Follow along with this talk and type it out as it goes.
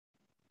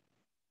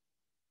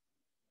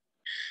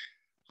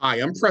Hi,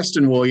 I'm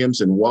Preston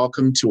Williams, and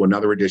welcome to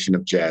another edition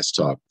of Jazz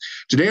Talk.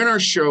 Today on our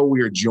show,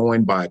 we are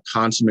joined by a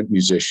consummate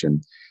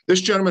musician.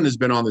 This gentleman has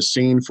been on the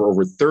scene for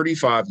over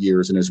 35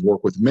 years and has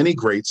worked with many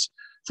greats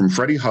from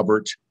Freddie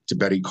Hubbard to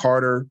Betty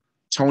Carter,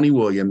 Tony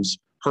Williams,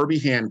 Herbie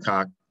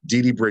Hancock,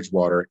 Dee Dee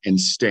Bridgewater, and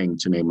Sting,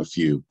 to name a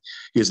few.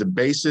 He is a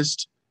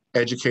bassist,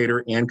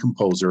 educator, and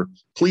composer.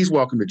 Please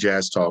welcome to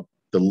Jazz Talk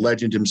the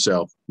legend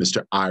himself,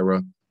 Mr.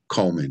 Ira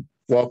Coleman.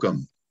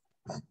 Welcome.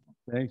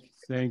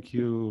 Thank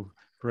you,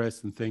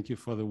 Preston. Thank you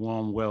for the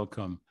warm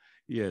welcome.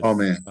 Yes. Oh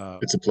man,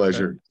 it's a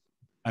pleasure.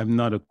 I'm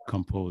not a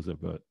composer,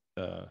 but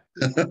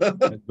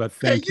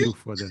thank you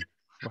for the.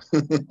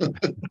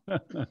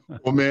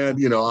 Well, man,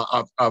 you know,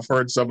 I've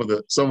heard some of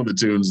the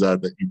tunes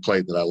that you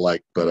played that I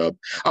like, but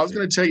I was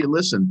going to tell you,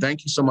 listen,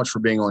 thank you so much for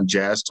being on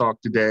Jazz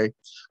Talk today.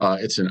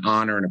 It's an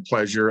honor and a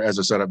pleasure. As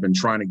I said, I've been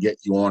trying to get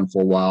you on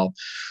for a while,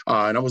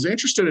 and I was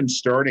interested in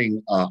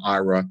starting,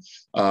 Ira,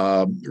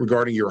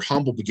 regarding your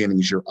humble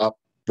beginnings, your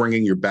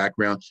upbringing, your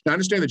background. Now, I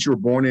understand that you were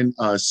born in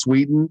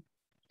Sweden.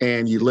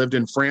 And you lived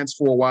in France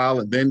for a while,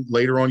 and then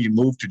later on you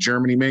moved to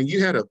Germany. Man,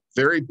 you had a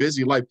very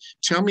busy life.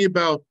 Tell me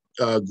about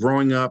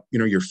growing up, you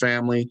know, your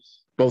family.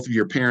 Both of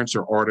your parents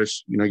are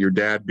artists, you know, your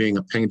dad being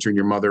a painter and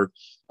your mother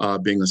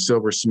being a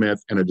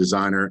silversmith and a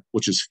designer,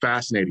 which is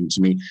fascinating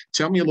to me.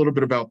 Tell me a little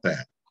bit about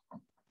that.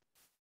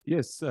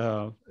 Yes,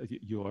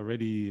 you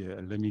already,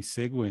 let me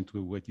segue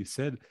into what you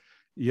said.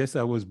 Yes,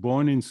 I was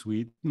born in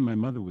Sweden. My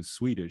mother was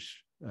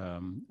Swedish,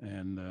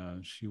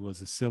 and she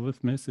was a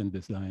silversmith and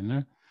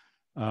designer.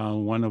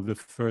 One of the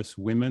first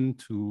women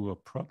to,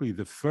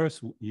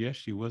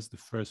 she was the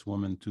first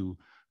woman to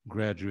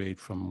graduate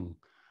from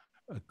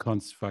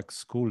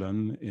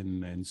Konstfackskolan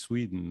in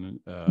Sweden,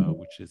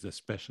 which is a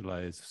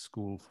specialized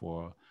school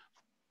for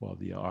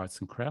the arts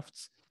and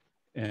crafts,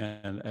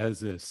 and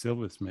as a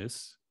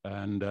silversmith.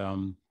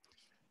 And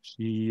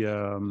she,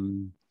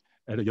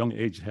 at a young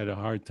age, had a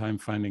hard time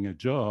finding a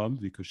job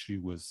because she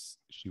was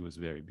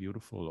very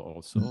beautiful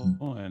also,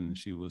 and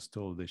she was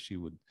told that she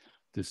would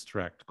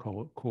distract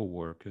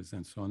co-workers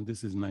and so on. This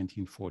is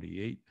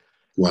 1948.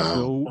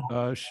 Wow.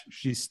 So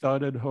she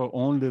started her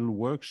own little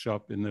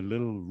workshop in a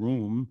little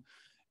room,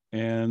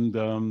 and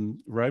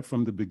right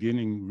from the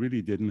beginning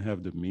really didn't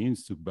have the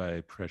means to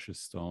buy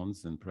precious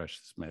stones and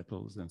precious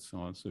metals and so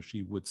on. So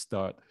she would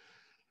start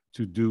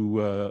to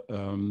do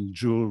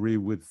jewelry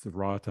with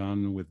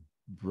rattan, with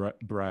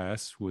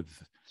brass,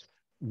 with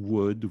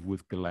wood,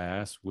 with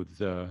glass, with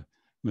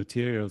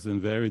materials,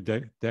 and very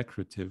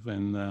decorative.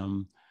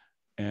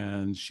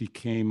 And she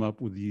came up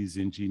with these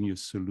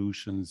ingenious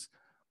solutions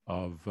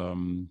of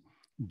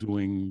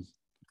doing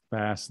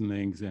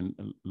fastenings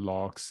and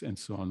locks and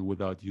so on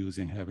without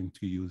having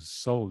to use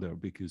solder,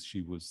 because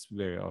she was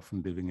very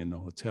often living in a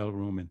hotel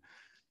room and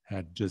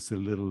had just a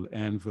little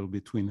anvil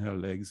between her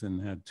legs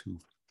and had to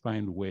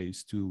find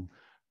ways to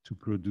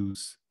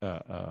produce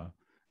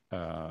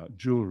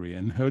jewelry.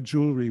 And her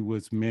jewelry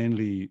was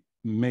mainly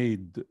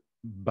made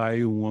by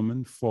a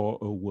woman for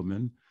a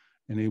woman.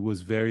 And it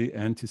was very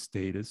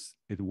anti-status.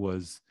 It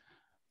was,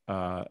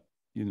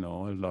 you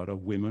know, a lot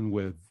of women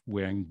were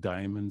wearing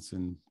diamonds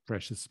and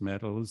precious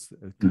metals,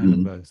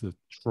 kind of as a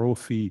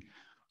trophy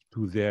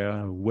to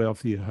their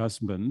wealthy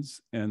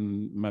husbands.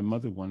 And my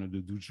mother wanted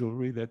to do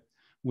jewelry that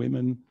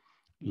women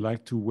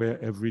liked to wear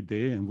every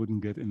day and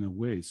wouldn't get in the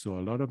way. So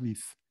a lot of the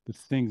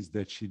things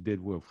that she did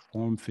were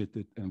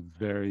form-fitted and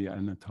very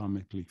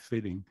anatomically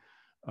fitting.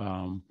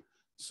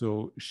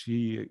 So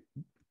she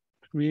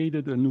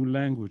created a new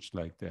language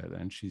like that,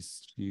 and she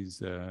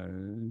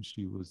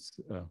was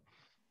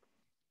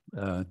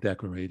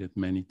decorated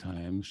many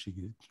times. She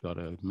got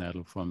a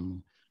medal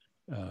from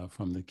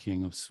the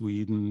King of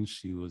Sweden.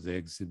 She was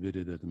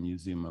exhibited at the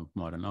Museum of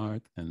Modern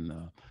Art and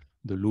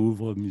the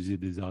Louvre, Musée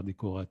des Arts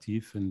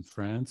Décoratifs in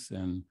France.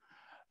 And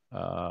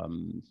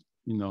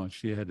you know,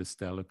 she had a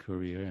stellar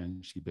career,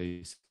 and she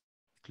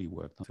basically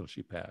worked until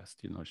she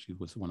passed. You know, she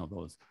was one of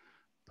those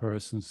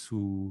persons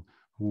who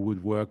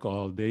would work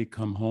all day,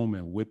 come home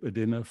and whip a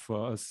dinner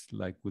for us,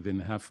 like within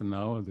half an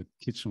hour. The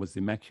kitchen was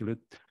immaculate.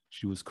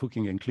 She was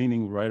cooking and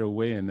cleaning right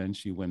away, and then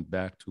she went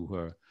back to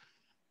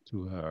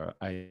her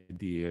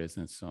ideas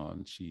and so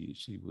on.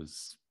 She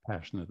was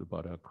passionate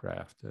about her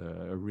craft,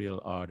 a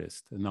real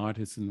artist, an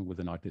artisan with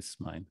an artist's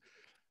mind.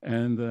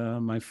 And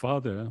my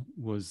father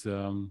was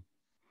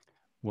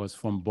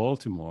from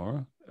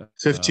Baltimore.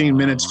 15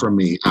 minutes from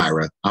me,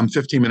 Ira. I'm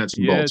 15 minutes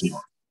from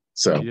Baltimore.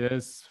 So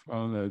yes,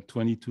 from the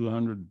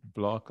 2200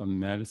 block on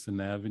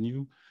Madison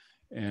Avenue.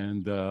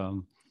 And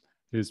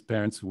his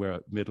parents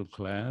were middle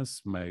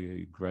class.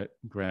 My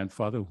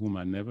grandfather, whom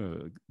I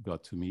never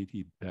got to meet,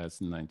 he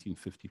passed in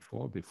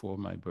 1954, before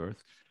my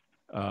birth,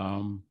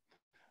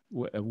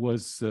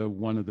 was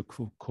one of the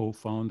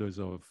co-founders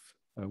of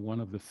one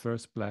of the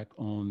first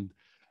Black-owned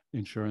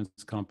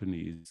insurance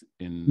companies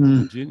in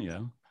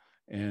Virginia.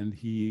 And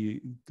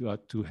he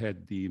got to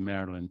head the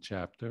Maryland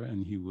chapter,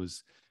 and he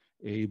was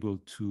able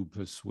to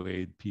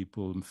persuade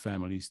people and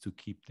families to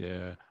keep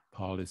their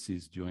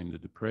policies during the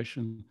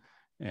Depression.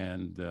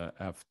 And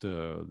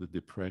after the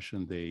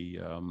Depression, they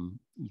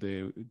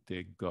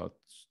got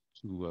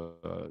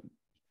to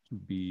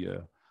be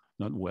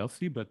not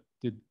wealthy, but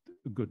did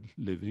a good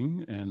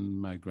living.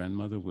 And my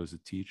grandmother was a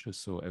teacher,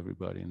 so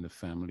everybody in the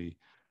family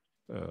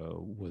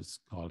was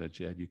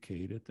college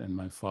educated. And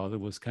my father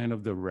was kind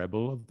of the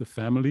rebel of the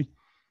family.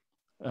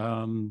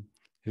 Um,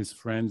 his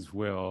friends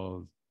were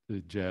all the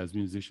jazz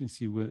musicians.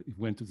 He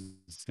went to the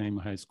same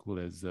high school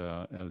as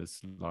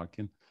Ellis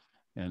Larkin,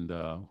 and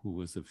who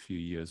was a few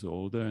years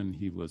older. And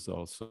he was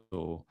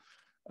also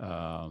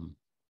um,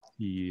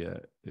 he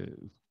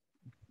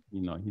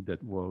he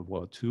did World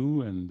War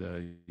II, and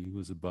he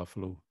was a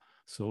Buffalo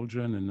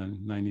soldier in the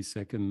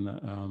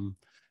 92nd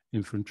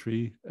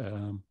Infantry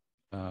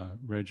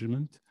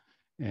Regiment,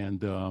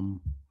 and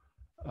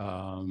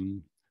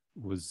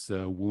was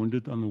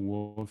wounded on the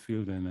war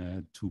field and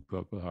had 2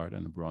 Purple Heart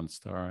and a Bronze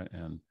Star,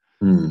 and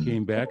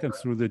came back. And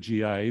through the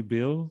GI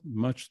Bill,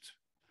 much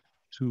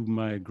to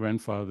my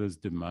grandfather's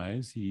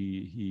demise,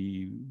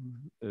 he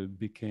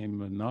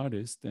became an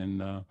artist,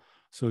 and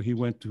so he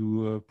went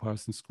to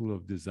Parsons School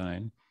of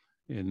Design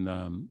in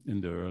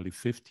the early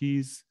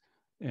 50s,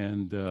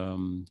 and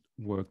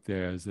worked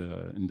there as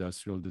an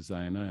industrial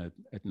designer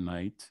at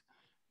night.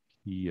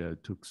 He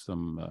took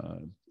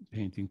some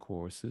painting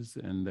courses,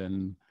 and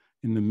then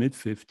in the mid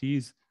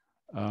 50s,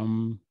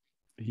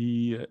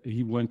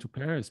 he went to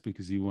Paris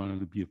because he wanted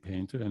to be a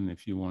painter. And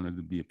if you wanted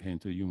to be a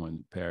painter, you went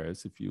to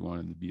Paris. If you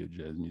wanted to be a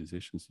jazz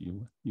musician, so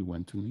you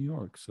went to New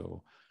York.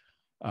 So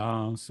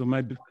so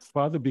my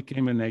father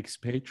became an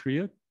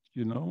expatriate,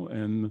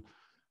 and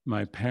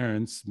my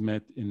parents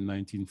met in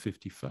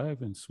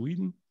 1955 in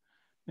Sweden,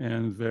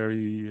 and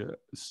very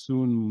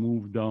soon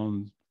moved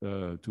on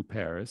to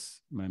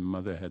Paris. My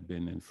mother had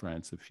been in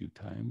France a few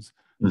times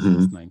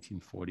since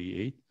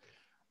 1948,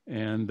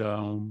 and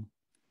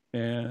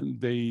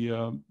they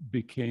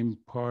became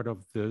part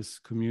of this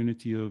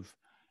community of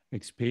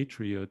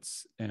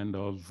expatriates and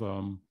of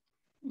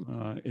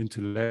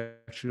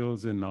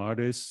intellectuals and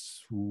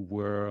artists who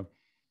were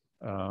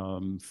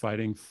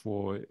fighting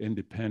for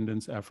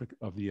independence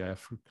of the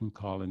African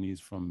colonies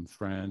from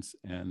France,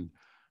 and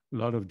a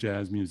lot of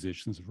jazz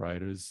musicians,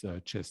 writers.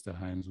 Chester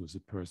Himes was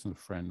a personal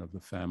friend of the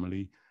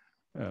family.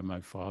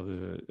 My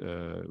father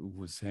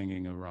was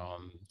hanging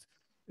around,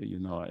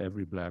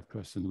 every Black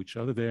person with each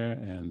other there,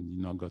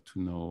 and got to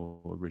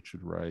know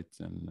Richard Wright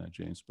and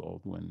James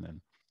Baldwin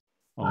and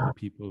all the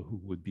people who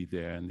would be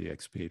there, and the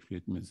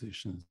expatriate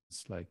musicians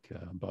like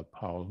Bud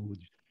Powell, who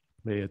would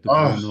play at the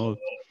Blue Note.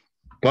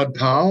 Bud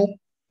Powell?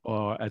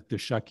 Or at the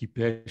Shaki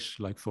Pesh,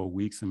 like for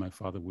weeks, and my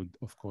father would,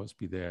 of course,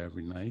 be there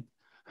every night.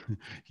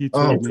 He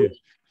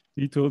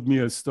told me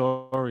a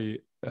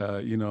story.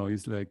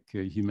 He's like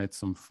he met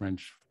some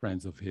French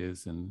friends of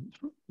his, and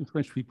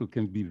French people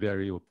can be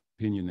very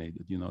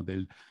opinionated.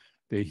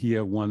 They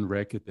hear one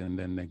record and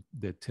then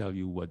they tell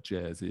you what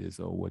jazz is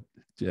or what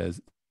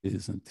jazz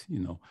isn't.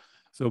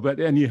 So, but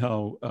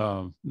anyhow,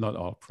 not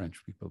all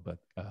French people, but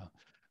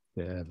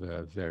they have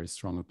a very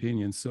strong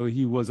opinion. So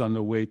he was on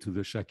the way to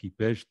the Shaki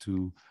Pesh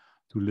to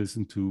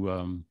listen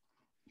to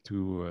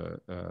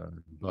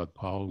Bud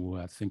Powell, who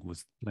I think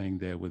was playing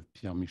there with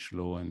Pierre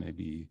Michelot and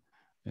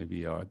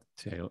maybe Art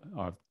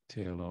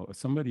Taylor or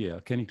somebody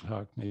else, Kenny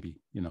Clark maybe,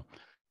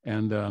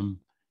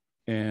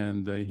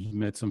 and he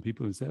met some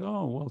people and said,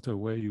 "Oh, Walter,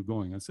 where are you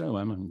going?" I said, "Oh,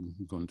 I'm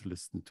going to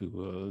listen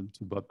to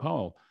Bud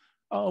Powell."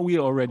 "Oh, we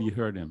already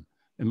heard him."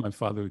 And my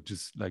father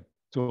just like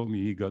told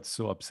me, he got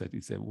so upset.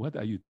 He said, "What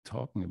are you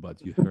talking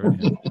about? You heard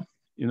him."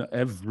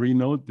 Every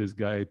note this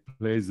guy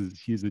plays,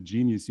 he's a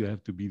genius. You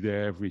have to be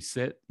there every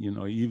set,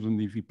 even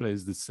if he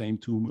plays the same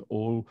tune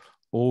all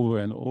over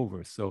and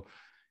over. So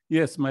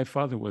yes, my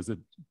father was a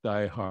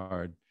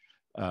diehard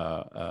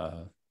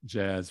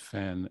jazz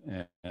fan,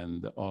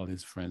 and all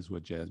his friends were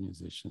jazz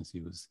musicians. He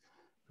was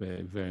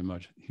very, very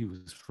much, he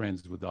was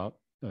friends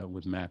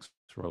with Max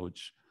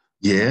Roach.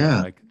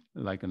 Yeah.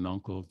 Like an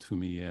uncle to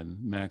me, and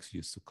Max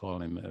used to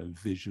call him a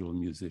visual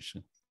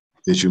musician.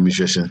 Visual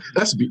musician.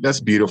 That's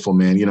beautiful,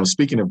 man.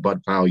 Speaking of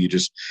Bud Powell, you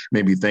just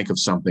made me think of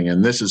something,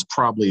 and this is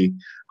probably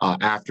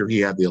after he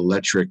had the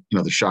electric,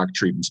 the shock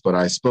treatments. But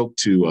I spoke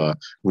to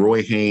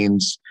Roy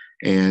Haynes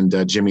and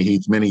Jimmy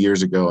Heath many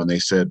years ago, and they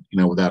said,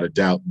 without a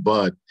doubt,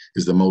 Bud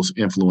is the most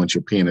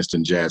influential pianist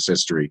in jazz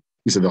history.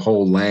 He said the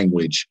whole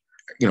language,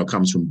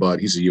 comes from Bud.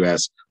 He said, you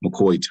ask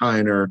McCoy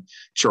Tyner,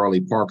 Charlie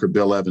Parker,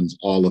 Bill Evans,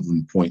 all of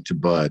them point to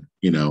Bud.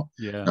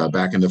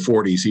 Back in the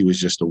 40s, he was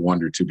just a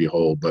wonder to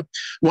behold. But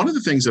one of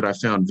the things that I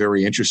found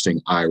very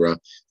interesting, Ira,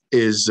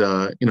 is,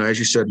 as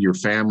you said, your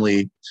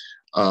family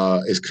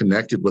is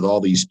connected with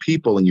all these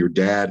people, and your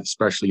dad,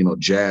 especially,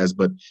 jazz.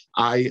 But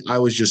I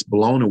was just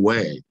blown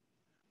away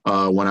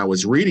when I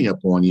was reading up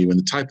on you and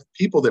the type of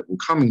people that were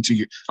coming to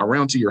you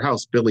around to your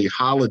house. Billie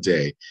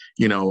Holiday,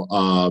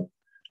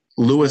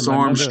 Louis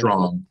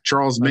Armstrong,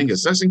 Charles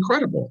Mingus. That's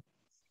incredible.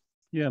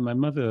 Yeah, my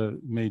mother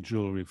made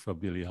jewelry for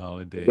Billie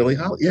Holiday.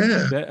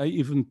 Yeah. There are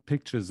even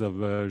pictures of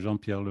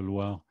Jean-Pierre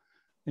Leloir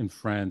in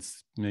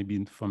France,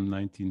 maybe from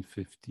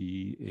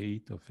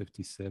 1958 or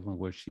 57,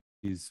 where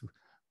she's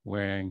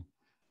wearing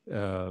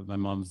my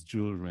mom's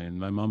jewelry. And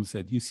my mom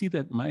said, "You see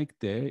that mic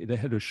there? They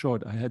had a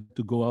short. I had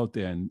to go out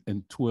there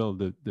and twirl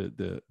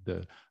the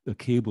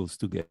cables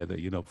together,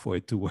 for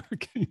it to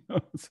work."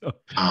 So.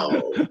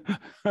 Oh.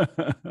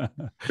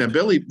 Now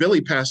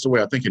Billy passed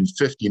away, I think, in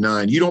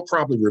 '59. You don't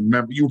probably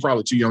remember. You were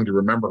probably too young to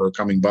remember her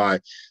coming by,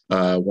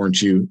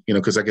 weren't you?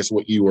 Because I guess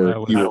what you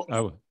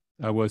were.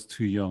 I was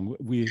too young.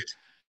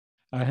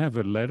 I have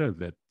a letter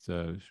that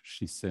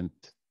she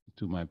sent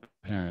to my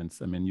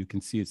parents. I mean, you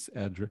can see it's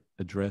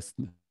addressed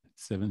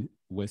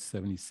West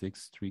 76th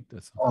Street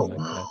or something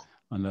like that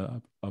on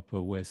the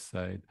Upper West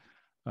Side.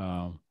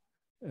 I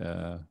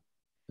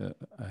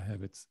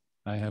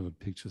have a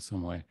picture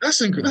somewhere.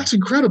 That's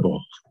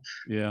incredible.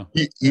 Yeah.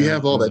 You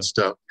have all that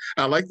stuff.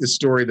 I like the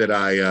story that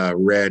I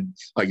read.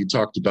 You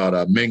talked about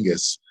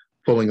Mingus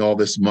pulling all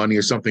this money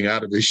or something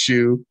out of his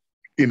shoe.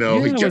 He I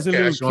kept was a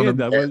little cash on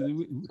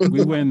kid.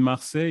 We were in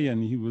Marseille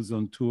and he was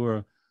on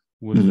tour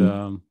with,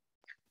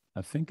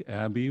 I think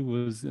Abby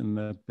was in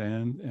that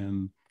band.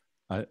 And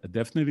I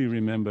definitely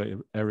remember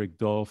Eric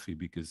Dolphy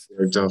because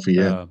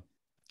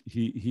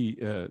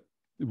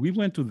we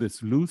went to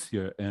this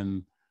luthier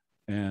and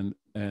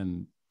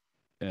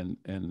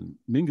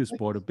Mingus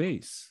bought a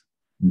bass.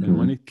 And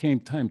when it came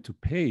time to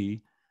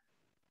pay,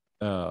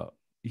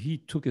 he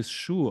took his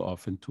shoe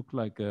off and took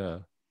like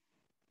a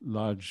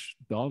large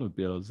dollar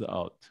bills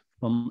out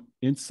from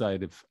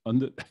inside of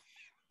under.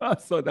 I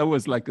thought that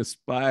was like a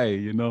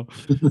spy,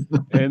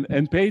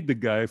 and paid the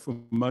guy for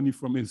money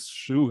from his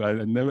shoe. How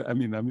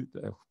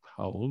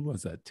old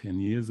was I?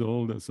 10 years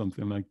old or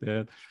something like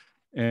that.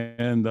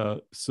 And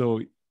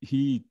so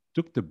he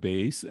took the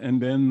bass, and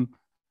then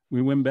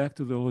we went back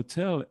to the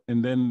hotel,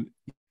 and then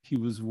he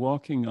was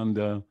walking on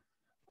the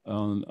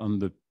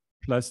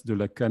Place de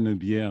la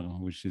Canebière,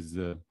 which is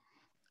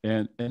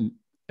and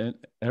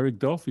Eric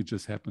Dolphy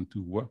just happened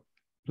to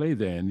play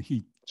there, and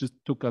he just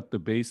took out the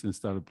bass and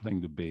started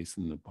playing the bass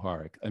in the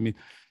park. I mean,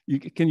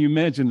 can you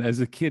imagine as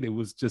a kid? It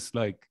was just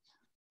like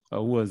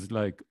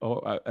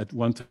at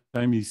one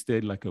time he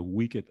stayed like a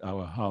week at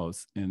our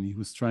house, and he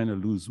was trying to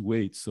lose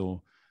weight.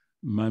 So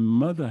my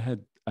mother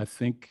had, I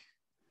think,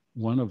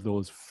 one of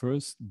those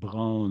first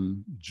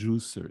brown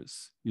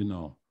juicers,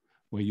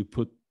 where you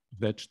put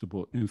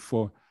vegetable in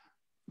for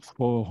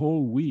a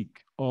whole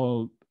week.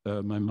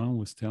 My mom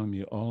was telling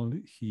me all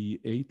he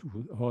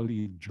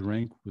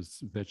drank was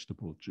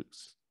vegetable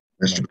juice.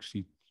 Like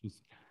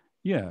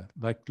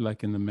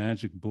in the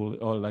Magic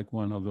Bullet, or like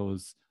one of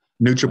those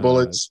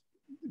NutriBullets.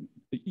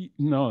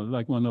 No,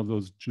 like one of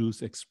those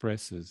juice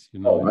expresses. I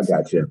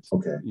got you.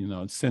 Okay.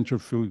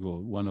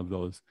 Centrifugal, one of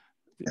those.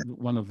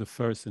 One of the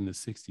first in the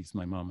 60s,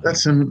 my mom had.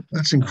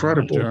 That's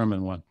incredible.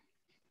 German one.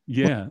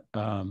 Yeah.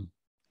 I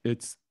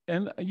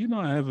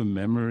have a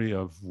memory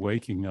of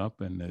waking up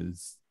and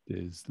there's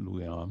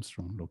Louis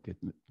Armstrong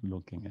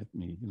looking at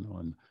me,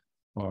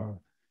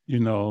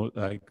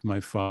 like my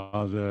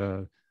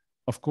father,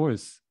 of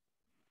course,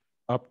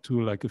 up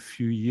to like a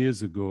few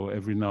years ago,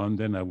 every now and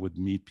then I would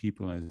meet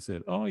people and I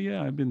said, "Oh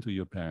yeah, I've been to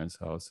your parents'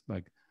 house."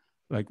 Like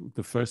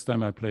the first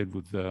time I played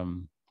with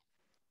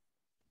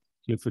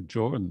Clifford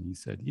Jordan, he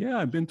said, "Yeah,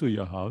 I've been to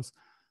your house."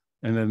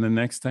 And then the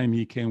next time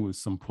he came with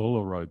some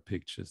Polaroid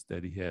pictures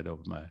that he had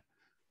of my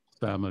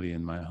family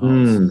in my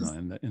house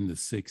in the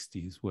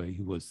 60s, where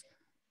he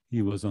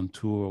was on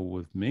tour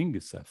with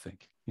Mingus, I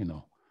think,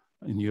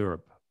 in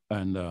Europe.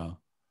 And the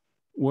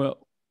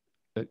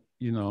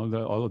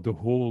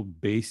whole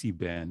Basie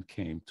band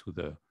came to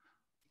the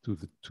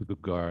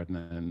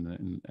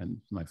garden,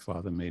 and my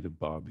father made a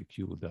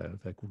barbecue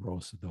that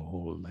roasted the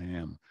whole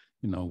lamb,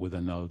 with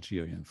an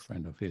Algerian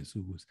friend of his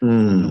who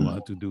knew how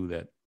to do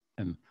that.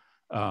 And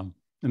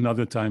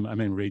another time,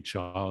 Ray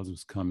Charles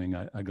was coming.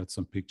 I got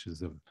some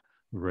pictures of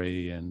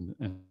Ray and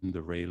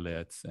the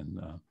Raylettes and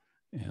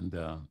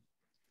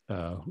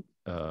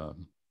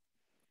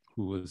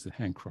who was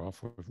Hank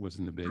Crawford was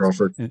in the band.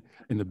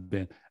 In the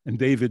band, and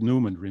David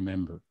Newman,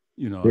 remember,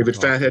 David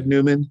Fathead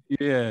Newman.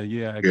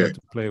 Yeah, I got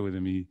to play with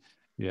him.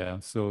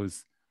 So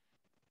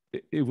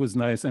it was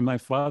nice. And my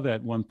father,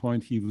 at one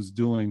point,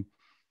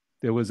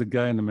 there was a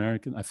guy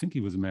American, I think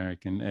he was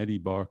American, Eddie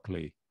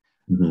Barclay,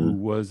 who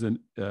wasn't.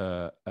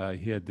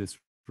 He had this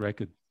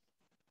record,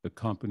 a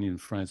company in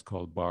France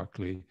called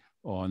Barclay,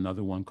 or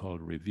another one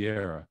called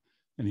Riviera,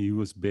 and he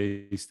was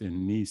based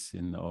in Nice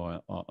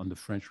on the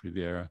French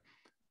Riviera.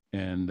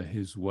 And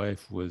his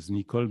wife was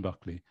Nicole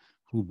Barclay,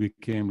 who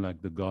became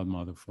like the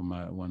godmother for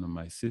one of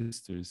my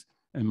sisters.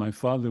 And my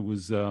father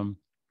was doing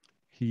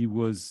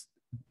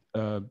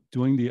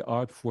the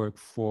artwork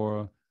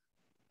for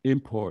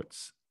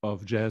imports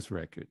of jazz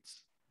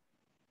records.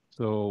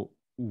 So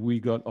we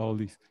got all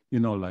these,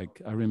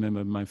 like I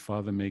remember my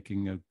father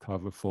making a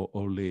cover for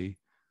Olé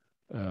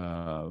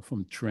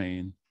from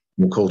Train.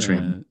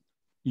 Coltrane.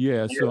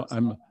 So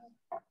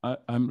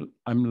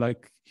I'm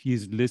like,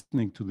 he's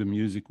listening to the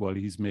music while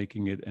he's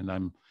making it, and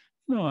I'm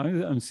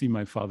see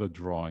my father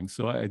drawing,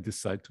 so I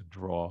decide to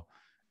draw,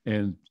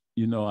 and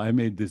I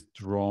made this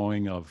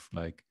drawing of,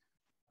 like,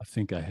 I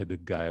think I had a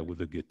guy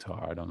with a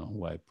guitar. I don't know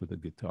why I put a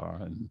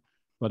guitar,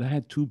 but I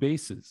had two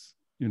basses,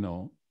 you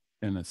know,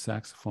 and a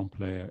saxophone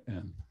player.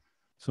 And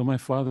so my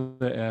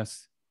father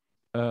asked,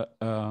 uh,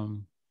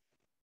 um,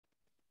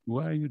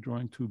 why are you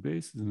drawing two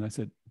basses? And I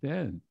said,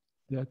 Dad,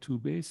 there are two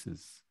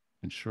basses.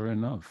 And sure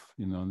enough,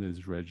 you know,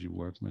 there's Reggie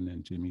Workman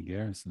and Jimmy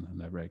Garrison on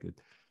that record.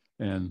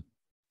 And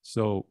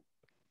so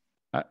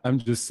I'm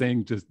just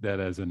saying just that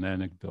as an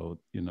anecdote,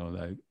 you know,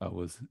 that I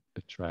was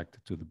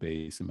attracted to the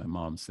bass. And my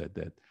mom said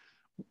that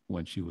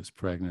when she was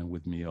pregnant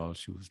with me, all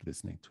she was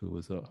listening to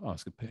was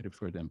Oscar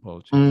Pettiford and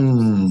Paul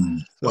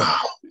Chambers. So, Wow.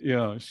 you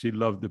know, she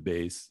loved the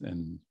bass,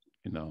 and,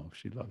 you know,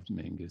 she loved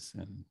Mingus,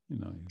 and, you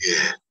know.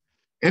 Yeah.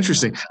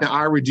 Interesting. Now,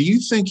 Ira, do you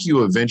think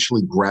you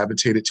eventually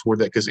gravitated toward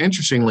that? Because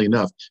interestingly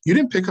enough, you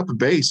didn't pick up a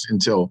bass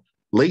until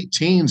late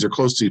teens or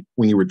close to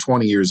when you were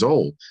 20 years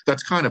old.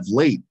 That's kind of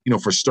late, you know,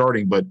 for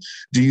starting. But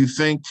do you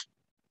think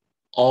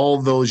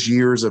all those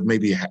years of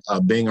maybe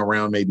being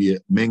around maybe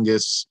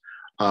Mingus,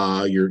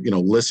 you're, you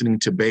know, listening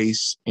to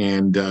bass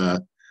and,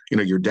 you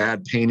know, your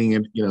dad painting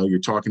and, you know, you're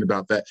talking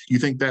about that. You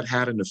think that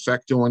had an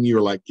effect on you?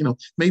 Or like, you know,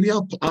 maybe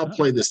I'll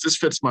play this. This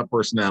fits my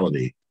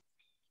personality.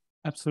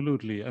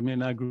 Absolutely. I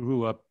mean, I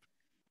grew up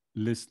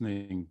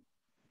listening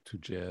to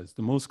jazz.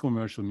 The most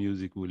commercial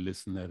music we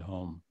listened at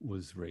home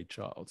was Ray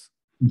Charles.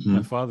 Mm-hmm.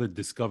 My father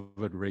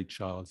discovered Ray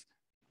Charles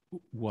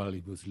while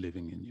he was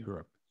living in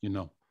Europe, you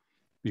know,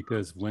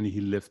 because when he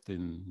left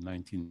in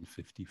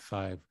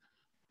 1955,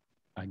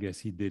 I guess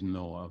he didn't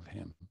know of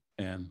him.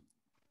 And,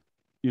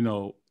 you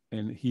know,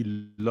 and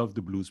he loved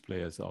the blues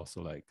players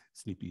also, like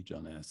Sleepy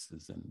John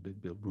Estes and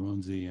Big Bill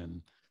Broonzy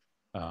and,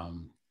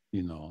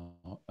 you know,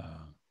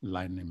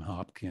 Lightning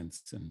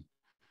Hopkins and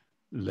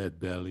Lead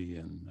Belly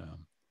and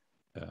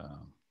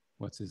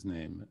what's his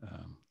name?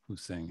 Who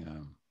sang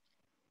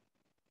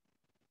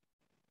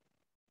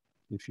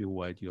If You're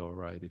White, You're All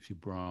Right. If You're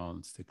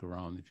Brown, Stick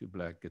Around. If You're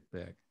Black, Get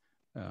Back.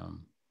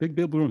 Big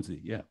Bill Broonzy,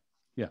 yeah,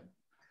 yeah.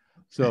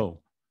 So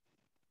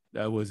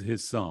that was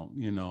his song,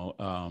 you know.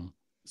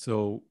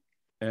 So,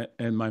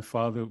 and my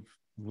father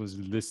was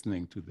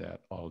listening to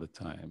that all the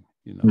time,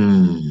 you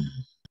know.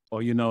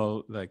 Or, you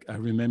know, like I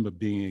remember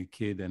being a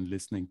kid and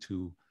listening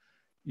to,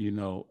 you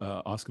know,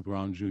 Oscar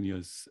Brown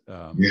Jr.'s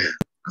Yeah,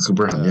 Oscar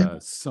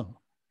Brown, song,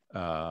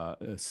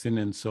 Sin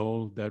and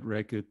Soul, that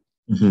record.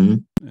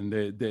 Mm-hmm. And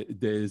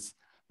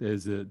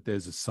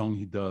there's a song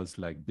he does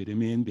like bid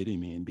him in, bid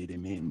him in, bid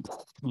him in.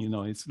 You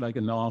know, it's like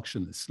an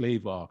auction, a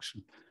slave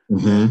auction.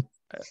 Mm-hmm. And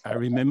I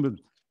remember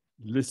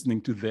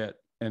listening to that,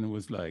 and it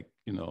was like,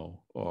 you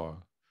know,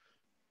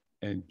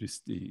 and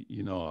just the,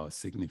 you know,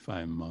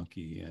 signifying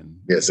monkey and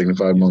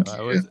Signifying monkey.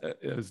 Know,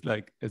 I was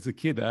like, as a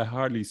kid, I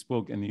hardly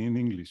spoke any in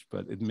English,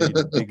 but it made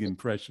a big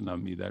impression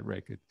on me, that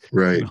record.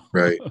 Right, you know?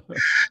 Right.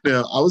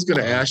 Now, I was going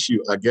to ask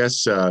you, I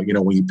guess, you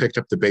know, when you picked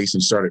up the bass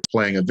and started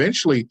playing,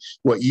 eventually,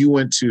 what, you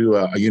went to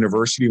a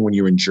university when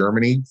you were in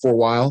Germany for a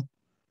while?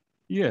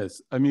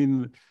 Yes. I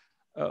mean,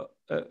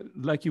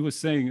 like you were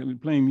saying, I mean,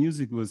 playing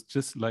music was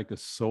just like a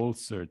soul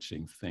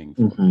searching thing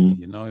for me.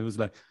 You know, it was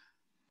like,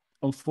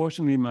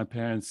 unfortunately, my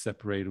parents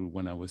separated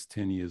when I was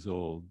 10 years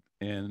old,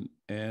 and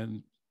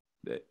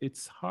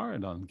it's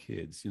hard on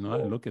kids. You know,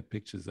 I look at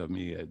pictures of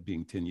me at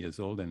being 10 years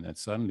old, and then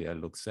suddenly I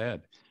look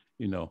sad.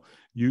 You know,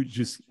 you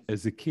just,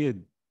 as a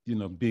kid, you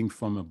know, being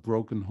from a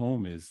broken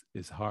home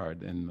is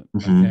hard. And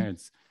my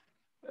parents,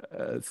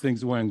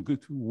 things weren't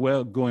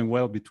going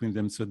well between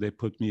them, so they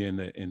put me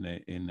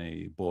in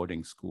a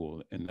boarding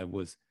school, and it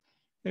was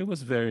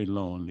very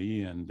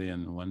lonely. And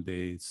then one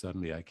day,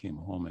 suddenly, I came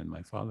home, and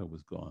my father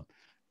was gone,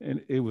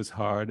 and it was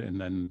hard.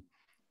 And then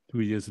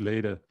 2 years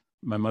later,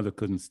 my mother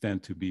couldn't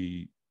stand to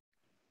be,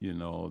 you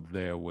know,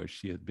 there where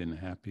she had been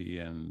happy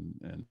and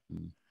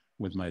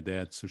with my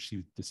dad, so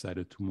she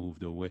decided to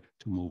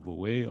move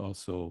away.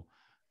 Also,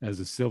 as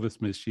a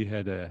silversmith, she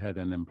had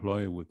an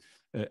employer with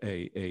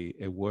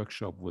a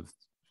workshop with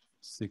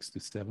 6 to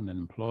 7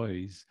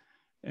 employees,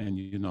 and,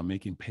 you know,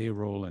 making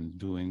payroll and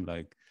doing,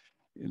 like,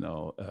 you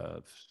know,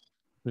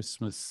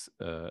 Christmas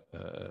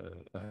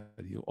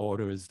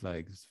orders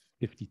like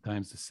 50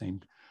 times the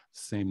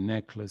same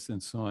necklace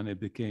and so on. It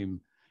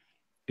became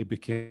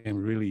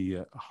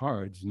really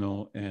hard, you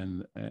know.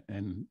 And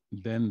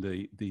then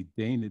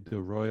the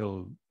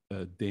royal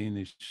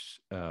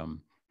Danish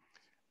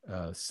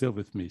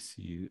silversmith,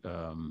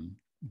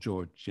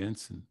 George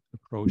Jensen,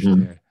 approached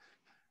her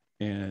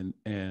and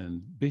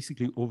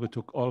basically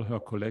overtook all her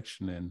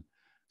collection, and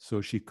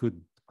so she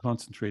could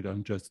concentrate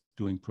on just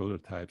doing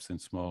prototypes and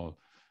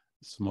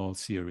small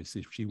series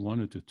if she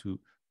wanted to,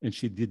 and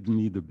she didn't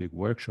need a big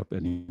workshop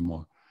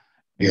anymore.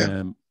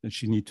 And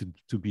she needed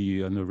to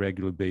be on a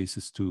regular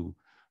basis to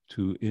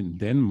in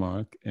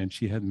Denmark, and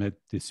she had met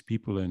these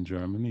people in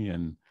Germany,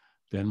 and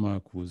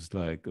Denmark was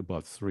like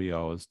about 3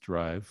 hours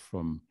drive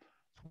from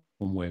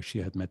where she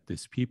had met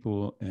these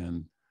people.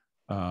 And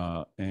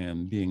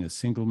being a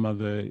single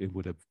mother, it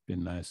would have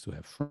been nice to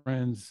have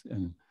friends.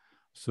 And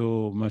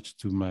so much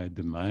to my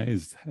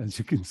demise, as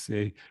you can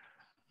say,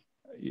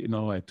 you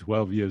know, at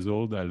 12 years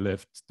old, I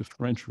left the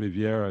French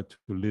Riviera to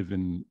live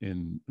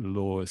in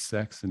Lower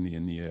Saxony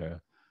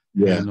near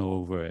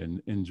Hanover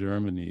in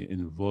Germany,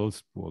 in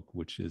Wolfsburg,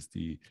 which is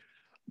the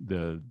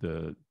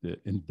the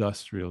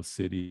industrial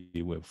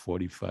city where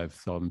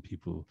 45,000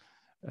 people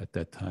at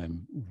that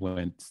time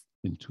went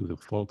into the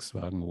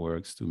Volkswagen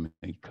works to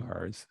make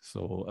cars.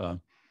 So,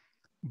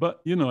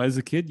 but you know, as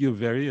a kid, you're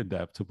very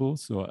adaptable.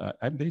 So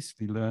I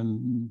basically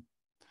learned.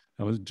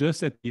 I was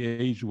just at the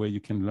age where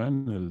you can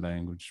learn a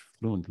language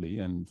fluently,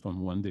 and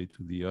from one day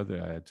to the other,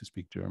 I had to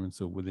speak German.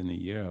 So within a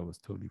year, I was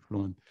totally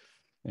fluent,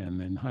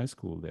 and in high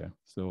school there.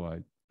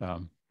 So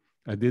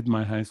I did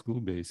my high school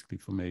basically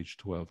from age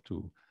 12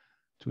 to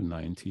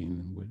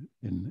 19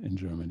 in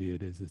Germany.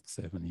 It's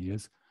 7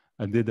 years.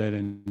 I did that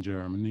in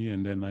Germany,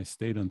 and then I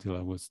stayed until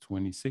I was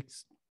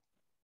 26.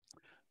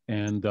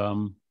 And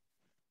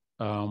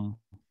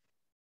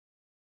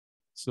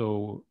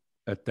so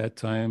at that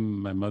time,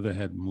 my mother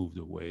had moved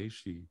away.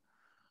 She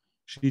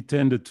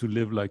tended to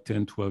live like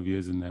 10, 12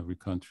 years in every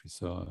country.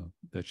 So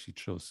that she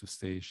chose to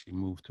stay. She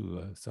moved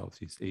to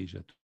Southeast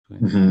Asia, to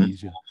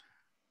Indonesia.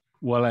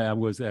 While I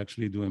was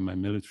actually doing my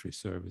military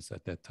service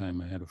at that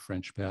time, I had a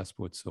French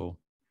passport. So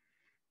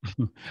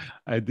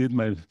I did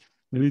my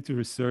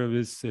military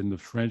service in the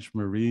French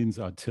Marines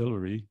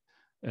artillery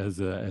as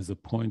a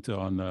pointer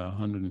on a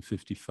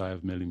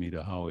 155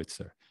 millimeter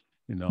howitzer.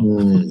 You know,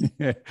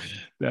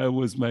 that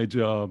was my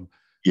job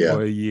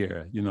for a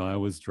year. You know, I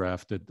was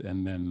drafted,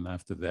 and then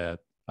after that,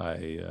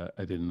 I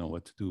didn't know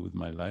what to do with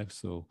my life.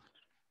 So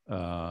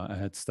I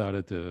had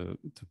started to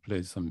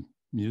play some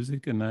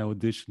music, and I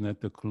auditioned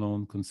at the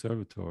Cologne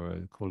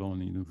Conservatoire,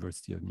 Cologne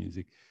University of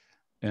Music,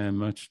 and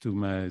much to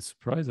my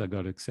surprise, I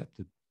got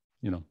accepted.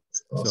 You know,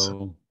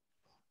 awesome.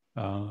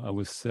 So I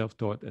was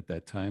self-taught at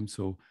that time.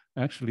 So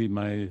actually,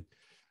 my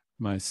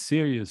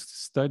serious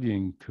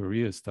studying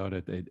career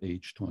started at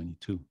age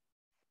 22.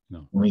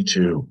 No.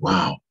 22.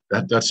 Wow.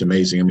 That's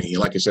amazing. I mean,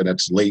 like I said,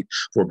 that's late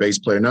for a bass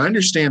player. Now, I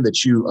understand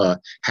that you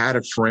had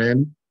a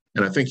friend,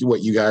 and I think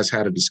what you guys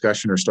had a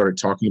discussion or started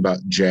talking about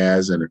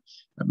jazz, and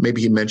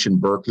maybe he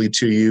mentioned Berkeley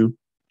to you,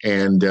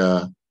 and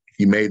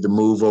you made the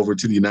move over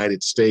to the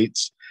United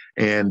States.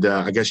 And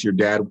I guess your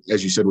dad,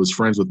 as you said, was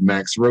friends with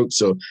Max Roach.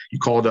 So you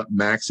called up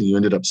Max and you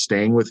ended up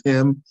staying with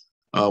him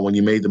when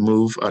you made the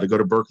move to go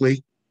to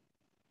Berkeley?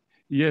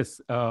 Yes.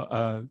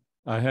 I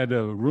had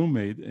a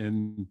roommate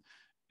in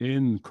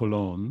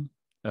Cologne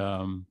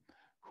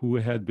who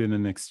had been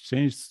an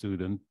exchange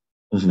student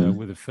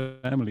with a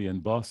family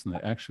in Boston.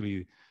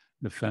 Actually,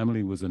 the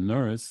family was a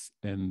nurse,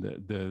 and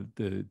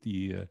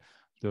the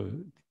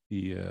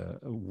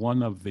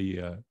one of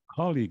the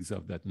colleagues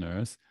of that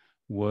nurse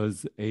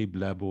was Abe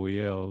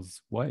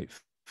Laboriel's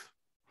wife.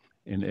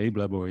 And Abe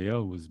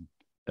Laboriel was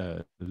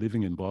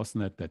living in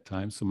Boston at that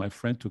time. So my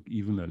friend took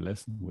even a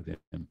lesson with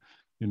him,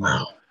 you know,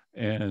 wow.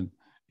 And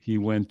he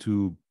went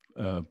to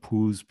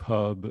Pooh's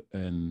Pub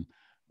and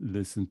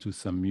listened to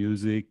some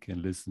music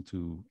and listened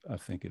to, I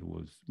think it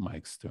was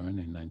Mike Stern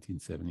in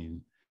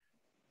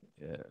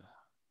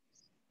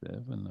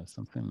 1977 or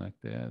something like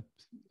that.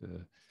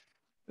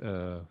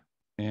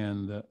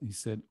 And he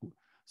said,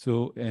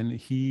 so, and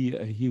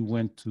he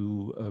went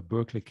to a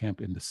Berkeley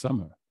camp in the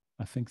summer,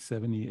 I think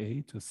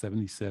 78 or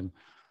 77.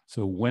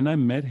 So when I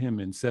met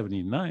him in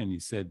 79, he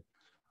said,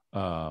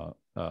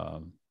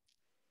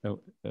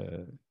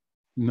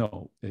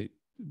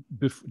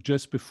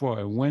 just before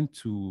I went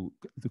to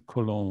the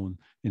Cologne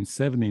in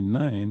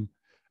 79,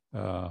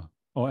 I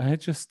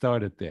had just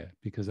started there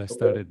because I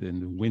started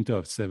in the winter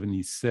of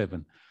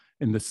 77.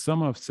 In the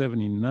summer of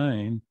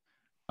 79,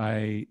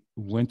 I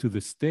went to the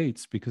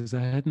States because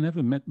I had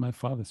never met my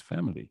father's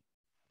family.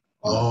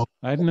 I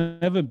had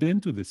never been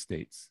to the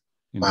States.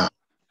 You know, wow.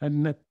 I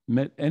hadn't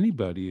met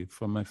anybody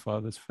from my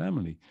father's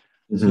family.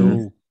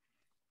 So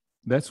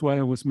that's why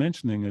I was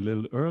mentioning a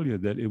little earlier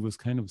that it was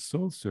kind of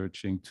soul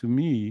searching. To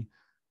me,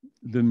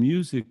 the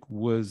music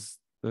was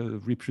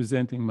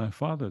representing my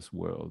father's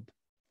world.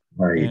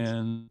 Right.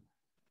 And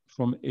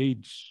from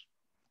age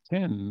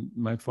 10,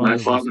 my father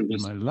was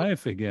in my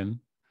life again.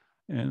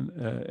 And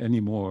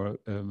anymore,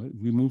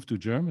 we moved to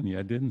Germany.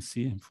 I didn't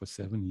see him for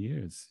 7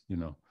 years, you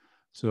know.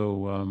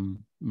 So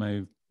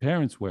my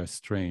parents were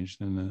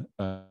estranged, and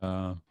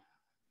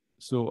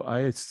so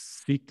I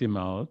seeked him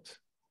out.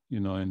 You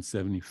know, in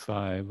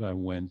 75, I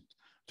went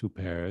to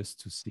Paris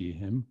to see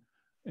him,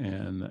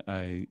 and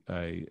I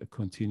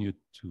continued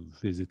to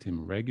visit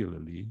him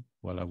regularly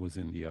while I was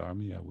in the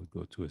army. I would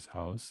go to his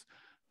house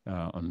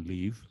on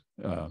leave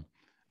on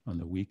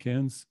the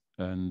weekends,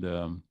 and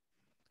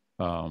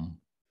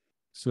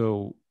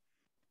so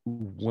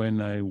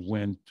when I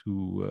went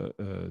to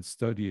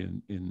study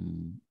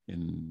in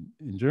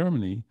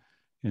Germany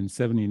in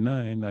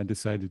 79, I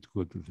decided to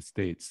go to the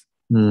States.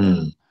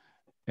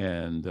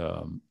 And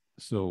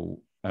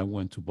so I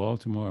went to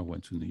Baltimore, I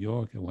went to New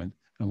York, I went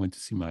to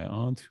see my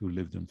aunt who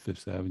lived on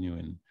Fifth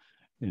Avenue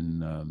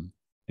in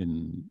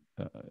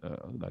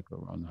like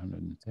around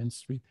 110th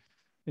Street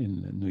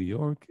in New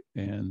York.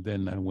 And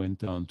then I went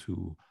down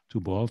to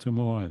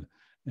Baltimore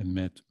and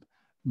met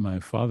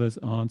my father's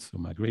aunt, so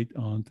my great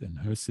aunt and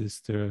her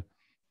sister.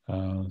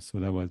 So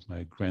that was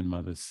my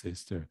grandmother's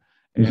sister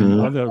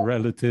and other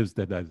relatives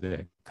that are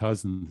there,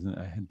 cousins. And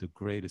I had the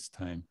greatest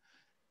time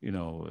it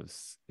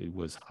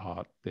was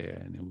hot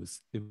there, and it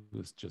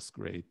was just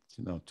great,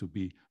 to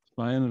be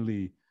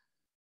finally,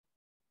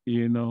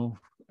 you know,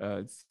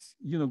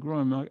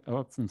 growing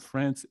up in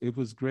France, it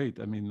was great.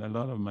 I mean, a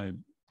lot of I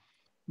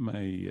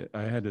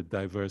had a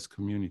diverse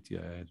community.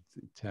 I had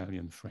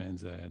Italian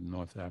friends, I had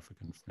North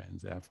African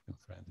friends, African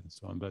friends, and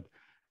so on. But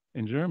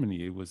in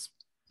Germany, it was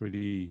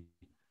pretty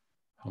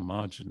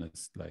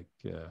homogenous, like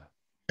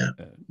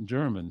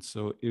German.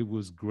 So it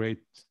was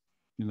great.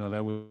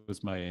 That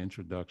was my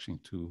introduction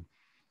to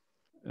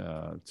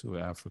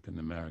African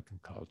American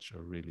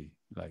culture, really.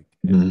 Like,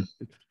 and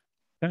it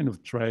kind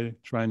of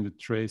trying to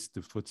trace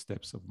the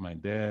footsteps of my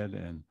dad,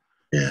 and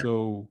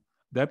so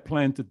that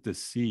planted the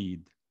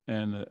seed.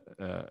 And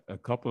a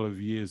couple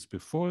of years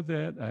before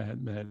that, I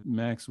had met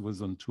Max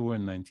was on tour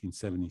in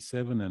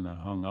 1977, and I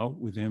hung out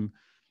with him.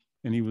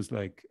 And he was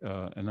like,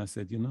 and I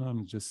said,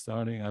 I'm just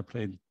starting. I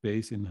played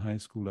bass in high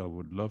school. I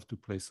would love to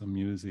play some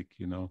music,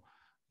 and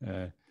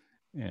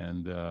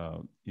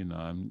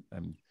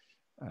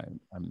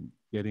I'm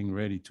getting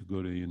ready to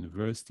go to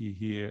university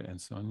here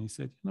and so on. He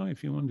said,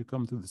 if you want to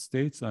come to the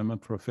States, I'm a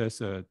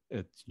professor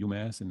at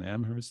UMass in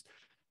Amherst,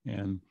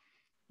 and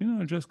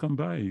just come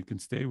by. You can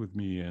stay with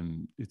me,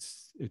 and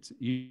it's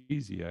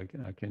easy. I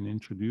can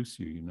introduce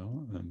you,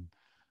 and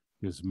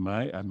because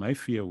my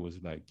fear was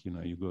like,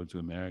 you go to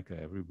America,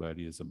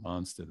 everybody is a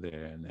monster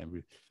there, and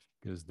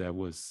because that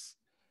was,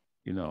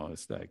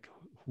 it's like,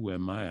 who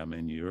am I? I'm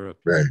in Europe.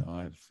 Right.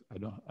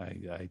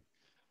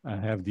 I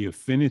have the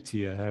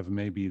affinity. I have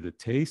maybe the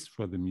taste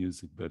for the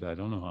music, but I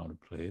don't know how to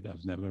play it.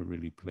 I've never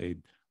really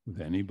played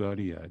with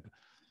anybody. I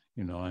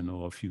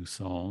know a few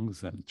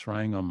songs. I'm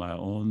trying on my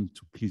own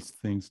to piece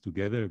things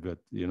together, but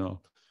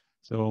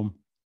so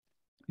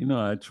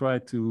I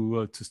tried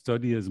to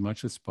study as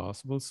much as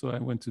possible. So I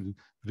went to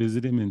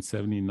visit him in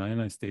 '79.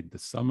 I stayed the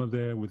summer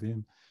there with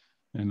him,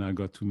 and I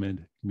got to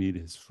meet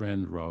his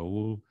friend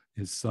Raul,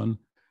 his son,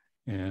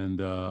 and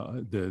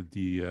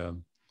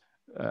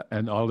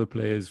and all the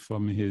players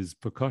from his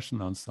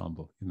percussion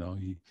ensemble.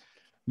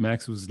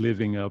 Max was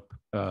living up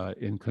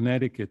in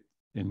Connecticut,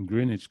 in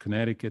Greenwich,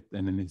 Connecticut,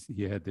 and then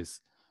he had this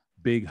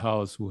big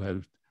house who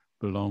had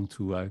belonged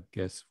to, I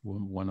guess,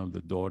 one of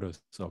the daughters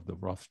of the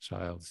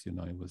Rothschilds.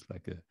 It was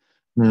like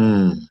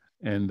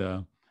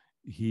and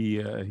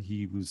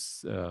he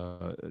was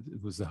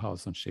it was a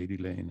house on Shady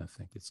Lane, I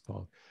think it's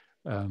called,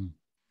 and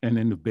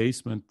in the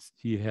basement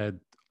he had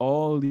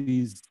all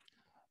these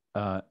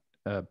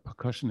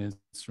percussion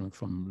instruments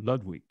from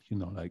Ludwig,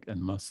 like,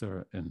 and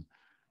Musser, and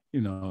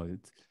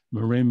it's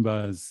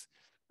marimbas,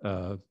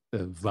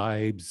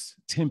 vibes,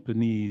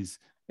 timpanis,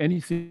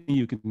 anything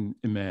you can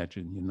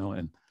imagine,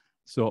 and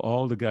so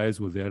all the guys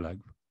were there. Like,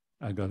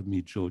 I got to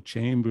meet Joe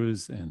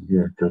Chambers and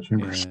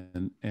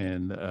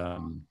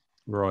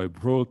Roy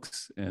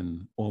Brooks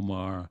and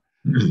Omar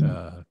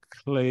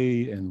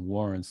Clay and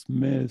Warren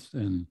Smith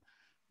and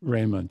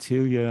Ray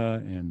Montilla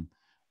and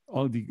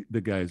all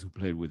the guys who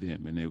played with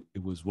him, and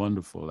it was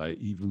wonderful. I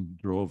even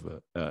drove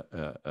a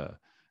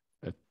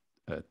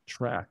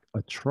truck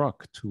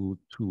to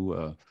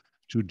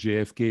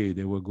JFK.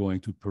 They were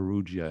going to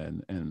Perugia,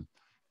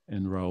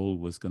 and Raul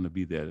was going to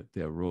be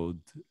their road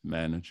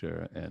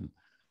manager, and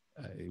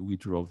we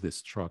drove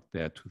this truck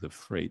there to the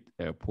freight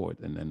airport,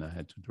 and then I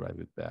had to drive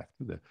it back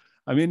to the.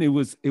 I mean, it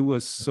was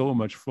so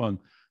much fun.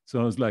 So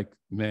I was like,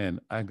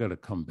 man, I got to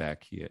come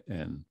back here,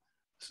 and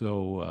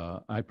so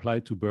I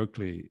applied to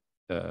Berkeley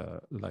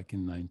like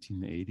in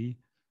 1980,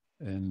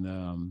 and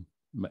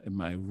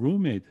my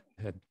roommate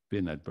had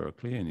been at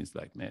Berkeley, and he's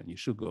like, man, you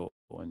should go,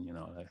 and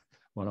like,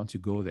 why don't you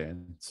go there?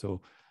 And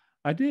so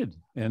I did,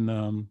 and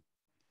I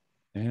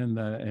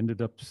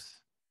ended up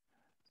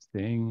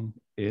staying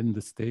in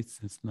the States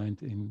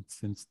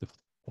since the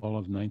fall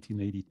of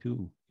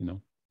 1982.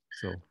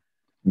 So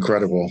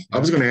incredible. Yeah. I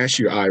was going to ask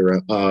you,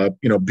 Ira,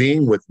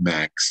 being with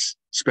Max,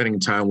 spending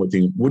time with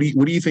him, what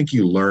do you think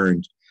you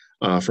learned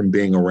from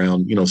being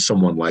around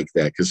someone like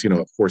that? Because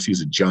of course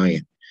he's a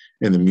giant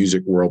in the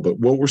music world, but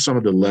what were some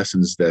of the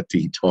lessons that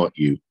he taught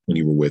you when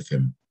you were with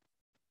him?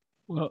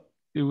 Well,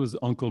 it was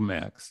Uncle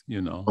Max,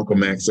 Uncle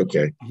Max,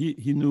 okay.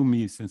 He knew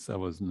me since I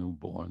was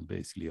newborn,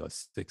 basically, or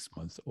 6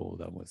 months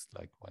old. I was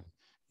like when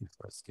he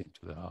first came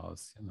to the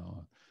house,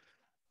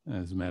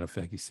 As a matter of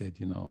fact, he said,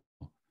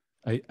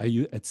 I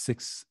at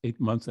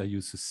 8 months, I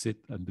used to sit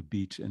on the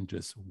beach and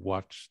just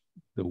watch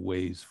the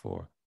waves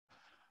for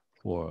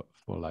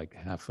like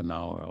half an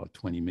hour or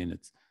 20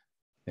 minutes.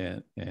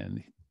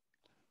 And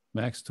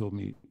Max told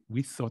me,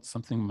 we thought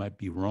something might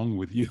be wrong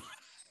with you.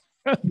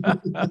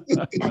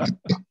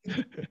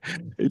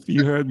 If he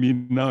heard me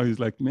now, he's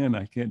like, man,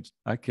 I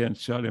can't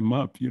shut him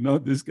up.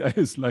 This guy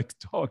is like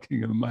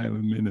talking a mile a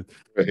minute.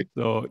 Right.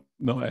 So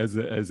no, as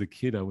a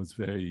kid, I was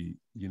very,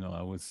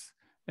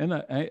 and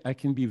I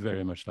can be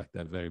very much like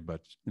that, very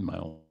much in my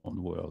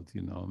own world.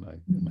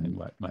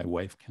 My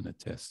wife can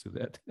attest to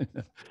that.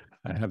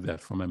 I have that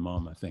from my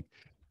mom, I think.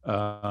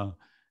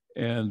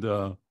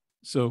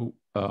 So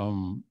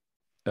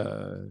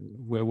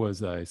where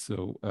was I?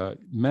 So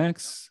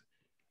Max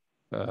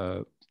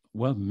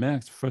Well,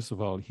 Max, first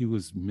of all, he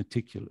was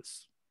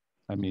meticulous.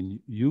 I mean,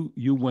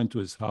 you went to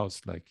his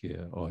house like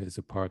or his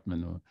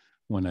apartment, or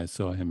when I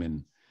saw him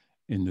in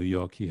New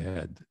York, he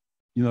had,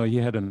 he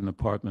had an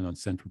apartment on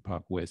Central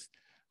Park West,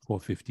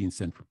 415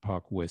 Central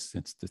Park West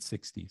since the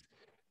 60s,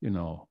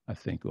 I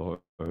think,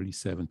 or early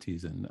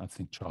 70s. And I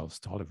think Charles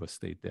Tolliver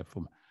stayed there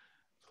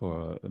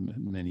for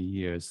many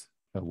years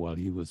while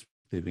he was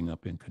living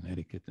up in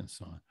Connecticut and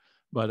so on.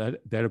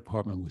 But that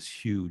apartment was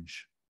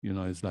huge.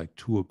 It's like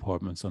 2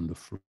 apartments on the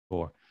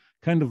floor,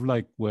 kind of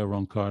like where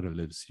Ron Carter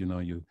lives.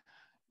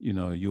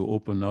 You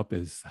open up,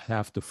 as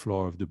half the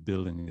floor of the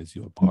building is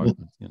your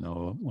apartment.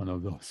 One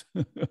of those.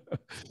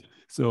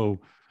 So,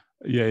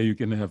 yeah, you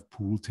can have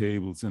pool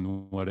tables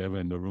and whatever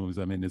in the rooms.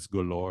 I mean, it's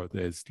galore.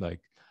 There's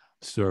like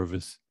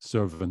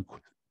servant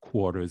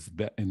quarters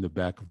in the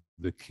back of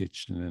the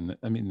kitchen, and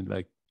I mean,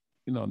 like,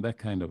 that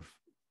kind of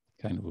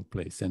a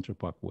place, Central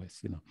Park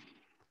West.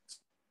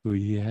 So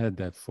he had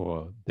that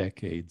for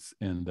decades,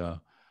 and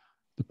the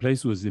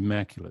place was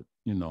immaculate.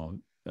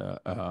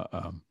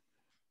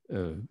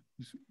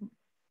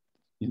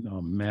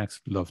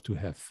 Max loved to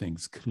have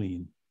things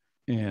clean,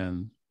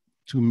 and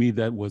to me,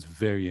 that was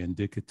very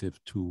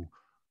indicative to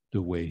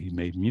the way he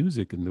made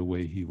music and the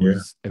way he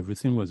was. Yeah.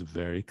 Everything was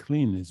very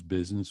clean. His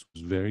business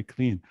was very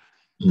clean,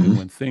 and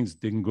when things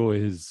didn't go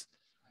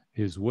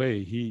his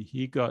way,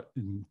 he got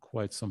in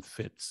quite some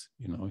fits.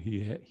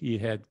 He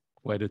had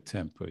quite a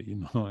temper.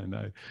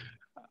 And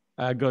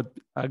I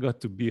got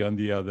to be on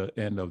the other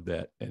end of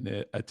that,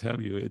 and I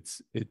tell you,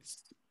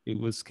 it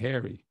was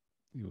scary.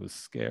 It was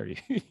scary,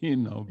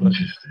 but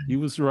he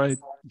was right.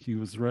 He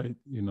was right,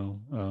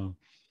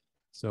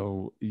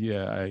 so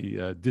yeah,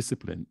 I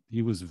disciplined.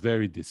 He was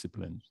very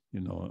disciplined,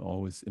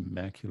 always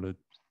immaculate,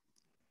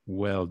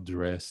 well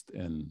dressed,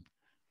 and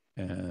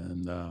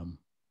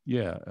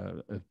yeah,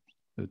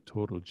 a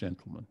total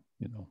gentleman,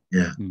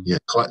 Yeah, yeah,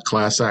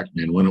 class act,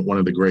 man. One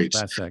of the greats.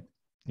 Class act.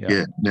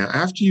 Yeah. Now,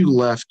 after you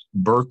left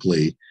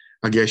Berkeley,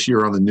 I guess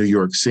you're on the New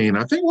York scene.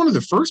 I think one of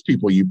the first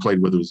people you played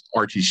with was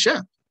Archie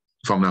Shepp,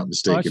 if I'm not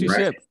mistaken. Archie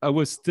Shepp. I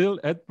was still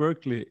at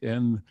Berkeley,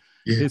 and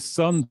his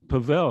son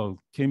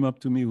Pavel came up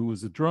to me, who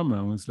was a drummer,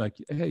 and was like,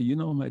 "Hey,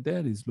 my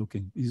dad is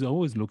he's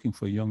always looking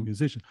for a young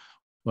musician.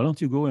 Why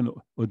don't you go and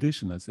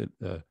audition?" I said,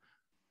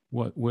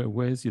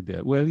 where's your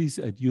dad? Well, he's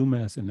at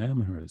UMass in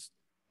Amherst.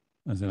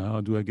 I said, how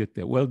do I get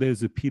there? Well,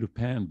 there's a Peter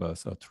Pan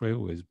bus, a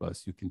Trailways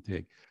bus you can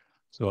take.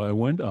 So I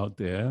went out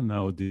there and I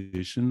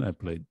auditioned. I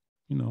played,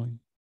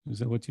 is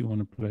that what you want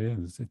to play?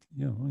 And I said,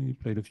 he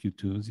played a few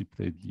tunes. He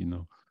played,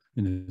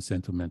 In a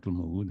Sentimental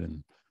Mood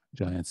and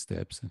Giant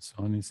Steps and so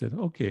on. He said,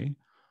 okay.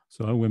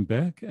 So I went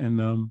back,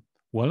 and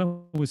while I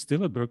was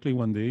still at Berkeley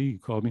one day, he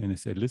called me and he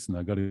said, listen,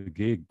 I got a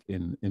gig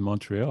in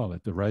Montreal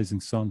at the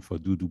Rising Sun for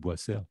Doudou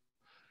Boissel.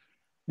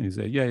 And he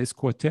said, yeah, it's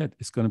quartet.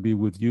 It's going to be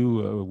with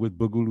you, with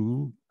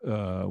Boogaloo,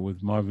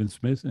 with Marvin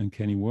Smith and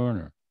Kenny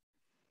Werner.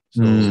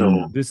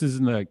 So this is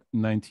in like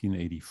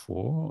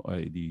 1984,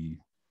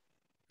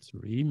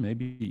 83,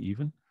 maybe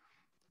even.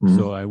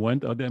 So I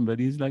went out there, but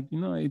he's like,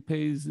 he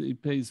pays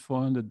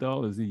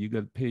 $400. And you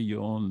got to pay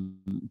your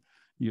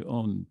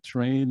own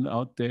train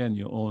out there and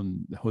your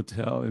own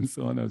hotel and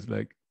so on. I was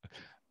like,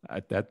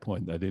 at that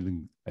point, I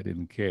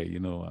didn't care.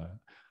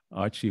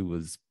 Archie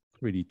was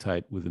pretty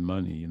tight with the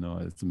money,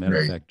 As a matter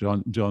of fact,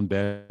 John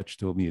Batch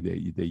told me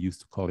they used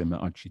to call him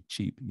Archie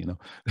Cheap,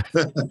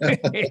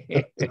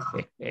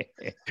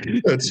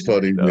 That's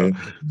funny, man.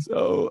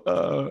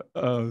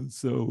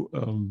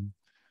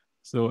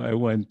 So I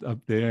went up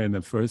there, and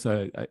at first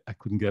I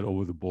couldn't get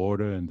over the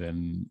border, and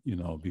then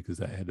because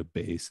I had a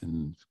base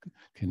in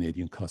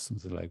Canadian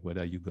Customs, they're like, "What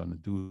are you gonna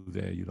do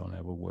there? You don't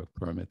have a work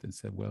permit." And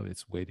said, "Well,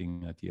 it's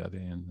waiting at the other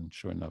end." And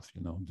sure enough,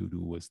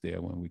 Doudou was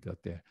there when we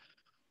got there.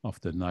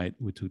 After night,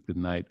 we took the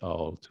night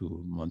owl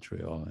to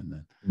Montreal, and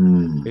then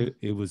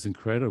it was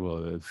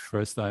incredible. The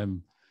first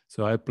time,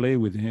 so I play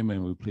with him,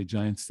 and we play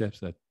Giant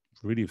Steps at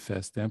really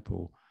fast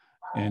tempo,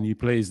 and he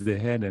plays the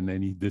head, and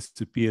then he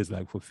disappears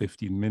like for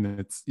 15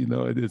 minutes. And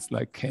it's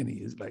like Kenny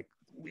is like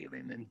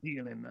wheeling and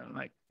dealing, and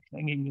like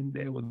hanging in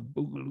there with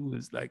Boogaloo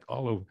is like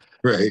all over.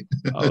 Right.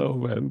 All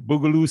over.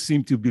 Boogaloo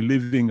seemed to be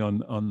living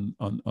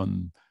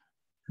on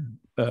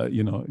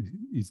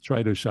he's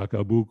tried to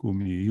shakabuku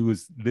me. He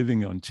was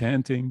living on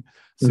chanting,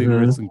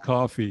 cigarettes and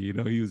coffee.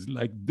 He was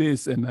like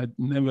this, and I'd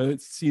never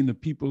seen a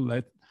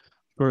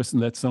person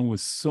that song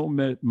with so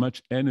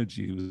much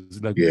energy. It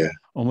was like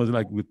almost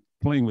like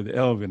playing with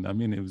Elvin. I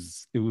mean, it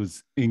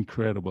was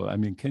incredible. I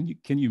mean, can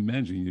you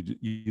imagine?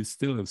 You're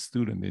still a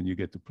student and you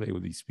get to play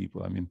with these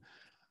people. I mean,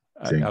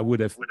 I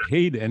would have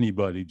paid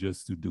anybody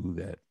just to do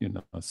that.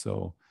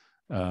 So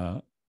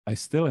I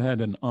still had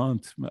an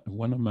aunt.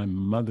 One of my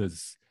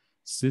mother's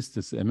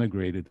sisters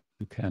emigrated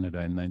to Canada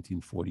in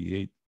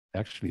 1948,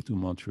 actually to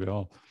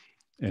Montreal,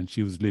 and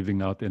she was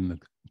living out in the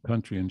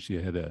country, and she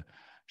had a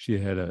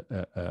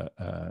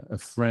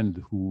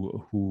friend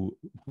who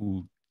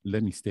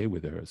let me stay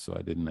with her, so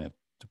I didn't have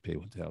to pay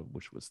hotel,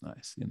 which was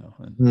nice,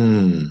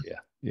 And,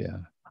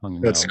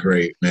 That's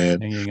great,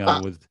 man. Hanging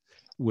out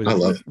I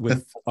love it.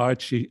 with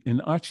Archie,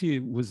 and Archie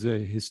was a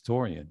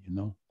historian, you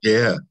know.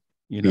 Yeah,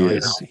 You he know,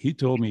 is. he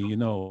told me, you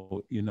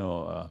know, in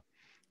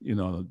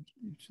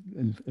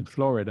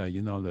Florida,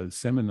 you know, the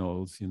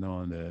Seminoles, you know,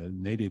 and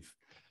the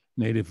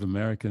Native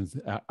Americans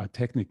are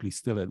technically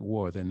still at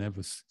war. They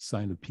never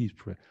signed a peace.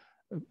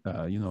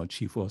 You know,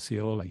 Chief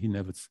Osceola, he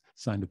never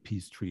signed a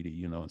peace treaty.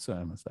 You know, so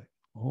I was like,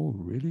 oh,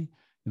 really?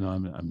 You know,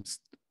 I'm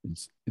in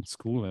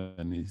school,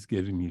 and he's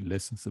giving me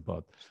lessons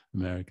about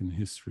American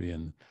history,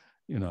 and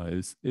you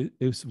know,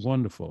 it's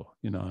wonderful.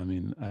 You know, I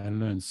mean, I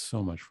learned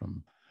so much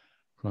from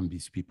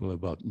these people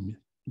about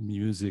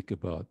music,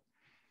 about,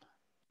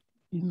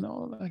 you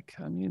know, like,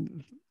 I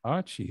mean,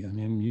 Archie, I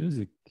mean,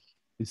 music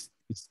is,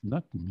 it's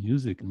not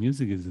music.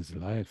 Music is his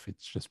life. It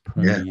just Yeah,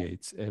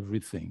 permeates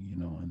everything, you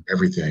know. And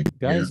everything.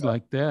 Yeah, guys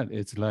like that,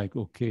 it's like,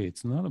 okay,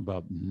 it's not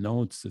about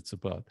notes. It's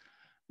about,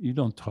 you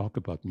don't talk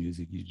about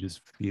music. You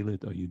just feel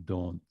it or you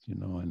don't, you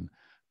know. And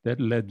that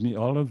led me,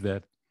 all of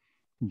that.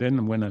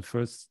 Then when I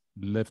first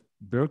left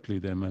Berkeley,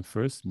 then my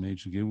first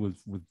major gig was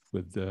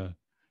with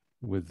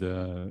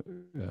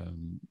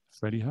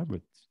Freddie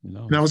Hubbard, you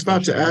know, and I was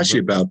about fresh to out of ask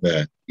you Berkeley. about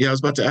that. Yeah, I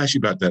was about to ask you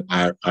about that,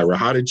 Ira.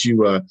 How did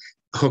you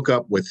hook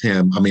up with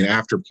him? I mean,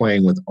 after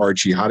playing with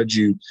Archie, how did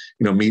you,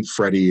 meet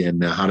Freddie,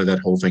 and how did that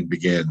whole thing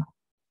begin?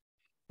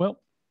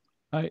 Well,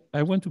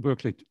 I went to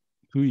Berkeley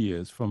 2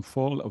 years, from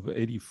fall of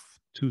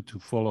 '82 to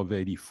fall of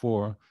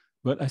 '84,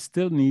 but I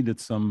still needed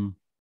some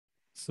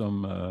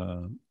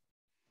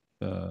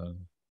uh,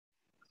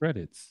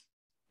 credits,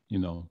 you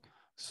know.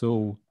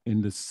 So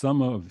in the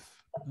summer of,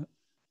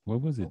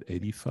 what was it,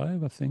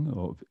 '85, I think,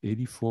 or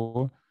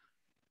 '84.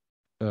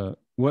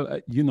 Well,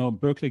 you know,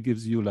 Berkeley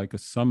gives you like a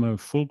summer,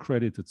 full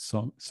credited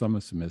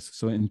summer semester.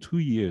 So in 2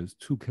 years,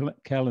 two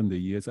calendar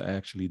years, I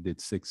actually did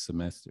 6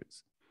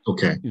 semesters.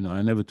 Okay. You know,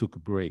 I never took a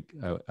break.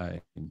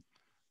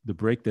 The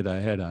break that I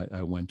had,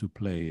 I went to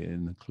play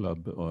in a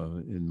club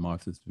or in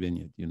Martha's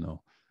Vineyard, you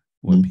know,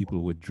 where Mm.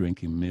 people were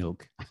drinking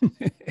milk.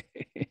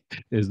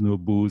 There's no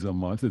booze on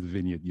Martha's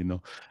Vineyard, you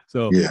know.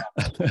 So Yeah.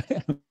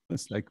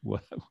 it's like,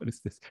 what is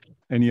this?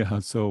 Anyhow,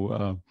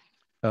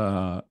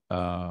 uh,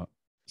 uh,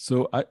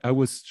 so I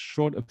was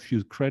short a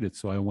few credits,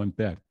 so I went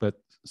back. But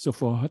so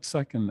for a hot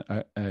second,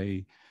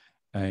 in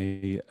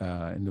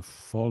the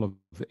fall of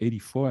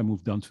 '84, I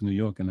moved down to New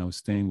York, and I was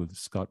staying with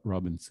Scott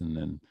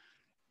Robinson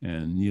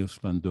and Neil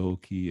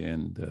Slandoki,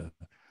 and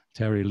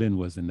Terry Lynn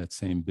was in that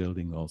same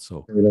building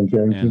also.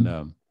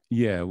 And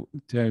yeah,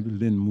 Terry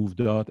Lynn moved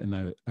out, and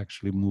I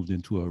actually moved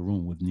into a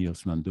room with Neil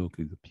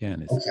Slandoki, the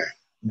pianist. Okay.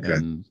 Okay.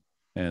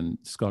 And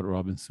Scott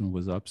Robinson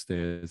was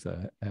upstairs.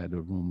 I had a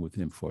room with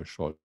him for a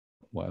short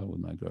while with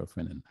my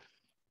girlfriend, and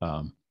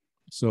um,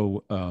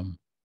 so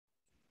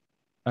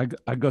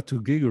I got to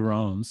gig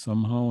around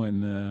somehow,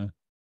 and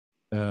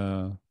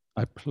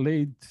I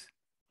played.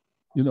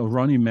 You know,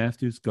 Ronnie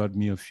Matthews got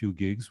me a few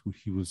gigs.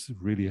 He was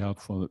really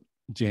helpful.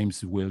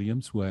 James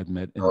Williams, who I had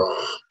met,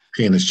 Oh,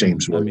 pianist and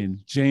James I Williams.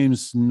 mean,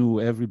 James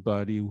knew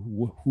everybody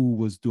who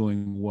was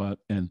doing what,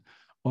 and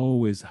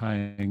always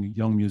hiring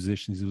young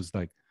musicians. It was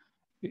like,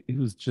 it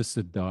was just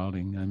a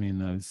darling. I mean,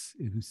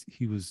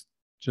 he was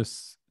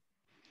just,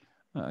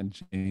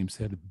 James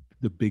had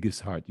the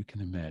biggest heart you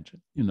can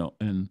imagine, you know,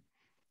 and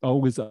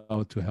always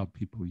out to help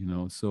people, you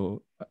know.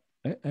 So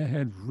I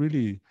had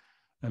really,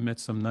 I met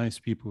some nice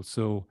people.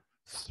 So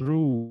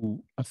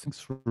I think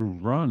through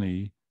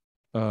Ronnie,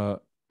 uh,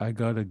 I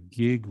got a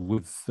gig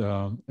with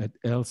at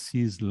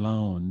LC's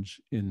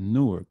Lounge in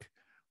Newark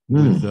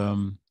with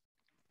Mm.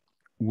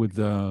 with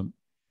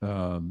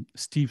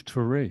Steve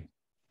Torre.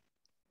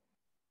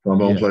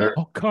 Trombone Yeah. player.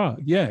 Oh, Carl.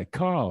 Yeah,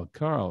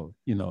 Carl.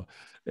 You know,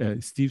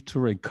 Steve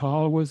Torre.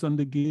 Carl was on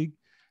the gig.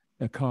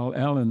 Carl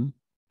Allen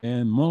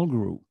and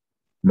Mulgrew.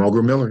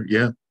 Mulgrew Miller.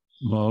 Yeah.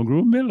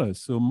 Mulgrew Miller.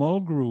 So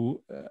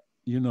Mulgrew,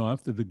 you know,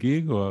 after the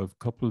gig or a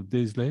couple of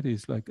days later,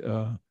 he's like,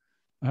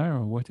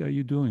 Ira, what are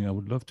you doing? I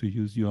would love to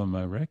use you on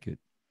my record.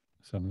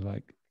 So I'm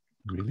like,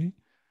 really?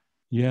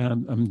 Yeah,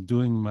 I'm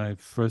doing my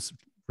first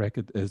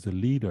record as a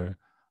leader,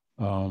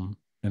 and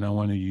I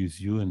want to use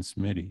you and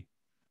Smitty,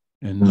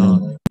 and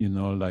not, Mm. you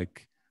know,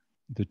 like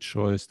the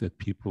choice that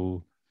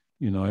people,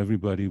 you know,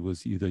 everybody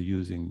was either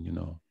using,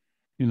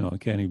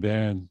 Kenny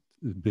Barron,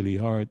 Billy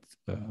Hart,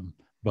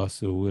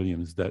 Buster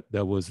Williams.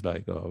 That was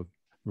like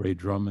Ray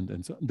Drummond,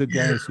 and so the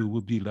Yeah. guys who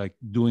would be like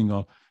doing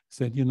all,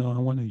 said, you know, I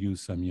want to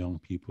use some young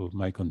people,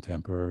 my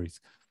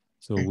contemporaries.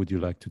 So would you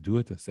like to do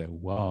it? I said,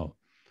 wow.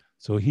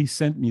 So he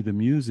sent me the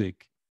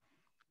music,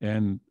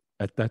 and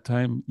at that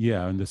time,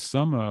 yeah, in the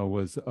summer I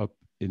was up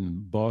in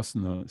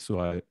Boston,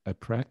 so I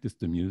practiced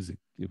the music.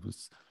 It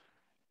was,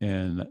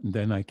 and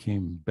then I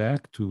came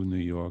back to New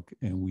York,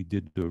 and we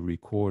did the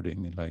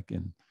recording like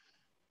in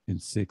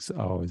 6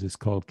 hours. It's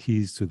called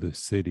Keys to the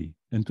City,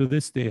 and to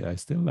this day I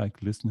still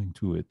like listening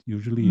to it.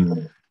 Usually,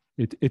 Mm.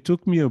 it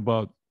took me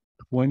about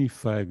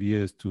 25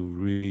 years to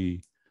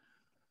really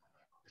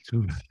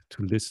to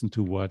to listen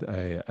to what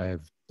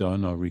I've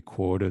done or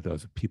recorded, or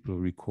people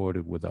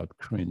recorded, without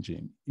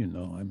cringing. You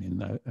know, I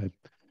mean,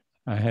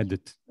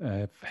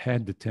 I've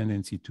had the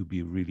tendency to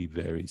be really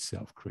very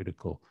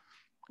self-critical,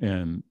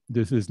 And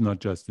this is not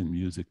just in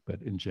music,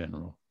 but in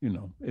general.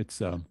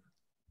 It's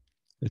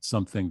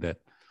something that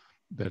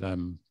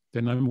I'm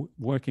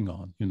working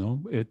on.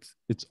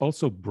 It's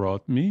also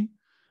brought me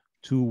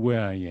to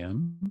where I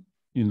am.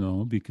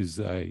 Because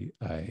I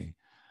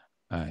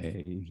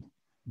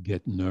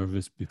get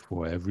nervous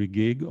before every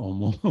gig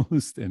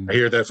almost, I and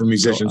hear that from so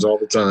musicians all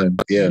the time.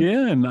 Yeah.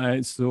 yeah, and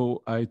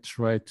I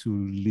try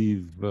to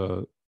leave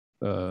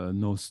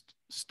no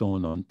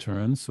stone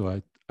unturned. So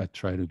I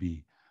try to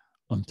be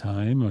on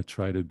time. I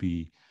try to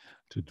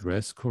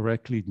dress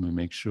correctly, to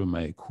make sure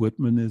my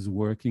equipment is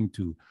working,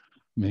 to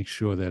make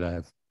sure that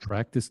I've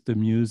practiced the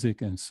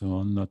music and so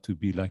on, not to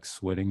be like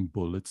sweating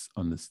bullets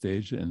on the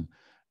stage, and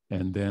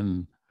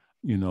then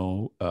you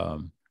know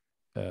um,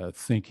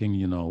 thinking,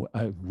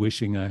 I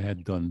wishing I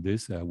had done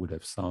this, I would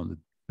have sounded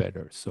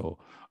better. So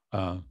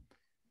uh,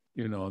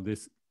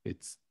 this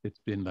it's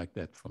been like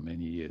that for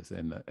many years,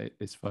 and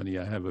it's funny.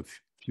 I have a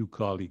few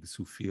colleagues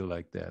who feel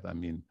like that. I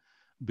mean,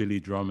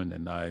 Billy Drummond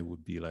and I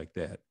would be like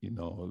that,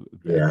 back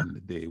Yeah. in the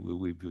day. We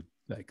would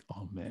like,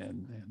 oh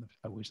man,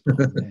 I wish, oh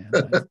man,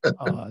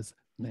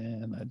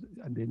 man,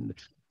 I didn't.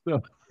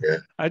 So Yeah.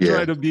 I Yeah.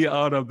 try to be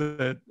out of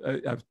that.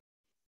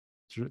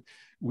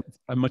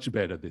 I'm much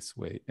better this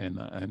way, and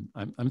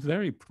I'm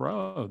very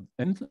proud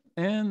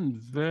and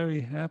very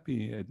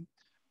happy,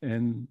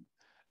 and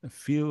I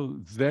feel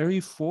very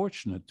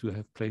fortunate to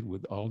have played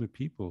with all the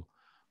people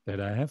that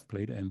I have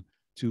played, and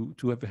to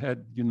have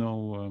had,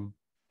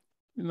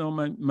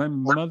 my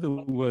mother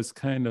was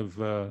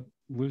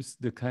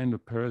the kind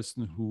of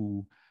person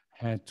who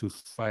had to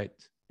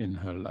fight in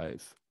her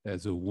life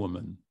as a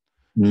woman,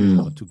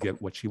 Mm. to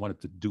get what she wanted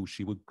to do.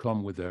 She would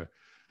come with her,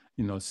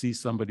 see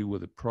somebody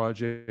with a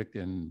project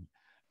and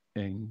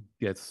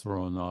get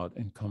thrown out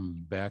and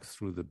come back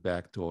through the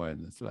back door.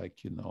 And it's like,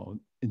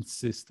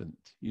 insistent,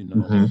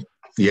 Hmm.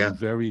 Yeah.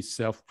 very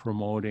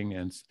self-promoting.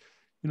 And,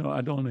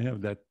 I don't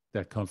have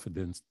that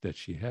confidence that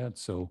she had.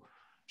 So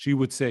she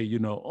would say,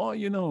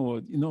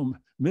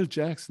 Milt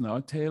Jackson,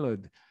 Art Taylor,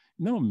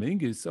 no,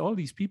 Mingus, all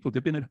these people,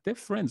 they're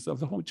friends of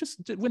the home.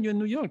 Just when you're in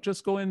New York,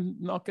 just go and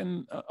knock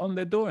on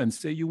their door and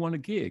say you want a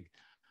gig.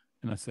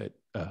 And I said,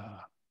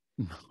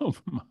 no,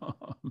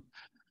 Mom.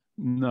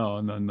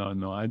 No, no, no,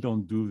 no. I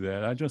don't do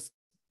that.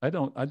 I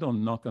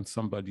don't knock on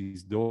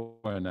somebody's door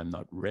and I'm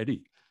not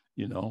ready,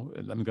 and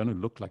I'm gonna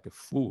look like a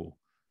fool.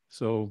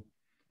 So,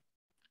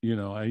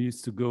 I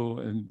used to go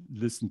and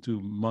listen to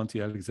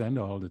Monty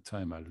Alexander all the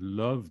time. I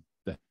loved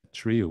that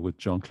trio with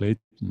John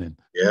Clayton and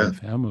Yeah. Jeff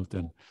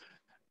Hamilton.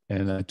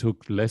 And I took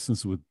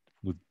lessons with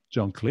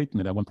John Clayton.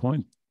 And at one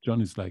point,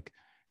 John is like,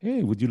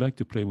 "Hey, would you like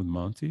to play with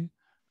Monty?"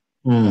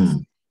 I,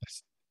 Mm. I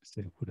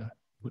said, would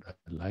I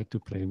like to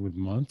play with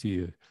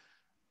Monty?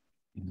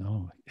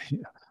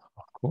 Yeah,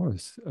 of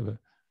course.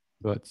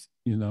 But,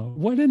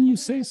 why didn't you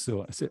say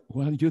so? I said,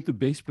 well, you're the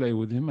bass player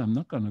with him. I'm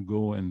not going to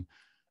go and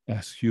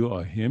ask you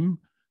or him,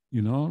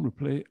 to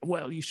play.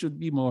 Well, you should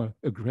be more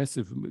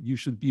aggressive. You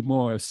should be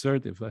more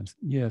assertive. I said,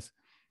 yes,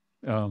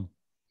 um,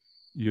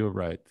 you're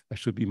right. I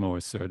should be more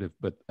assertive,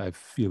 but I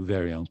feel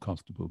very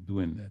uncomfortable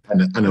doing that. I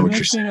know The what you're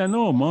next thing saying. I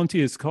know,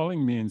 Monty is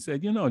calling me and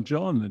said,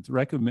 John, it's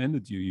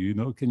recommended you,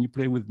 can you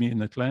play with me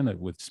in Atlanta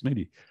with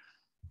Smitty?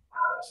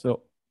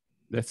 So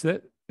that's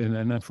it. And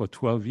then for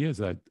 12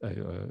 years, I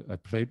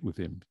played with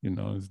him.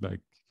 It's like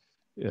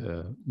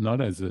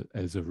not as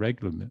a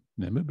regular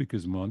member,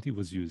 because Monty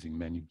was using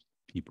many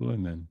people,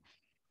 and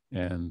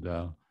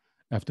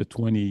after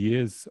 20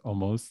 years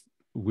almost,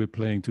 we're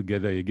playing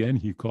together again.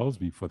 He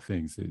calls me for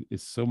things.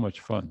 It's so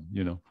much fun.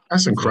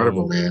 That's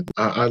incredible, So man.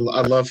 I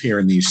love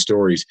hearing these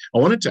stories. I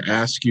wanted to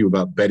ask you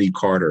about Betty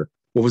Carter.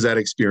 What was that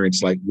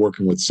experience like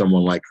working with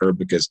someone like her?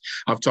 Because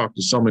I've talked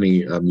to so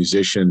many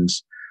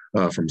musicians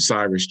from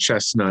Cyrus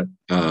Chestnut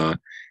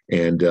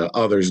and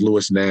others,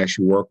 Lewis Nash,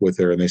 who work with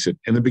her, and they said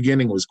in the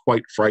beginning it was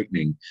quite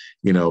frightening.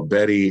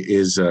 Betty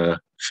is,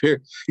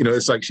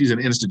 it's like she's an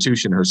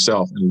institution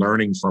herself, and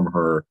learning from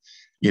her,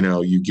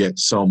 you get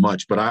so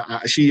much.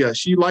 But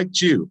she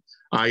liked you.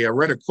 I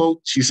read a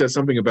quote. She said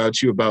something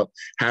about you about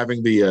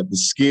having the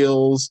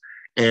skills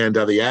and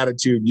the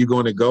attitude. You're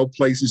going to go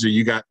places, or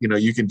you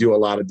can do a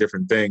lot of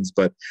different things.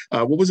 But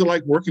what was it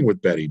like working with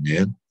Betty,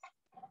 man?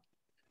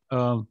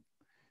 um,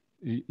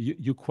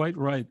 you're quite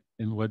right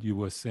in what you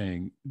were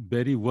saying.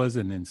 Betty was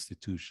an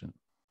institution.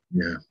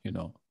 Yeah.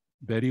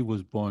 Betty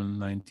was born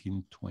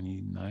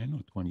 1929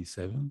 or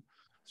 27.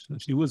 So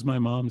she was my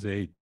mom's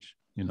age,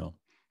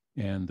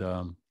 and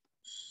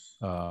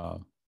uh,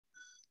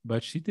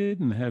 but she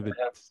didn't have it.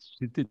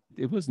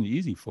 It wasn't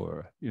easy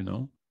for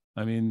her.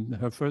 I mean,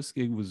 her first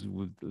gig was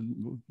with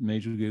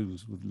major gig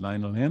was with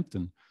Lionel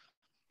Hampton,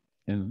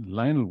 and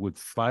Lionel would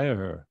fire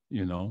her.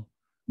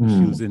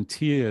 She was Mm. in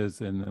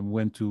tears, and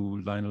went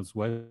to Lionel's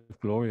wife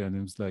Gloria, and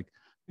it was like,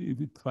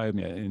 "You fired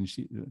me,"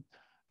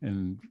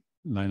 and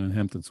Lionel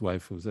Hampton's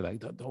wife was like,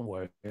 "Don't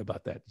worry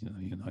about that.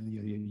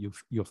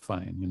 You're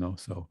fine."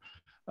 So,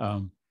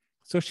 um,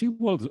 so she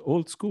was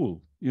old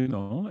school,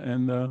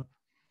 and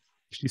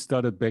she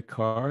started Beck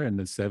Carr in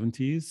the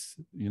 70s.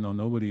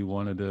 Nobody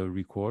wanted to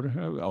record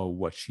her or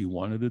what she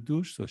wanted to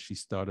do. So she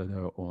started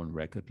her own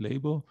record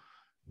label.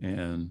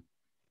 And,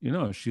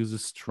 she was a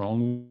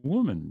strong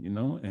woman,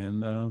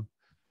 and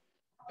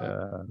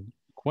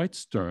quite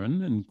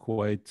stern and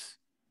quite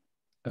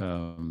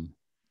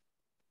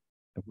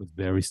with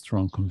very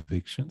strong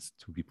convictions,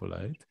 to be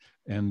polite.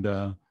 And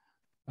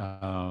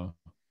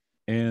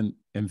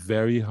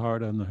very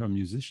hard on her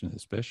musicians,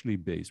 especially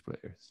bass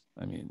players.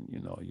 I mean,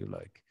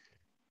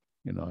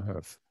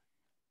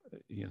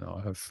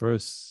 her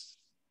first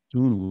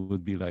tune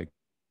would be like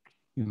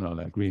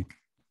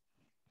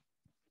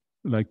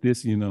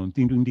this, ding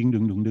ding ding ding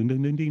ding ding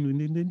ding ding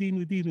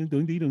ding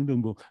ding ding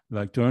ding,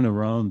 like turn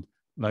around,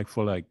 like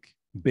for like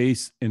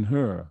bass in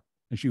her,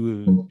 and she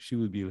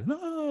would be like,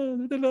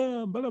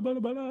 blah, blah, blah,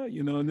 blah,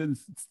 and then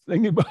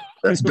singing about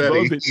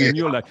it, and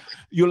you're like,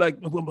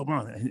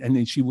 and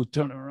then she would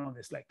turn around.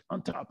 It's like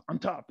on top,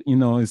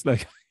 it's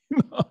like.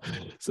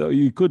 So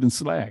you couldn't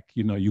slack,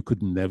 you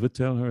could never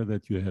tell her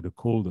that you had a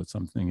cold or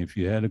something. If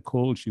you had a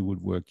cold, she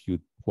would work you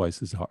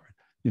twice as hard,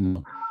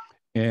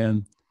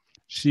 and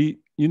she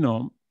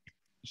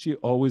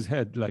always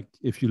had, like,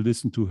 if you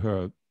listen to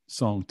her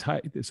song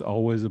Tight, it's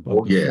always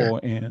about the four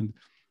and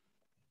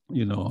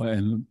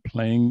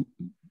playing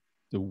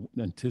the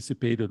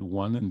anticipated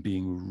one and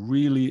being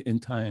really in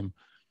time,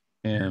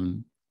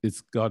 and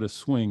it's got a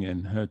swing,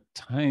 and her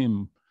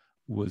time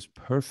was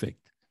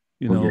perfect,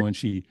 when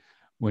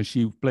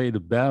she played a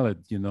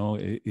ballad,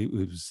 it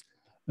was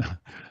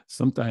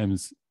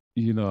sometimes,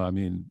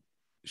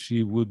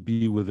 she would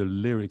be with the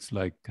lyrics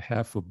like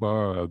half a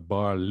bar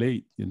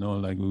late,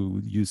 like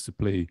we used to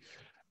play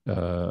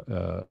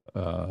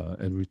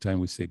every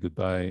time we say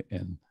goodbye,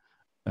 and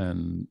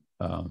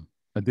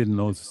I didn't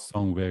know the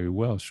song very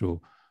well,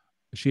 so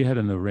she had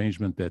an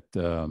arrangement that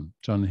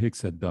John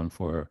Hicks had done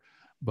for her,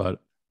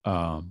 but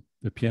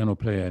the piano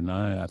player and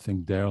I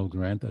think Daryl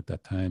Grant at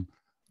that time,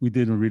 we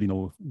didn't really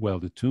know well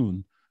the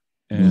tune.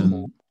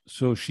 And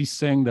so she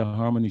sang the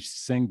harmony, she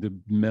sang the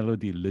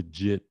melody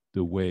legit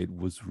the way it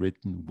was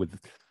written with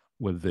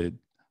the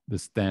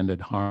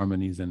standard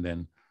harmonies. And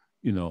then,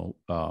 and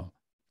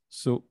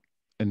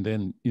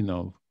then,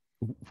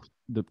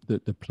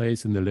 the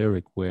place in the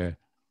lyric where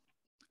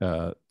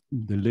the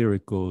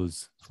lyric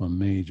goes from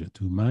major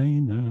to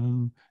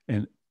minor,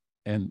 and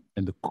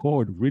the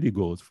chord really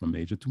goes from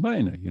major to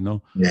minor,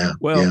 Yeah.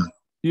 Well,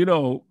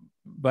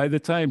 by the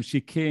time she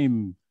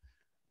came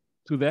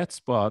to that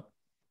spot,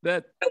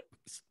 that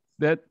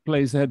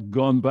place had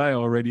gone by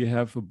already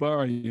half a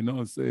bar,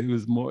 so it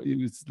was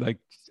like,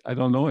 I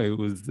don't know, it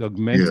was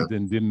augmented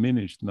and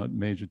diminished, not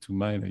major to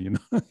minor,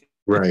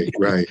 Right.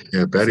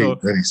 Yeah, Betty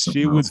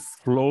she would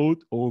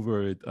float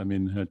over it,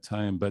 her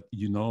time. But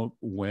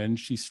when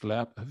she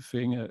snapped her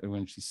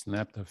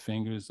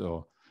fingers,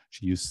 or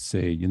she used to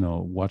say,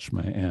 watch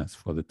my ass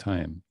for the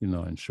time,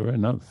 and sure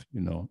enough,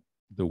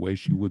 the way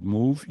she would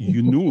move,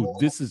 you knew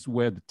this is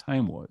where the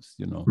time was,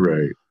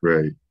 Right.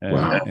 And,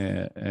 wow.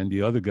 And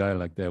the other guy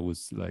like that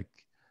was like,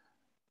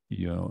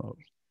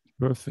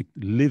 perfect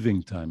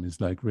living time. Is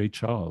like Ray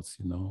Charles,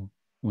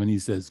 when he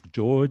says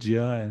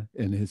Georgia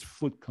and his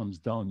foot comes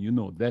down,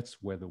 that's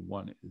where the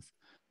one is.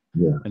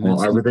 Yeah. And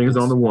everything is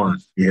on the one.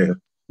 Yeah.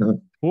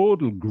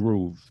 Total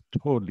groove,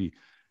 totally.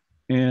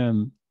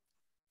 And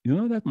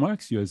that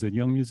marks you as a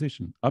young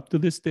musician up to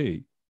this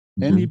day.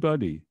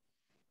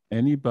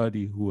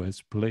 Anybody who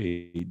has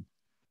played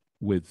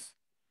with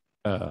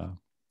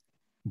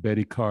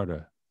Betty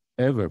Carter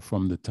ever,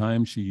 from the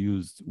time she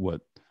used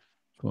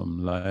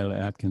from Lyle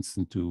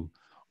Atkinson to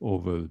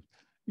over,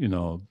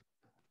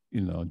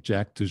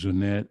 Jack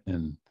DeJohnette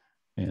and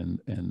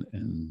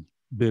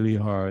Billy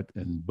Hart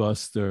and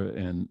Buster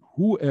and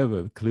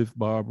whoever, Cliff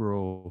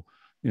Barbaro,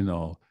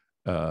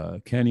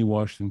 Kenny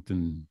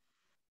Washington,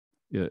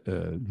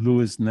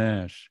 Louis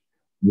Nash,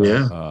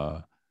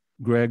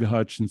 Greg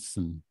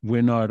Hutchinson,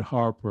 Winard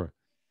Harper,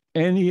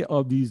 any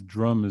of these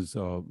drummers,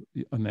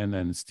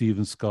 and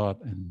Stephen Scott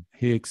and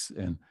Hicks,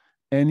 and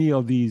any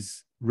of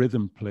these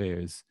rhythm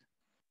players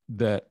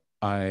that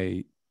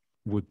I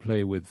would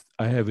play with,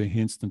 I have an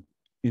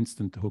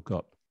instant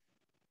hookup.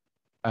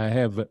 I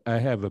have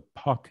a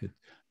pocket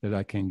that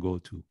I can go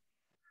to.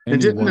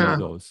 Any one of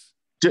those.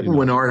 Didn't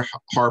Winard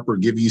Harper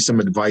give you some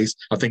advice?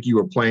 I think you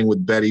were playing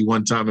with Betty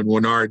one time, and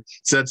Winard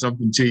said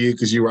something to you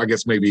because you were, I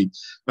guess, maybe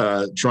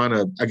trying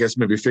to,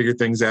 figure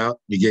things out.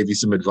 He gave you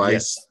some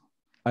advice.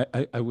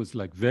 Yes. I was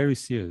like very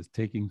serious,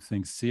 taking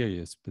things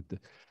serious, but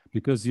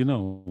because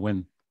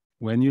when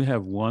you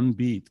have one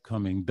beat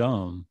coming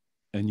down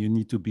and you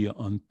need to be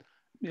on,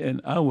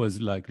 and I was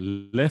like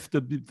left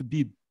the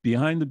beat,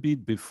 behind the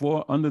beat,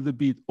 before, under the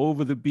beat,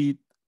 over the beat,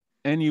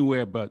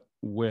 anywhere but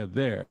we're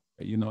there.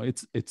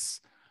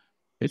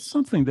 It's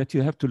something that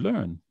you have to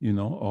learn,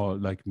 or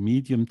like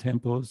medium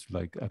tempos,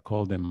 like I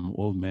call them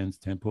old man's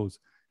tempos.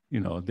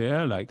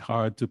 They're like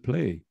hard to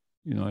play.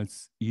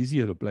 It's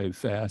easier to play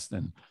fast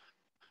and,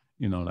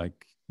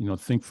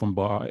 think from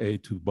bar A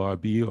to bar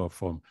B, or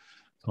from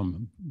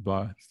from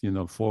bar,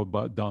 four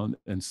bar down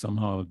and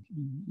somehow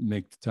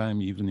make the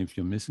time even if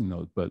you're missing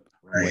note. But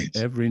when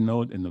every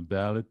note in the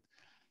ballad,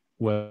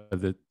 where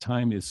the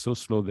time is so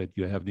slow that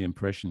you have the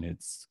impression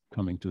it's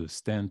coming to a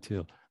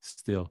standstill,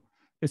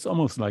 it's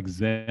almost like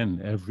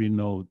Zen. Every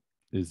note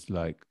is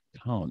like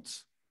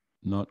counts,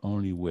 not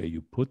only where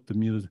you put the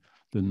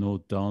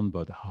note down,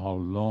 but how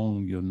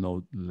long your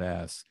note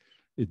lasts.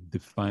 It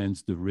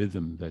defines the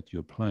rhythm that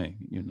you're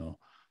playing,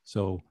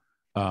 So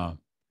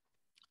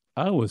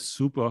I was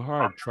super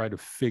hard trying to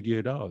figure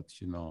it out,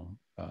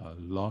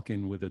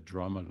 locking with the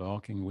drummer,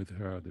 locking with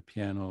her, the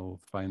piano,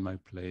 find my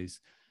place,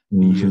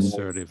 be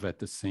assertive at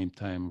the same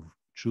time,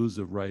 choose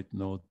the right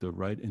note, the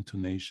right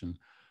intonation.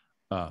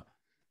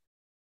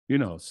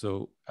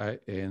 So I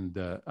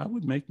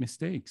would make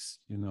mistakes,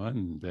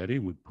 and Daddy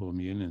would pull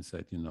me in and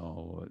said,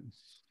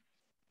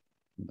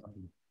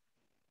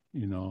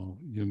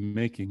 you're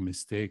making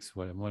mistakes.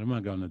 What am I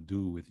gonna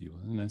do with you?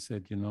 And I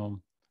said,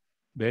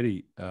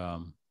 Betty,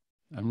 I'm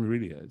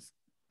really,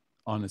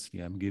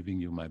 honestly, I'm giving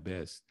you my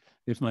best.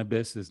 If my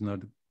best is not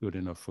good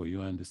enough for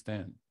you, I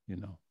understand,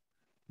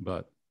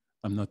 but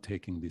I'm not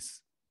taking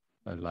this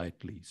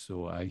lightly.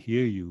 So I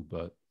hear you,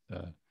 but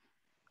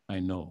I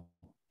know.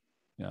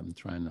 I'm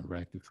trying to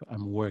rectify.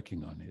 I'm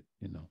working on it,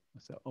 I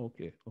said,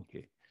 okay,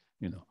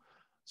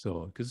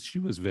 So, because she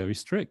was very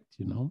strict,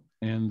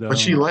 and but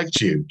she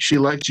liked you. She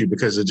liked you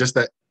because of just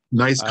that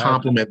nice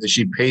compliment that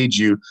she paid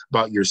you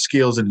about your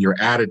skills and your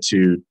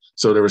attitude.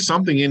 So there was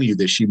something in you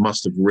that she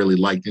must have really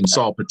liked and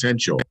saw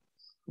potential.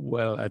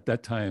 Well, at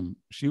that time,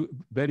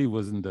 Betty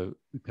wasn't the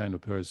kind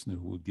of person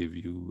who would give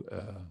you,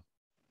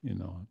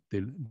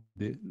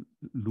 the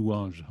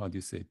louange, how do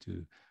you say,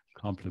 to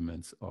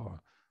compliments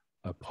or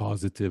a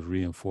positive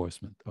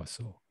reinforcement or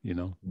so,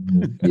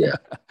 Yeah.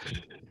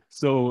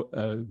 So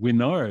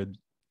Winard,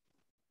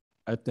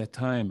 at that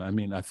time,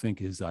 I think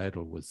his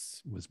idol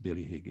was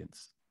Billy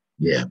Higgins.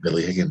 Yeah,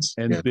 Billy Higgins.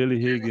 And Billy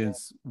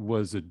Higgins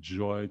was a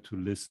joy to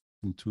listen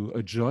to,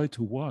 a joy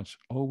to watch,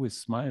 always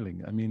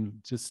smiling.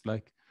 Just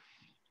like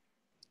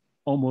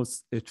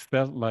almost, it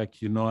felt like,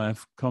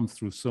 I've come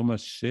through so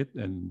much shit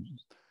and,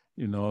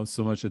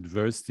 so much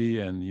adversity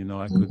and,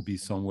 I could be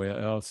somewhere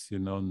else,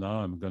 now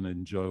I'm going to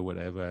enjoy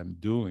whatever I'm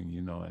doing,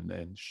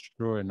 and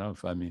sure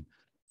enough,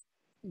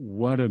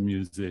 what a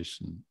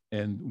musician.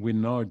 And we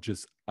now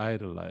just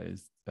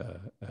idolized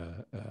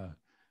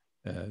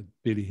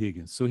Billy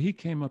Higgins. So he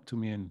came up to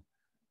me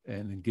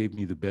and gave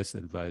me the best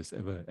advice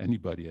ever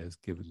anybody has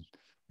given me.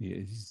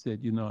 He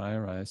said,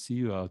 Ira, I see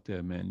you out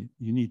there, man.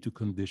 You need to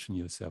condition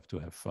yourself to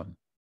have fun.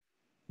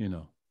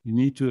 You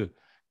need to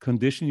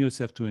condition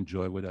yourself to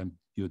enjoy what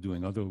you're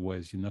doing.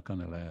 Otherwise, you're not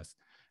going to last.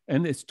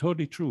 And it's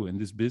totally true in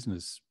this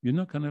business. You're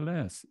not going to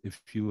last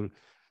if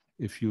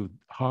you're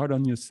hard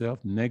on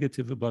yourself,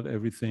 negative about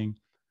everything.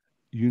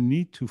 You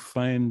need to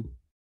find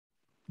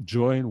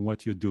joy in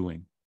what you're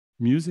doing.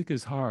 Music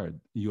is hard.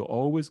 You're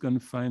always going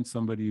to find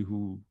somebody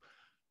who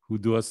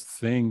does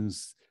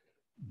things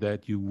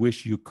that you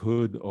wish you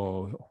could,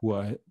 or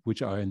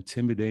which are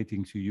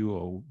intimidating to you,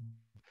 or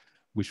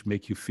which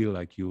make you feel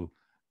like you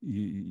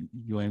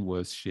ain't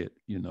worth shit,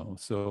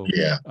 So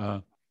yeah,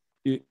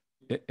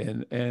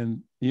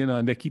 and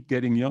they keep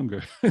getting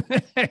younger.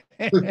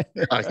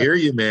 I hear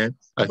you, man.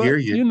 I hear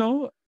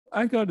you.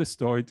 I got a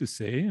story to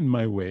say in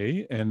my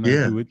way, and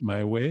I do it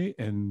my way.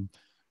 And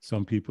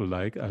some people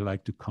I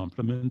like to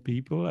compliment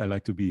people. I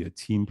like to be a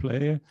team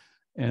player,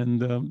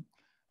 and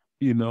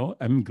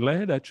I'm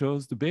glad I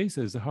chose the bass.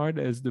 As hard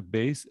as the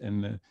bass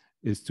and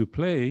is to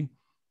play,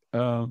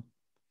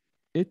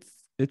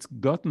 it's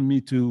gotten me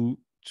to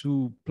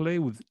play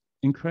with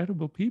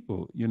incredible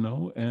people,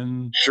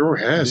 and sure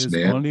has,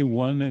 there's man. only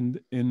one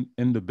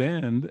in the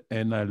band,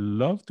 and I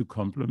love to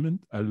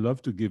compliment. I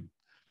love to give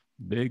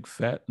big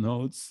fat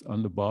notes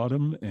on the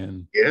bottom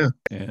and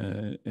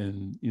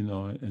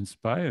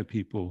inspire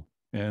people.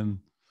 And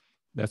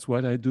that's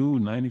what I do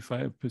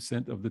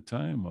 95% of the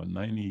time, or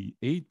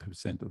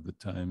 98% of the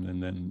time,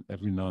 and then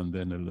every now and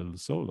then a little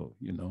solo,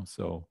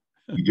 So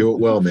You do it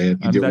well, man.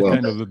 You I'm do it that well.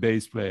 kind of a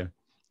bass player.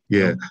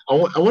 Yeah,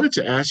 I wanted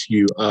to ask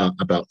you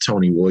about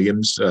Tony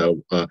Williams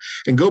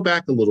and go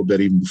back a little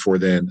bit even before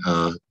then.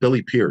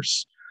 Billy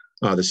Pierce,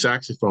 the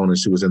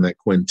saxophonist who was in that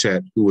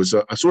quintet, who was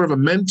a sort of a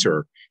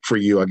mentor for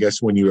you, I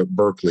guess, when you were at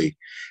Berkeley.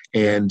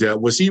 And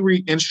was he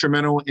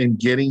instrumental in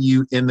getting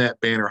you in that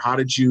band, or how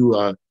did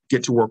you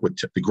get to work with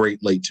the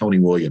great late Tony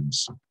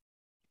Williams?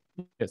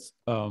 Yes.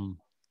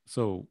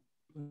 So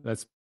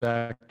let's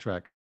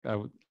backtrack.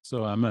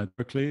 So I'm at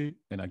Berkeley,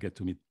 and I get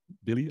to meet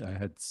Billy. I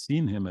had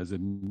seen him as a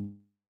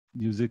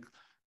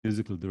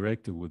musical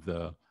director with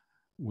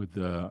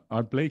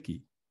Art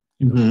Blakey.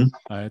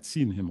 I had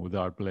seen him with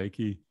Art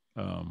Blakey,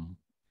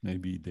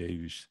 maybe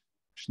Dave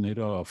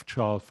Schneider of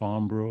Charles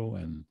Farnborough,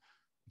 and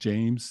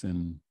James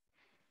and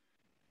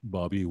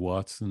Bobby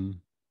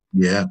Watson.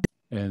 Yeah.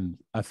 And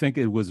I think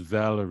it was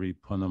Valerie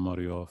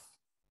Ponomaryov,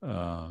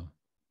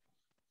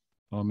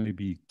 or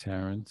maybe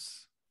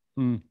Terrence.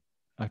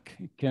 I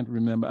can't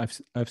remember.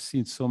 I've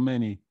seen so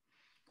many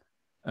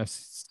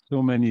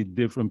so many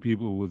different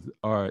people with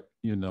art,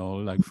 you know,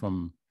 like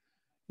from,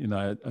 you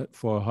know,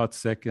 for a hot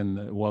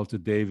second, Walter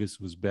Davis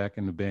was back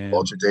in the band,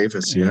 Walter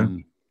Davis, yeah.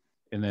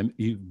 And then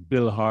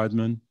Bill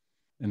Hardman,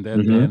 and that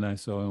Mm-hmm. band I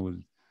saw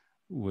him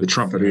with the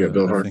trumpeter,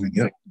 Bill Hardman,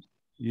 yeah.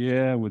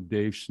 Yeah, with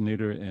Dave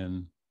Schneider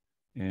and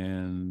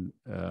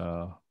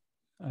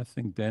I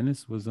think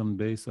Dennis was on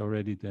bass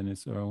already,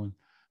 Dennis Irwin.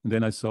 And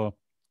then I saw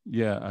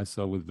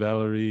with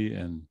Valerie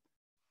and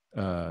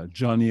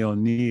Johnny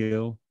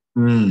O'Neill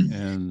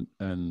and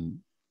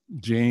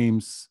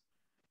James,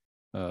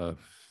 and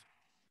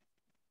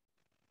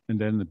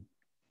then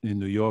in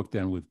New York,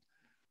 then with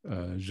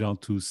Jean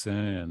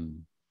Toussaint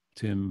and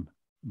Tim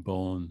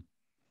Bone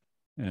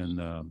and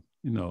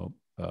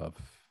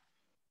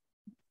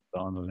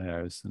Donald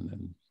Harrison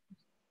and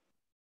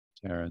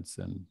Terrence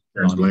and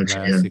Ronnie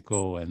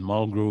Classico and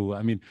Mulgrew.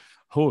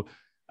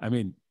 I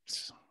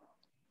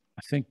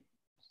think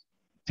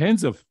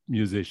tens of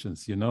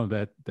musicians, you know,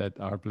 that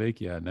Art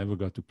Blakey. I never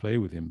got to play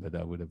with him, but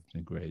that would have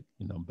been great,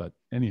 you know. But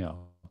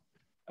anyhow,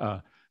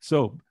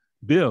 so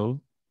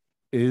Bill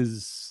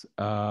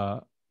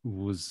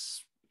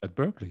was at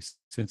Berkeley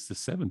since the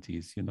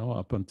 70s, you know,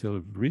 up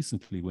until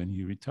recently when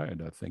he retired.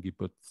 I think he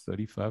put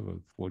 35 or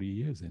 40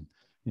 years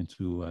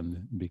into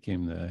and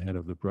became the head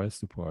of the brass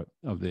department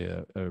of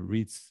the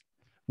Reed's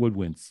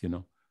Woodwinds, you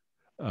know.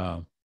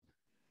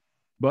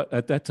 But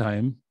at that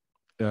time,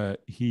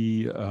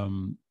 he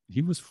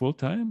was full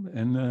time,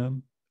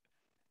 and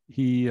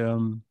he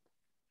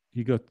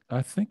got.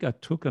 I think I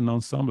took an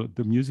ensemble,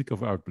 the music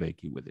of Art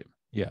Blakey, with him.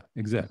 Yeah,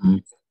 exactly.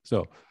 Mm-hmm.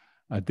 So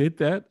I did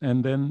that,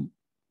 and then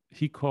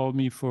he called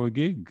me for a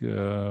gig,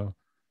 or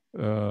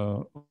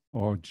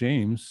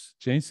James,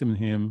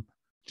 him,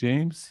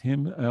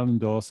 Alan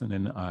Dawson,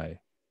 and I,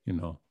 you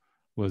know,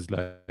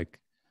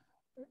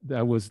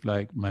 that was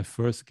like my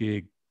first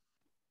gig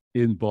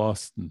in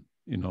Boston,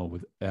 you know,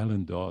 with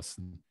Alan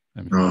Dawson.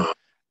 I mean,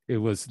 it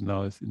was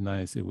nice.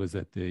 It was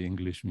at the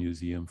English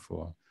Museum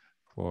for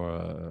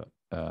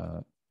a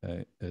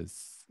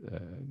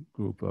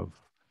group of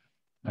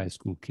high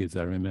school kids.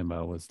 I remember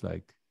I was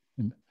like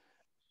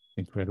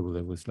incredible.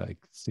 There was like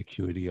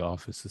security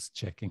officers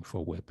checking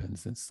for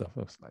weapons and stuff.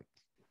 I was like,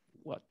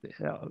 what the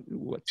hell?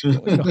 What's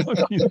going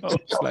on? You know,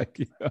 it's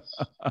like,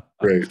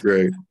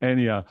 right.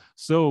 Anyhow,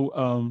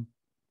 so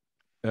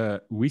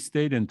we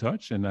stayed in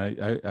touch, and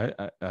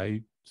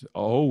I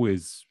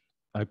always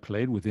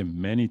played with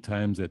him many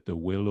times at the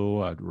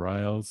Willow, at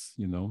Riles,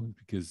 you know,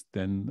 because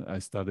then I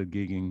started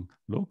gigging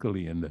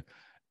locally in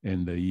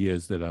the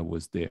years that I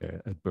was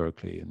there at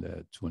Berkeley, in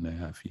the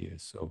 2.5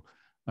 years. So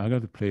I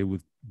got to play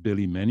with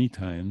Billy many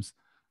times,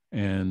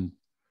 and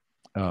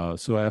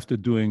so after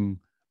doing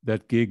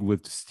that gig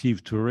with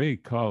Steve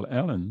Touré, Carl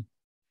Allen,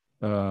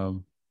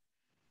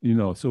 you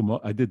know,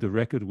 so I did the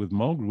record with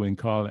Mulgrew and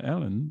Carl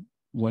Allen.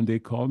 When they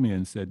called me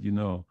and said, you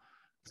know,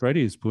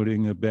 Freddie is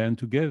putting a band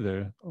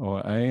together,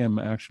 or I am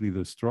actually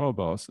the straw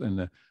boss,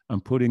 and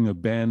I'm putting a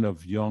band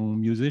of young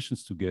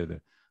musicians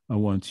together. I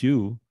want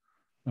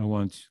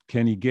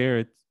Kenny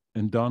Garrett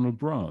and Donald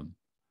Brown.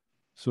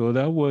 So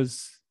that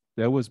was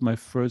my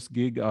first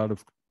gig out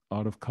of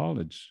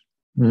college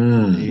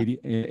in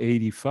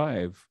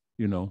 85,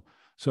 you know.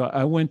 So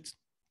I went,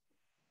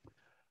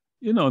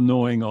 you know,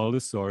 knowing all the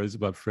stories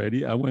about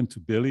Freddie, I went to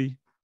Billy,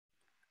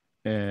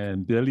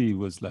 and Billy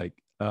was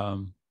like,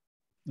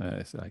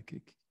 it's like,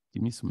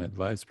 give me some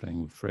advice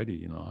playing with Freddie.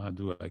 You know, how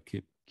do I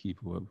keep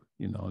you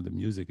know, the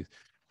music?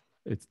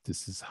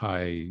 This is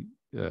high.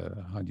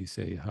 How do you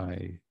say,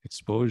 high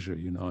exposure?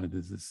 You know,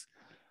 this is.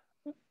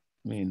 I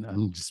mean,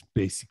 I'm just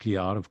basically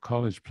out of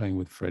college playing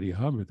with Freddie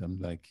Hubbard. I'm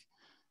like,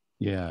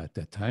 yeah. At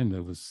that time,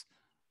 there was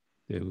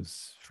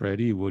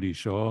Freddie, Woody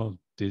Shaw,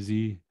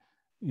 Dizzy,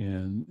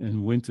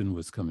 and Wynton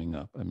was coming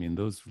up. I mean,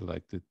 those were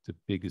like the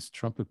biggest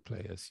trumpet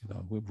players, you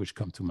know, which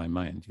come to my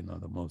mind, you know,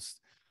 the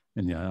most.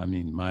 And yeah, I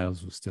mean,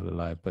 Miles was still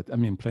alive, but I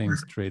mean, playing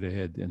straight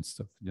ahead and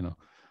stuff, you know.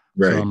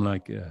 Right. So I'm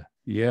like,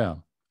 yeah.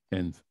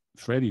 And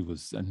Freddie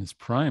was in his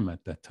prime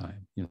at that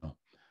time, you know.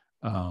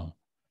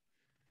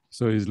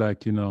 So he's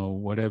like, you know,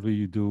 whatever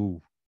you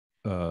do,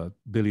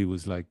 Billy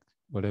was like,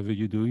 whatever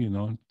you do, you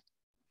know,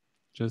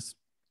 just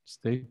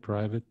stay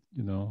private,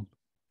 you know,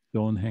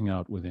 don't hang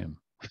out with him.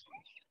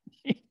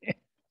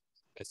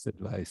 Best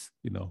advice,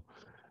 you know,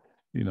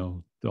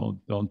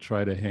 don't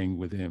try to hang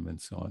with him and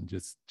so on.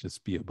 Just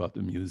be about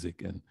the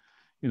music, and,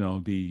 you know,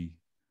 be,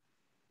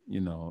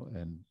 you know,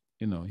 and,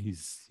 you know,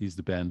 he's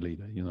the band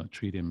leader, you know,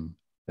 treat him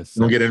as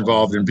don't get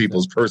involved in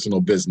people's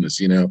personal business,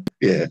 you know.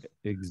 Yeah,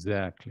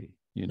 exactly.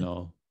 You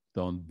know,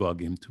 don't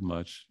bug him too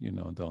much, you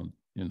know, don't,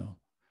 you know,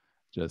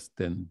 just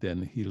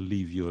then he'll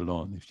leave you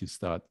alone if you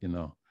start, you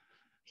know,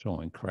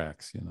 showing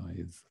cracks, you know.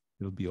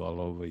 He'll be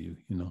all over you,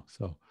 you know.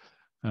 So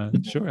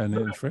sure.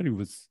 And Freddie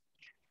was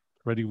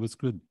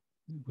good.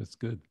 It was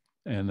good.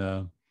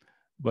 And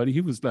but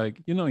he was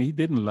like, you know, he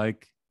didn't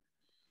like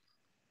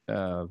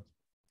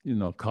you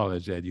know,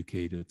 college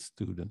educated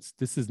students.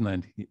 This is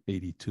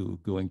 1982.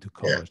 Going to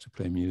college to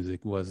play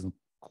music wasn't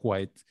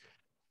quite,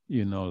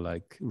 you know,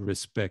 like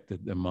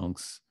respected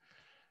amongst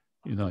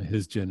you know,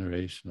 his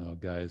generation or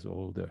guys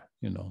older,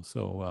 you know.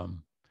 So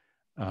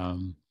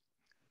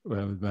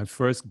well, my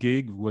first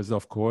gig was,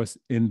 of course,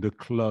 in the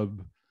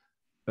club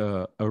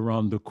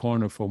around the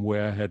corner from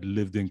where I had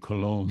lived in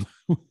Cologne.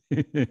 Oh,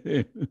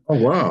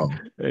 wow.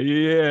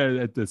 Yeah,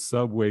 at the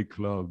Subway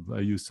Club. I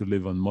used to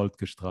live on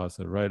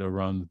Moltkestrasse, right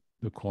around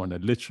the corner,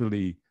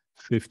 literally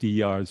 50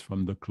 yards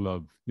from the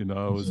club. You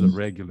know, I was a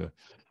regular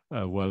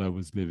while I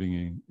was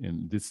living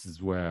in this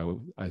is where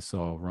I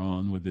saw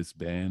Ron with his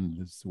band.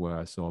 This is where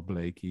I saw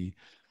Blakey.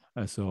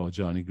 I saw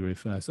Johnny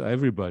Griffin. I saw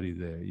everybody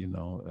there, you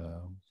know.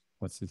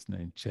 What's his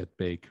name? Chet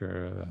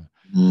Baker.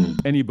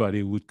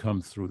 Anybody would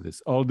come through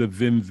this. All the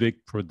Vim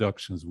Vic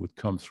productions would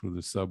come through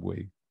the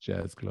Subway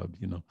Jazz Club,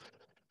 you know.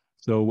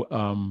 So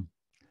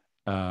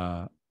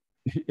and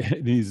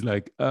he's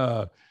like,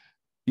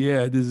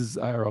 yeah, this is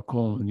Ira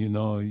Coleman, you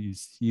know,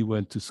 he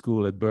went to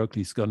school at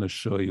Berkeley. He's gonna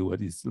show you what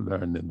he's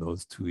learned in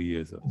those 2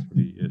 years or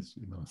 3 years,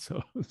 you know.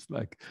 So it's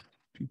like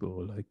people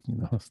were like, you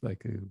know, it's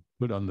like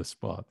put on the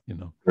spot, you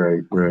know.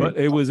 Right. But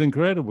it was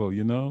incredible,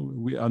 you know.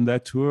 We on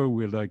that tour,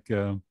 we're like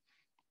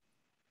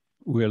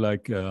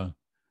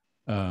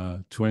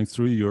touring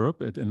through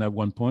Europe, and at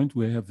one point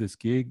we have this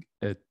gig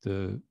at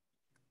the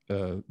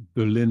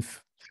Berlin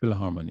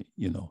Philharmonic,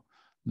 you know,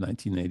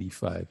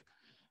 1985,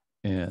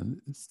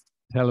 and it's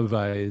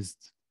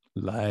televised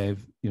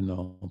live, you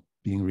know,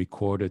 being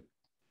recorded,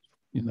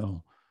 you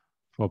know,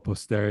 for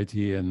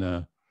posterity,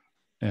 and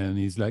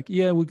he's like,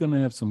 yeah, we're gonna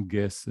have some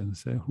guests, and I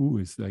say, who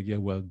is like, yeah,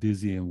 well,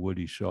 Dizzy and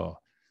Woody Shaw.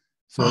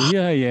 So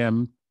here I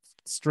am,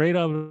 straight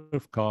out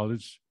of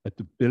college at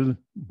the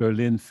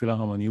Berlin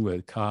Philharmonic, where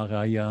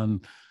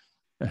Karajan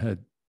had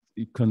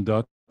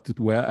conducted,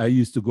 where I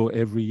used to go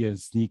every year and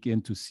sneak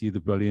in to see the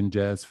Berlin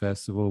Jazz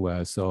Festival, where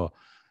I saw,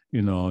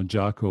 you know,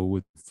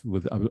 Jaco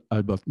with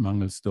Albert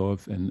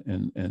Mangelsdorff and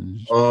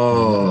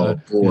Oh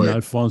boy, and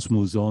Alphonse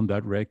Mouzon,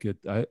 that record.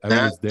 I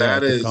was there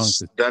at the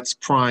concert. That's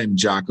prime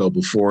Jaco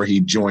before he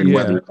joined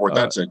Weather Report.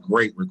 That's a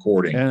great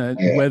recording. And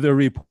Weather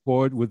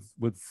Report with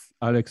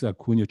Alex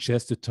Acuna,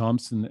 Chester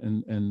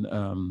Thompson, and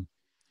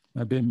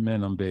my big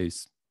man on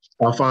bass,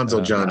 Alphonso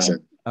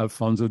Johnson.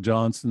 Alphonso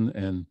Johnson,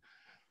 and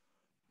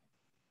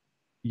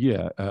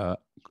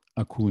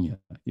Acuna,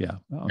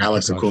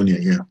 Alex Acuna,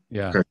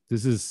 yeah. Okay.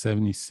 This is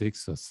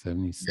 76 or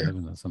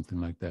 77 or something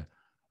like that.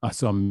 I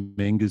saw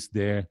Mingus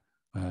there.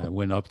 I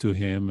went up to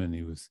him, and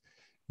he was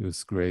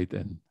great.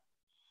 And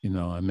you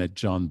know, I met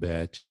John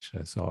Batch.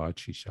 I saw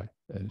Archie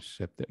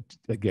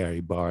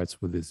Gary Bartz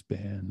with his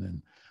band,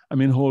 and I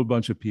mean, a whole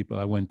bunch of people.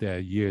 I went there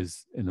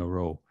years in a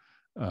row.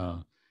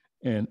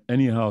 And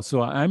anyhow,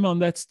 so I'm on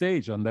that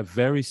stage, on that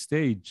very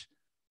stage,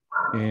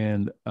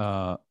 and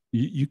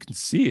you can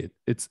see it.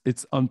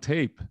 It's on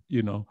tape,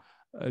 you know.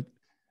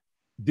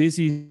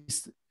 Dizzy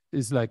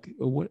is like,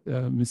 what,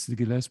 Mr.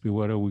 Gillespie,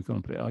 what are we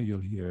going to play? Oh, you'll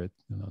hear it.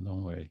 You know,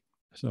 don't worry.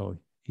 So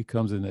he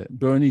comes in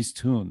Bernie's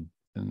tune,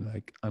 and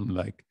like I'm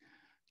like,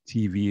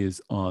 TV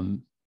is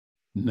on,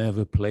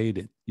 never played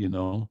it, you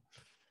know.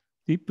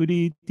 The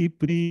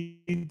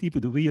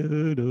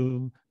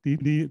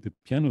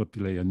piano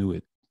player knew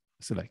it.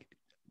 So like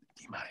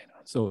D minor.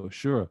 So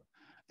sure,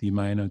 D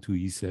minor to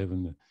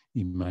E7,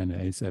 E minor,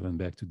 A7,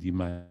 back to D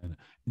minor,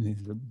 and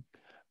it's a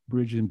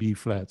bridge in B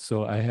flat.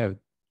 So I have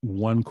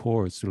one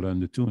chorus to learn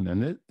the tune,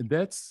 and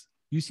that's,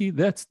 you see,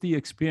 that's the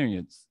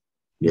experience.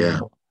 Yeah.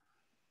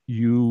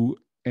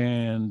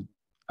 And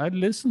I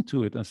listened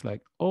to it, and it's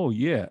like, oh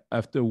yeah,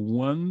 after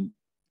one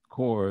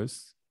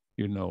chorus,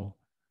 you know,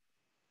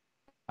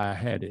 I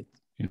had it,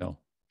 you know.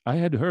 I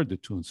had heard the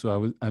tune,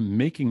 so I'm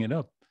making it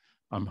up.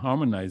 I'm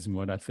harmonizing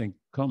what I think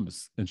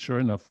comes, and sure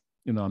enough,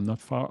 you know, I'm not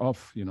far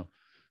off, you know.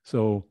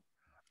 So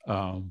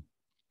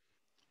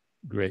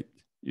great.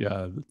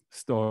 Yeah,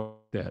 start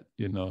that,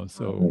 you know.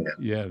 So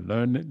yeah,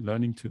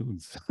 learning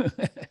tunes.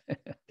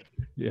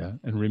 Yeah,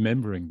 and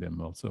remembering them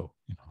also,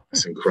 you know.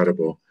 That's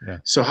incredible. Yeah.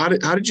 So how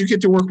did you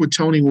get to work with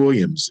Tony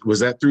Williams?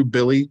 Was that through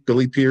Billy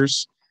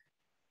Pierce?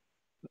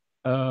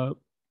 Billy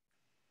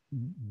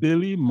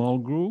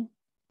Mulgrew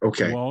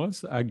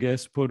was, I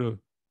guess,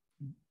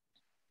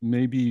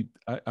 maybe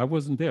I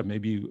wasn't there.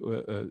 Maybe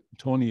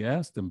Tony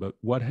asked him, but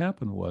what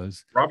happened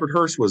was Robert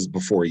Hurst was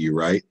before you,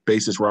 right?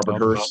 Bassist Robert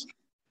Hurst.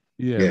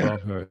 Yeah,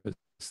 Rob Hurst.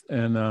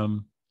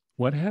 And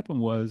what happened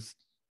was,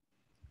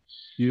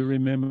 you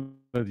remember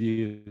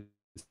the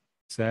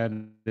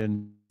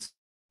Saturday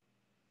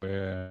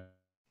where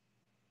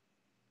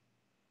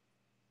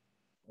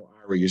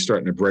Ira, you're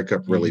starting to break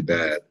up really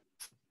bad.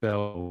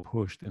 Fell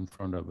pushed in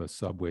front of a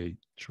subway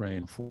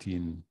train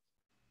 14.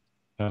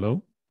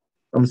 Hello?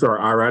 I'm sorry,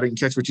 Ira, I didn't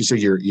catch what you said.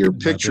 Your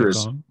picture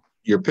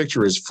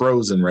is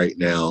frozen right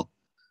now.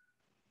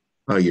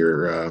 Oh,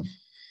 you're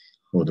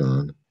hold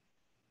on.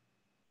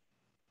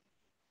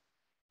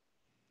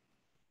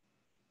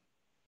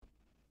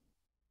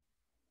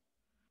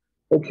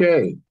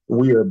 Okay,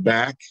 we are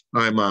back.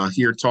 I'm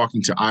here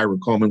talking to Ira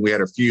Coleman. We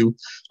had a few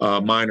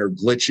minor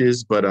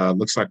glitches, but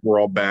looks like we're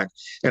all back.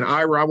 And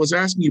Ira, I was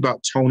asking you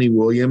about Tony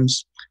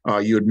Williams.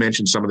 You had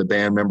mentioned some of the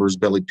band members,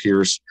 Billy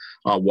Pierce,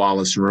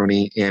 Wallace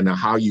Rooney, and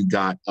how you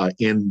got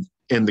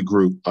in the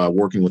group,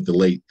 working with the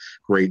late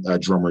great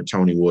drummer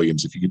Tony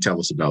Williams. If you could tell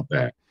us about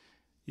that.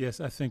 Yes,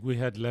 I think we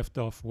had left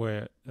off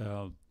where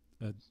the,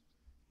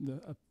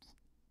 uh,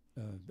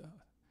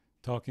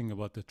 talking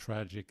about the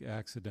tragic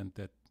accident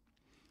that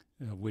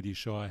Woody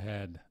Shaw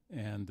had,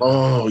 and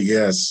Oh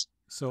yes.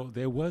 so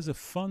there was a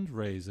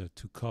fundraiser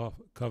to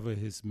cover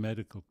his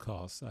medical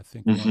costs. I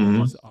think one of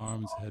Mm-hmm. his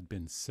arms had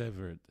been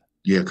severed.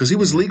 Yeah, because he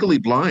was legally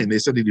blind. They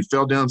said that he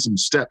fell down some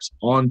steps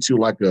onto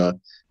like a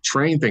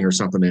train thing or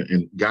something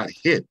and got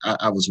hit.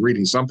 I was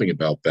reading something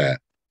about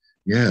that.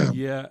 Yeah.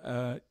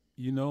 Yeah,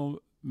 you know,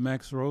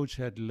 Max Roach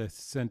had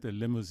sent a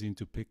limousine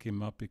to pick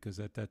him up because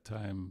at that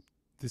time,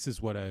 this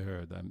is what I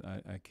heard.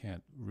 I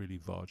can't really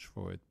vouch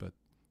for it, but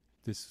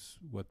this is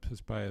what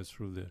transpires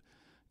through the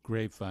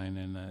grapevine,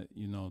 and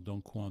you know,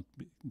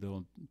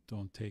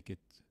 don't take it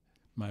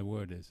my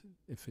word is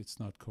if it's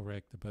not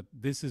correct, but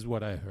this is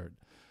what I heard,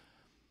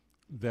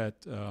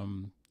 that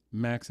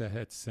Max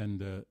had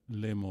sent a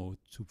limo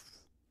to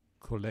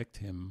collect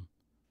him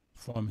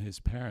from his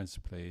parents'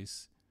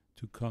 place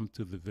to come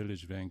to the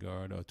Village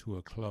Vanguard or to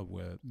a club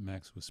where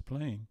Max was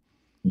playing,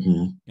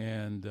 Mm-hmm.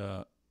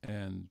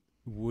 and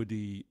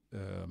Woody,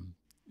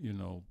 you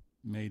know,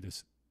 made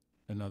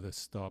another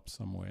stop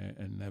somewhere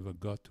and never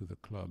got to the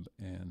club,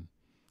 and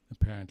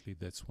apparently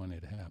that's when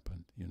it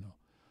happened. You know,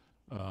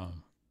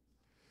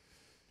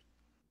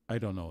 I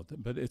don't know,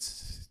 but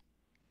it's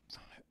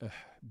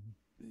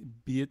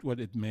be it what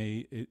it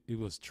may, it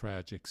was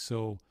tragic.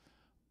 So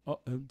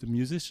the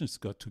musicians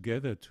got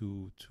together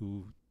to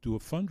do a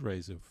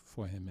fundraiser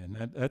for him, and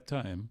at that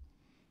time,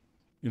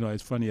 you know,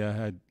 it's funny. I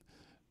had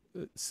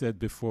said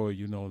before,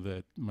 you know,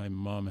 that my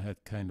mom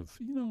had kind of,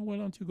 you know, why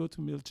don't you go to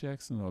Milt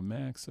Jackson or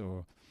Max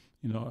or,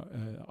 you know,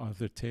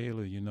 Arthur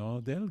Taylor, you know,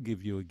 they'll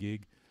give you a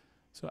gig.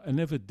 So I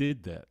never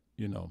did that,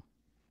 you know.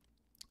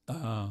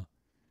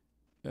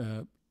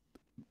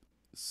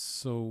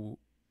 So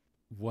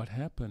what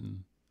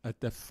happened at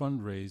that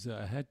fundraiser,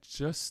 I had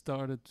just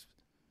started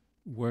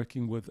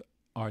working with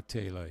Art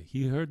Taylor.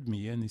 He heard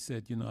me and he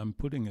said, you know, I'm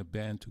putting a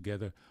band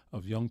together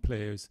of young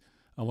players.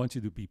 I want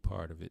you to be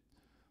part of it.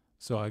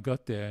 So I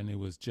got there and it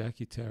was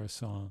Jackie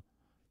Terrasson.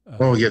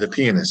 Oh yeah, the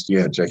pianist.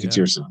 Yeah, Jackie Yeah,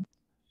 Tierson.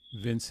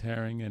 Vince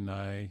Herring and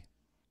I,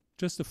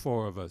 just the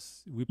four of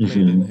us. We played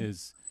in Mm-hmm.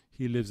 his.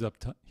 He lived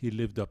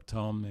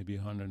uptown, maybe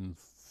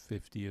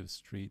 150th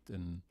Street,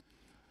 and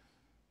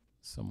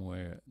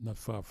somewhere not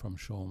far from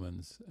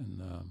Showman's.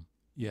 And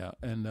yeah,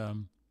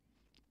 and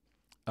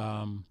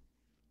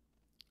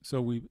so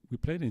we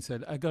played and he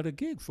said, I got a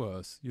gig for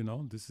us. You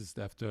know, this is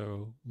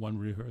after one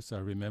rehearsal.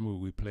 I remember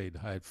we played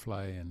Hide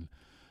Fly and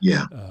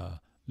Yeah.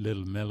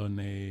 Little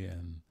Melanie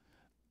and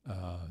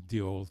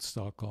the Old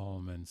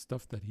Stockholm and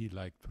stuff that he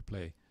liked to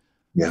play.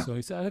 Yeah. So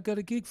he said, I got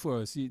a gig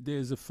for us.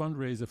 There's a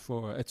fundraiser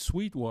for, at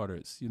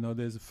Sweetwater's, you know,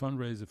 there's a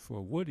fundraiser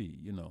for Woody,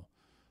 you know.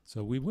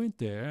 So we went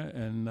there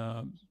and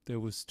there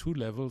was 2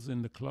 levels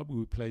in the club.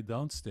 We played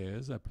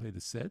downstairs. I played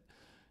a set.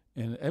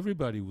 And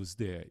everybody was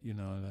there, you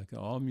know, like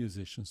all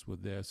musicians were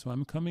there. So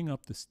I'm coming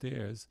up the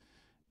stairs,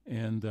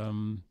 and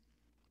I'm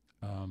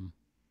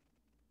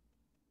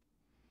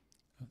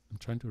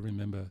trying to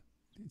remember.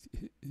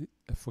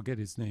 I forget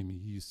his name. He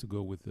used to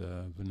go with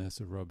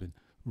Vanessa Rubin.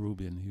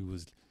 He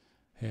was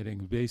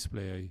heading bass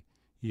player.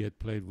 He had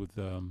played with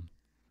I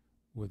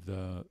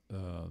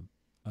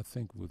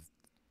think with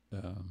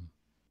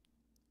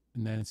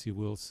Nancy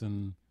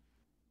Wilson.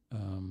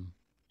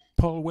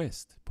 Paul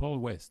West.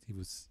 He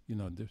was, you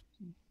know,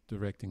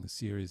 directing a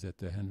series at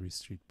the Henry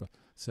Street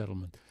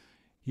Settlement.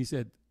 He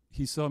said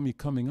he saw me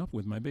coming up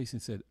with my bass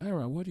and said,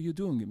 "Ira, what are you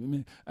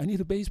doing? I need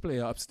a bass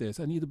player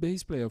upstairs. I need a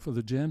bass player for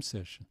the jam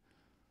session."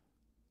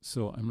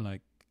 So I'm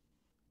like,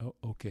 "Oh,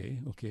 okay."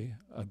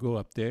 I go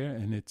up there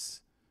and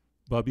it's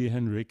Bobby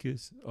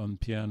Henriquez on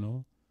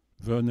piano,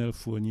 Vernel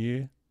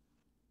Fournier,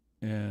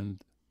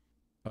 and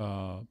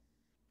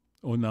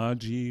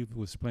Onaji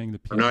was playing the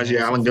piano Bernard also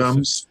Allen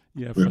Gums.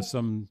 for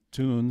some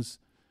tunes,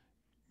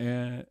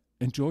 and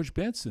George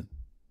Benson.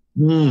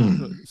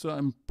 Mm. So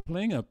I'm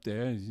playing up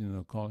there, you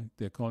know,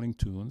 they're calling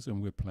tunes,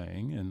 and we're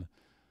playing,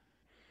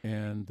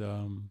 and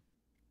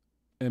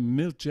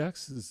Milt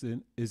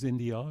Jackson is in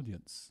the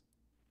audience.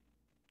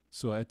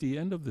 So at the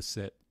end of the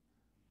set,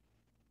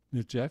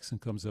 Milt Jackson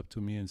comes up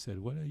to me and said,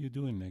 "What are you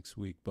doing next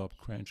week? Bob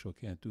Cranshaw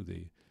can't do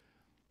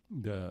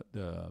the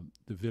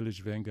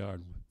Village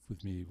Vanguard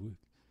with me.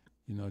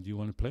 You know, do you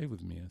want to play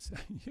with me?" I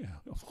said, "Yeah,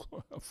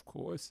 of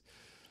course."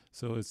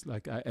 So it's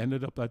like I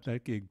ended up at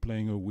that gig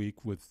playing a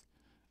week with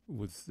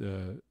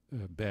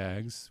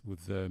Bags,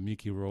 with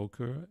Mickey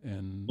Roker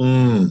and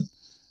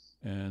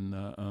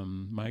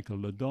Michael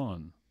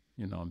Ladon,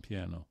 you know, on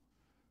piano,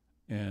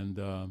 and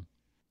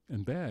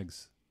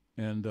Bags,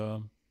 and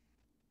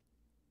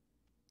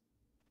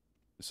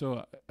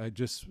so I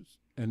just,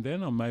 and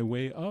then on my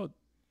way out,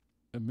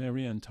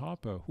 Marianne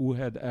Topper, who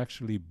had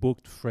actually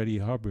booked Freddie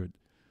Hubbard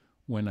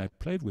when I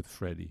played with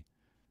Freddie,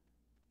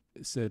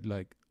 said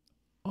like,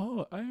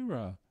 "Oh,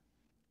 Ira,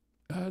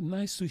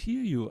 nice to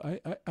hear you.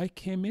 I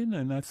came in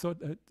and I thought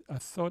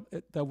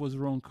that was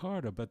Ron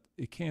Carter, but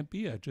it can't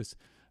be.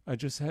 I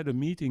just had a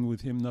meeting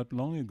with him not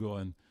long ago,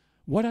 and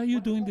what are you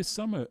doing this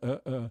summer?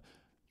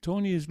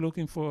 Tony is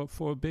looking for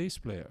a bass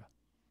player.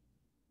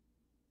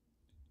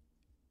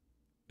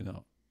 You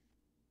know,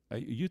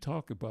 you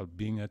talk about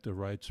being at the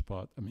right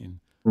spot. I mean,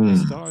 the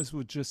stars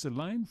would just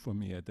align for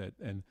me at that.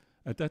 And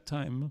at that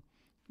time,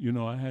 you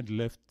know, I had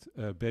left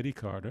Betty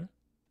Carter.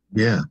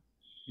 Yeah.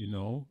 You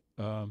know,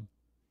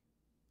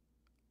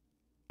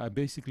 I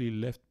basically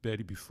left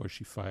Betty before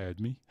she fired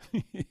me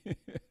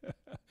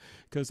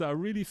because I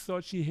really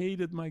thought she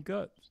hated my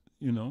guts,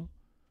 you know.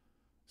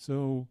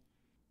 So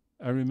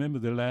I remember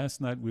the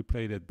last night we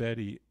played at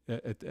Betty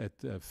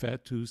at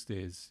Fat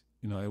Tuesdays.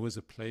 You know, it was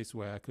a place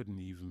where I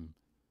couldn't even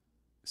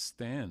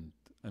stand.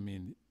 I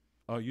mean,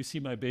 oh, you see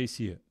my bass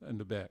here in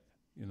the back.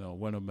 You know,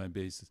 one of my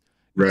basses.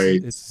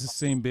 Right. It's the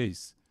same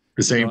bass.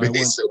 The You know, same I went.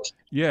 bass.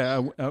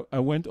 Yeah, I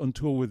went on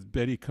tour with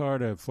Betty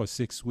Carter for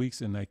 6 weeks,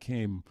 and I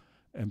came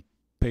and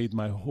paid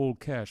my whole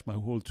cash, my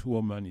whole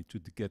tour money to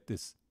get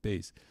this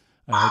bass.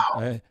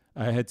 Wow.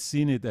 I had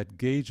seen it at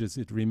Gage's.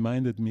 It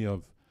reminded me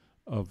of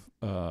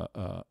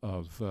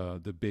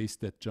the bass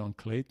that John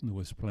Clayton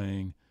was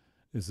playing.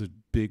 Is a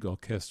big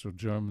orchestral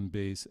German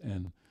bass,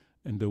 and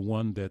the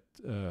one that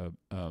a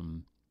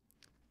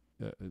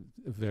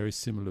very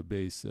similar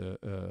bass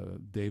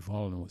Dave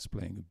Holland was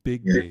playing, a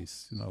big Yeah.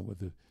 bass, you know, with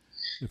the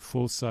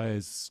full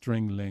size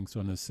string length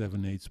on a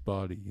 7/8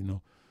 body, you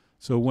know.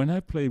 So when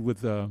I played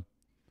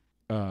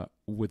uh,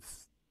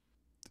 with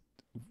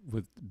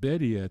with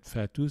Betty at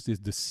Fat Tuesdays,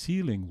 the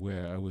ceiling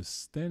where I was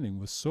standing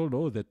was so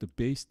low that the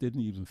bass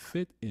didn't even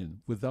fit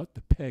in without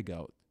the peg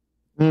out,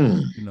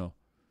 Mm. you know.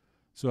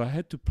 So I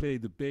had to play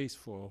the bass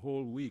for a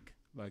whole week,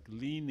 like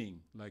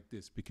leaning like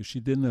this, because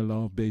she didn't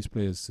allow bass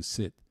players to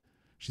sit.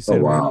 She Oh,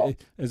 said, "When wow. you,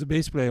 as a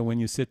bass player, when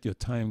you sit, your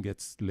time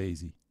gets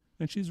lazy,"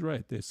 and she's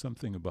right. There's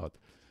something about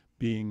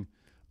being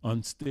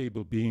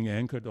unstable, being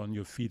anchored on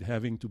your feet,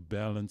 having to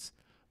balance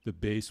the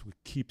bass, which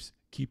keeps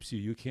you.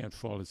 You can't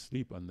fall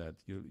asleep on that.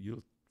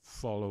 You'll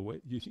fall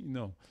away. You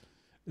know,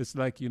 it's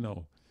like, you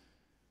know,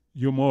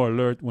 you're more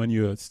alert when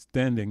you're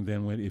standing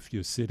than when if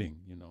you're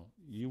sitting. You know,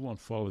 you won't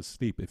fall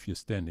asleep if you're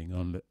standing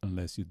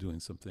unless you're doing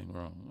something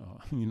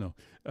wrong. You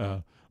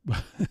know,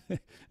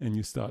 and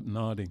you start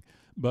nodding.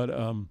 But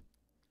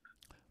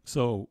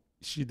so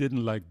she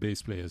didn't like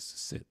bass players to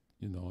sit.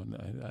 You know, and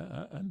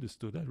I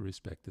understood. I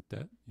respected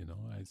that. You know,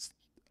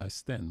 I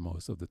stand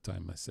most of the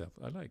time myself.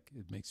 I like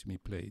it. Makes me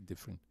play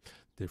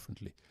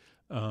differently.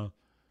 Uh,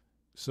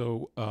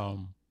 so uh,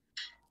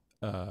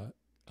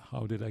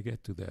 how did I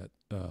get to that?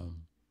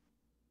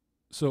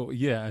 So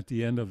yeah, at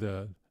the end of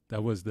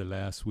that was the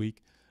last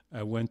week.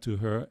 I went to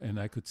her and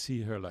I could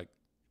see her, like,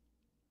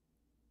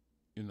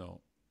 you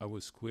know, I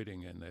was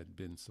quitting and there'd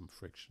been some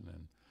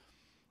friction,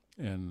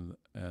 and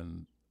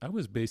I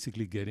was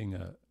basically getting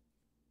a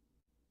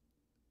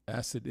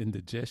acid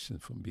indigestion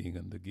from being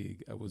on the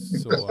gig. I was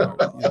so hard,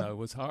 you know, it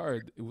was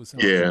hard. It was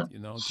hard, Yeah. you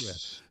know, to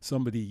have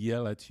somebody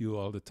yell at you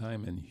all the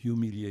time and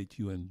humiliate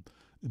you in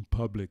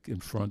public in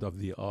front of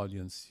the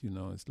audience. You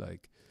know, it's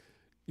like,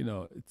 you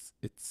know,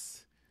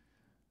 it's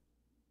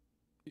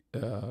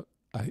uh,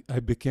 I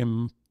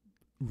became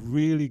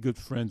really good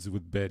friends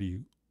with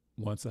Betty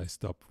once I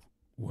stopped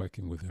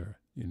working with her.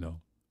 You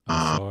know, I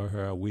Uh, saw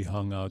her, we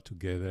hung out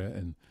together,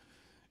 and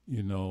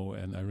you know,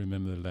 and I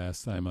remember the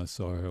last time I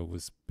saw her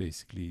was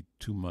basically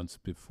 2 months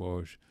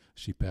before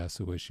she passed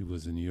away. She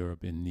was in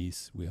Europe, in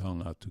Nice. We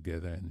hung out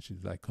together, and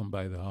she's like, "Come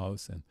by the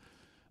house," and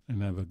I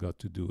never got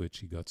to do it.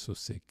 She got so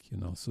sick, you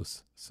know, so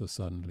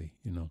suddenly,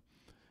 you know,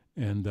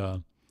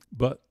 and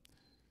but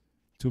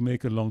to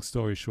make a long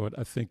story short,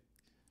 I think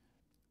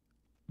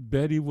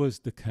Betty was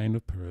the kind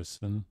of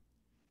person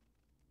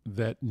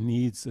that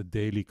needs a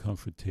daily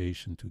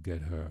confrontation to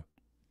get her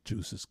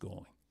juices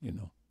going, you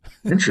know.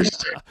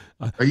 Interesting.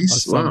 uh, Are you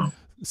some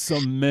slow?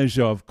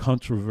 measure of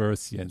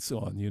controversy and so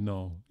on,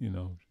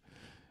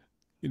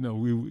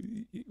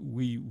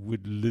 we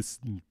would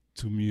listen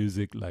to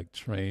music like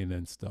Train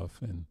and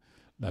stuff, and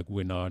like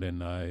Winard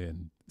and I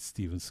and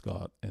Stephen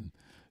Scott, and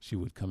she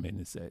would come in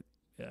and say,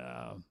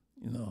 yeah,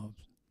 you know,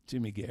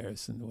 Jimmy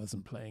Garrison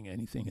wasn't playing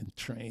anything and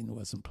Train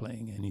wasn't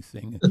playing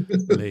anything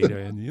later,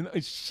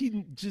 and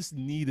she just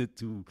needed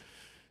to,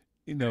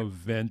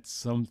 vent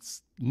some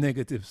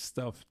negative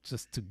stuff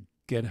just to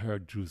get her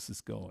juices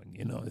going.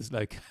 It's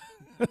like,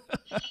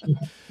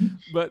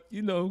 but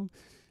y-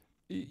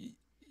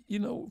 you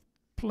know,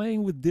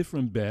 playing with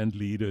different band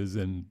leaders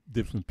and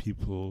different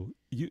people,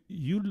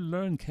 you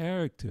learn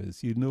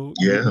characters.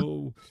 Yeah.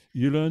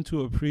 You learn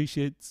to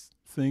appreciate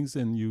things,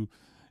 and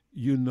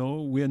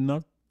we're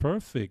not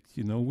perfect.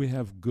 We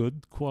have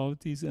good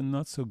qualities and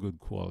not so good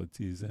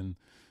qualities, and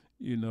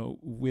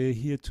we're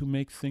here to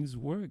make things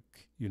work.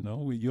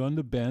 You're on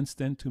the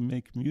bandstand to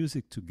make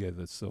music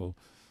together, so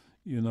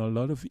a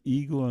lot of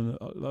ego and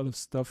a lot of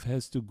stuff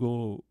has to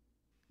go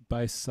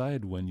by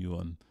side when you're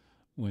on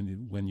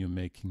when you're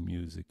making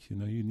music. You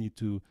need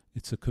to.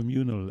 It's a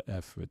communal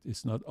effort.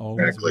 It's not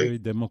always Exactly. very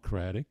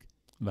democratic.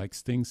 like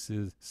Sting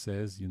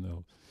says,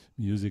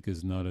 music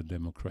is not a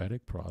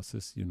democratic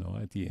process.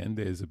 At the end,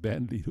 there's a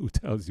band leader who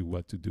tells you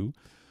what to do.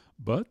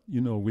 But,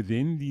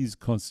 within these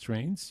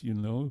constraints,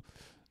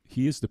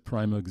 he is the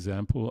prime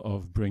example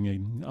of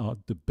bringing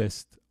out the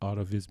best out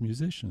of his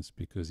musicians,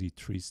 because he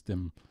treats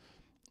them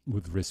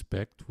with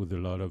respect, with a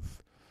lot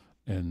of,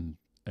 and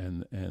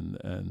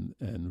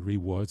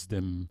rewards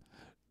them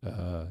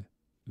uh,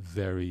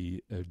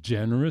 very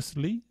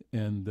generously,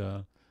 and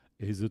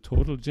is a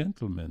total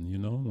gentleman.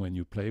 When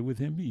you play with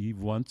him, he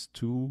wants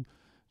to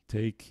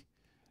take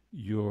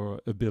your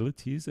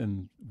abilities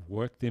and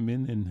work them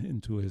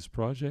into his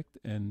project,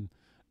 and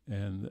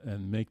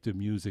make the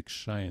music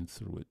shine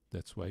through it.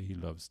 That's why he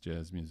loves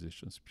jazz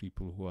musicians,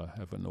 people who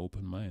have an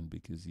open mind,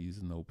 because he's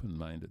an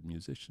open-minded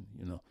musician.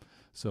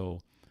 So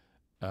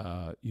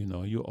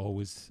you're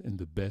always in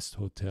the best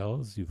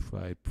hotels. You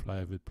fly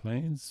private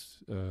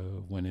planes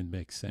when it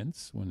makes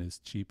sense, when it's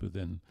cheaper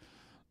than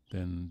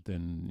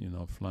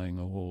flying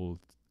a whole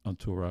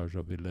entourage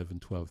of 11,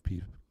 12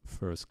 people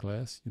first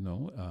class.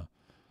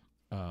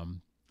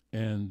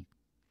 And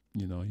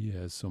he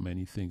has so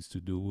many things to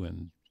do,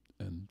 and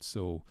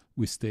so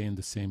we stay in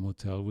the same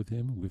hotel with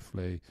him. We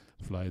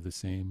fly the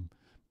same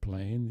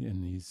plane,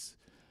 and he's,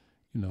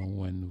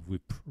 when we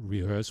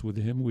rehearse with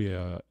him, we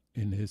are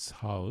in his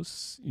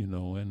house,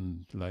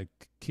 and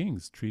like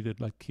kings, treated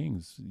like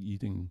kings,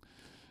 eating,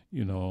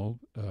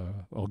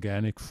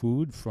 organic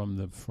food from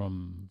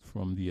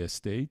the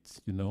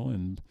estate,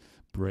 and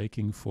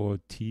breaking for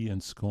tea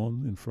and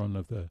scone in front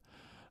of the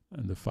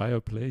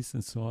fireplace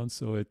and so on.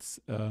 So it's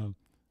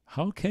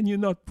how can you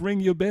not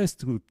bring your best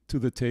to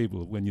the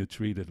table when you're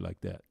treated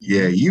like that?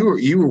 Yeah, you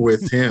were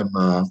with him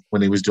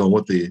when he was doing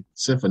what, the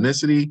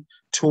Symphonicity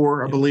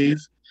tour, I Yeah, believe,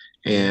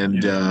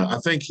 and yeah. I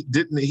think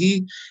didn't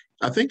he?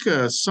 I think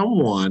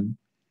someone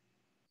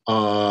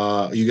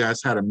you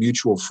guys had a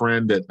mutual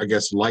friend that I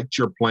guess liked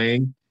your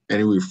playing, and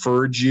he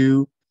referred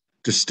you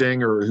to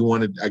Sting, or he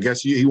wanted, I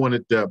guess he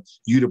wanted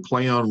you to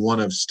play on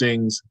one of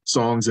Sting's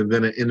songs, and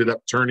then it ended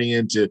up turning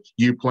into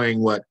you playing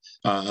what,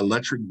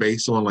 electric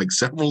bass on like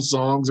several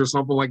songs or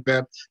something like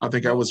that. I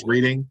think I was Well,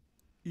 reading.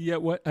 yeah.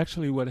 What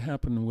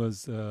happened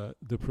was,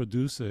 the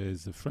producer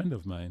is a friend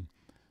of mine,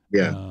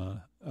 Yeah,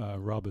 uh,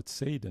 Robert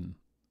Sadin,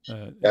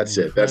 an that's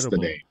it. That's the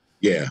name. incredible.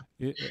 Yeah.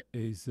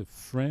 He's a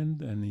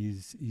friend, and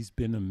he's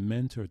been a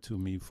mentor to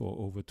me for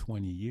over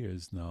 20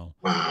 years now.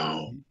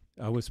 Wow.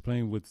 I was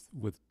playing with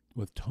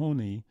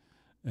Tony,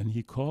 and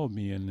he called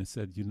me and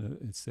said,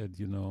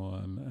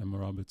 I'm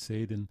Robert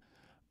Sadin.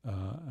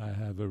 I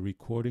have a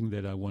recording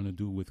that I want to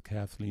do with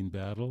Kathleen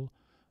Battle.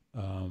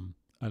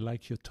 I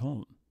like your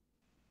tone.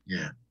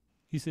 Yeah.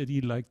 He said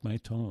he liked my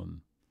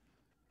tone.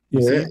 You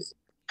Yeah. see?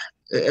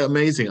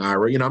 Amazing,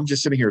 Ira. I'm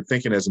just sitting here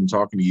thinking as I'm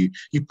talking to you.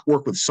 You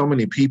work with so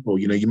many people.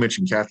 You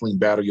mentioned Kathleen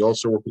Battle. You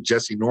also work with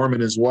Jesse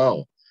Norman as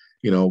well.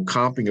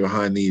 Comping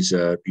behind these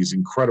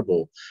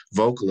incredible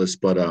vocalists.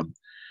 But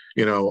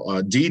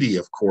Dee Dee,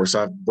 of course,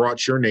 I've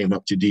brought your name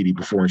up to Dee Dee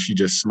before, and she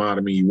just smiled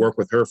at me. You worked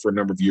with her for a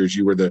number of years.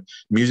 You were the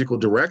musical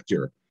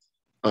director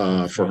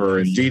For for her,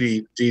 and years,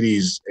 yeah. Dee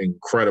Dee's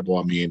incredible.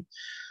 I mean,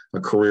 a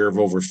career of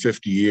over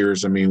 50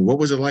 years. I mean, what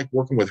was it like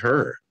working with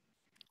her?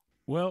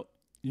 Well,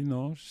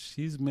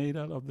 she's made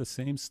out of the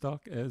same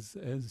stock as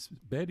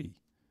Betty.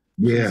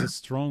 She's Yeah. a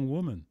strong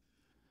woman,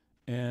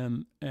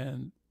 and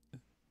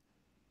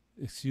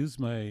excuse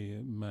my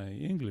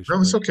English,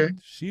 No, it's but okay.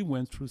 she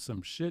went through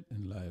some shit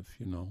in life,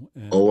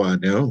 Oh, I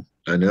know.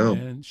 I know.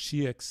 and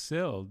she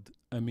excelled.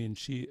 I mean,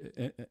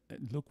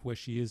 look where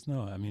she is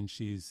now. I mean,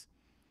 she's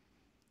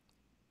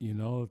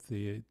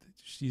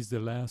the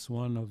last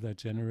one of that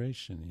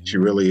generation. She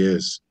really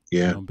is.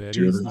 Yeah. She Betty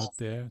really is is. not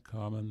there.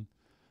 Carmen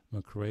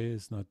McRae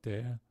is not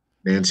there.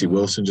 Nancy Uh,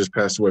 Wilson just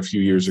passed away a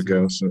few years Nancy,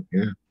 ago. So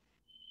yeah.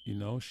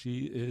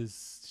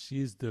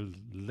 she's the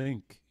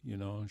link.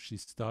 She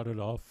started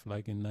off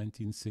like in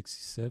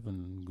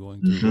 1967,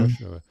 going to Mm-hmm.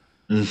 Russia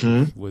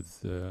Mm-hmm.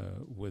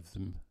 with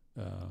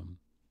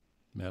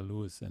Mel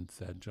Lewis and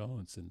Thad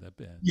Jones in that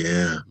band.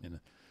 Yeah. I mean,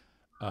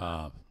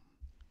 uh,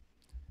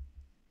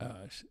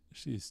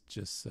 she's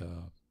just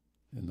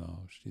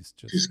she's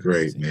She's just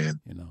great, amazing.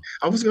 man.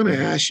 I was gonna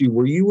And ask you,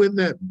 were you in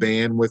that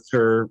band with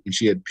her when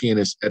she had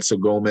pianist Etzel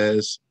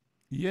Gomez?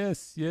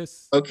 yes,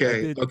 I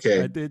Okay, did.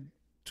 okay. I did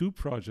two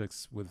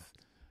projects with.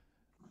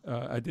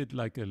 I did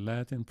like a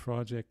Latin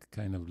project,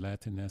 kind of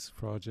Latin-esque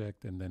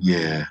project, and then we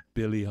did a Yeah.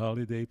 Billie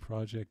Holiday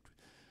project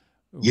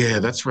Yeah,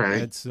 with that's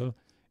right. Edsel,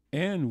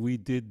 and we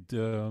did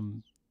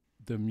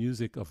the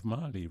music of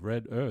Mali,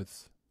 Red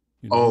Earth.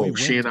 Oh,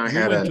 she and I We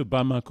had went a to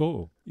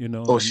Bamako,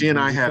 oh, she and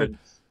and I we had a played.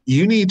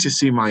 you need to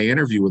see my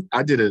interview with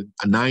I did a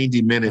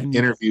 90-minute I need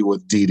interview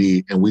with Dee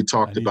Dee, and we I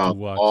talked need to about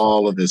watch it.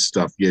 all of this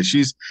stuff. Yeah,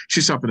 she's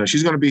something else.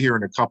 She's gonna be here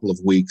in a couple of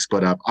weeks,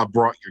 but I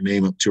brought your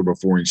name up to her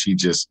before, and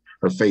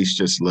her face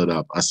just lit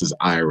up. I says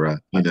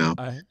Ira.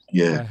 I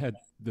Yeah. I had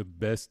the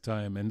best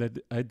time, and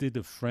I did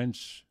a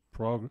French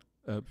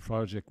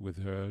project with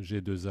her, J'ai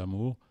deux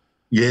amours.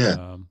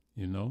 Yeah.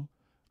 You know,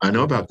 I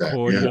know with about that. Yeah.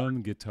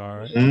 accordion,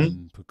 guitar, Mhm.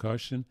 and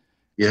percussion.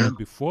 Yeah. Then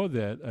before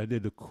that, I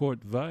did a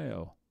court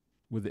viol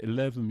with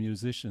 11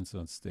 musicians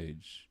on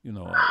stage. You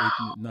know,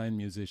 nine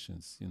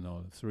musicians. You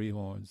know, three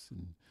horns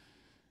and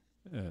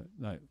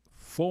like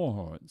four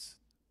horns.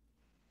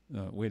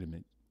 Wait a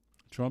minute,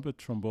 trumpet,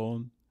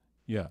 trombone,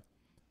 yeah.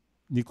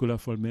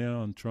 Nicolas Folmer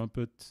on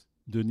trumpet,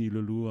 Denis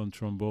Leloup on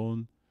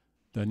trombone,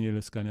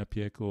 Daniele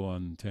Scagnapieco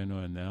on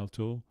tenor and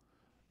alto,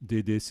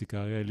 Dede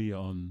Sicarelli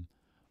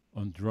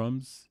on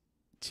drums,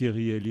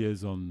 Thierry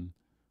Elias on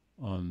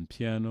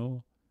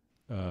piano,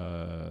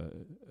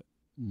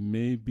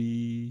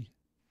 maybe,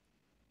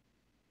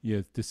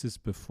 yes, this is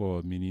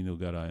before Menino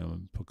Garay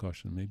on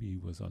percussion. Maybe he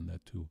was on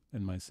that too,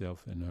 and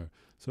myself and her.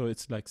 So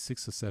it's like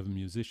 6 or 7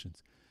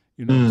 musicians,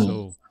 you know.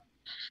 So,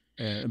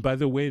 and by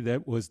the way,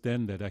 that was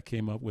then that I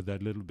came up with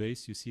that little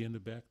bass you see in the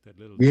back, that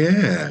little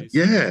Yeah, bass.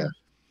 yeah.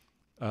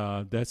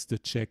 That's the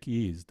Czech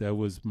Ease. That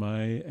was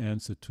my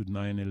answer to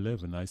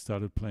 9/11. I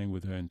started playing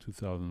with her in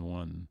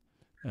 2001,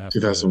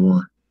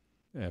 2001.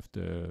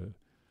 after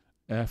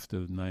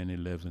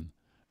 9/11.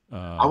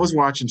 I was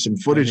watching some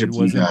And footage it of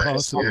you was guys.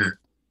 impossible.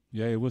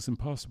 Yeah, it was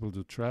impossible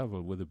to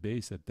travel with a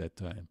bass at that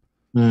time.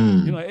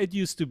 Mm. You know, it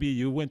used to be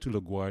you went to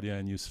LaGuardia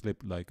and you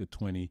slipped like a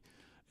 20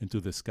 into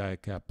the sky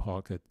cap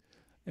pocket,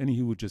 and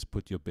he would just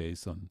put your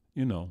bass on.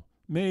 You know,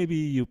 maybe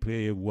you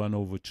pay one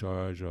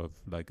overcharge of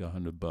like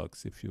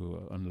 $100 if you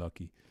were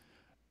unlucky.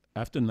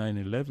 After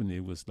 9/11,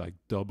 it was like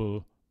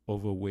double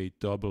overweight,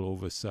 double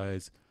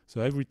oversized.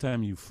 So every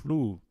time you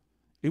flew,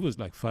 it was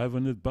like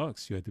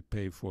 $500 you had to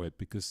pay for it,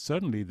 because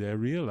suddenly they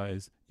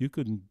realized you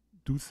couldn't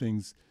do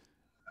things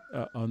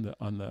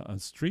on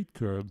street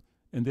curb,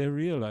 and they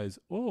realized,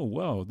 oh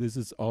wow, this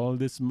is all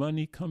this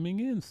money coming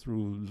in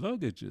through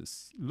luggage,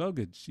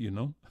 you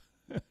know.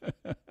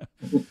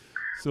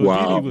 So Didi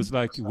Wow. was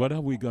like, what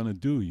are we gonna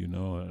do, you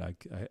know?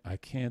 Like I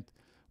can't,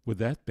 with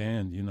that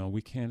band, you know,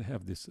 we can't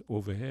have this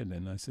overhead.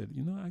 And I said,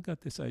 you know, I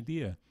got this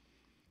idea.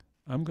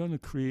 I'm gonna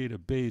create a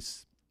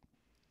bass,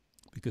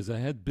 because I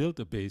had built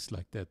a bass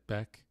like that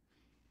back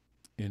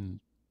in,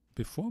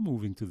 before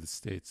moving to the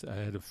States. I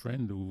had a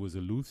friend who was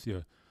a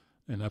luthier,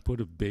 and I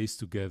put a bass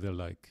together,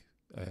 like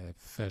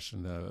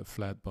fashioned a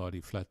flat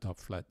body, flat top,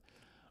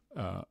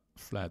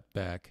 flat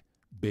back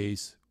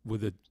bass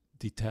with a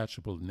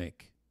detachable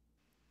neck.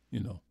 You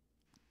know,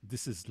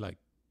 this is like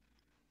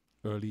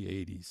early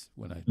 80s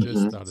when I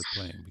just started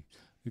playing,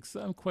 because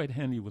I'm quite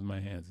handy with my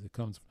hands. It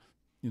comes,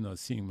 you know,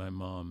 seeing my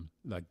mom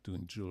like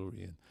doing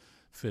jewelry and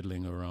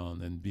fiddling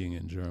around, and being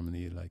in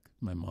Germany, like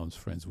my mom's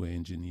friends were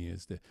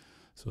engineers.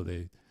 So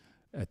they,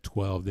 at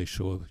 12, they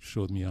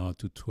showed me how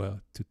to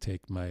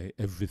take my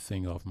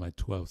everything off my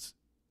 12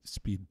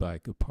 speed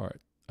bike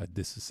apart. I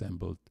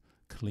disassembled,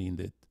 cleaned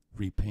it,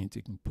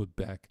 repainted, and put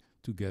back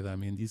together. I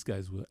mean, these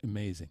guys were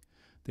amazing.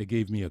 They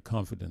gave me a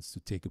confidence to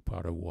take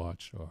apart a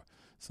watch, or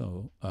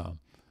so.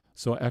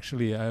 So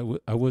actually, I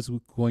was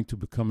going to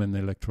become an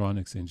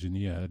electronics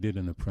engineer. I did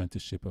an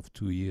apprenticeship of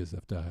 2 years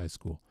after high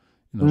school.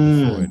 You know,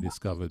 before I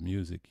discovered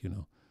music. You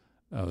know,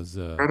 I was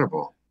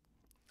Incredible.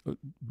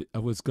 I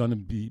was gonna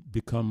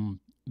become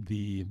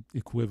the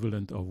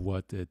equivalent of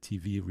what a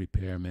TV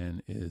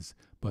repairman is,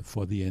 but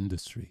for the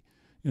industry.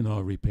 You know,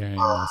 repairing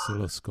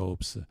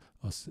oscilloscopes,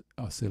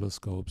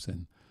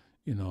 and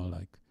you know,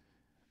 like,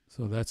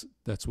 so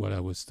that's what I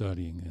was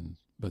studying. And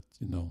but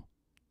you know,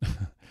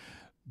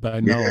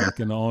 by now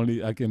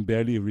I can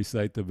barely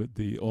recite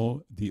the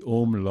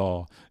Ohm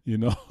law. You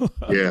know.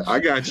 Yeah, I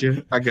got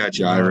you. I got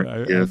you, You know,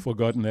 Ira. Yeah. I've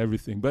forgotten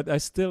everything, but I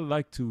still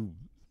like to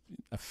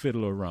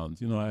fiddle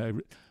around. You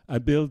know, I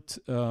built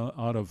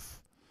out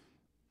of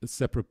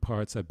separate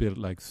parts. I built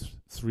like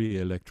 3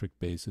 electric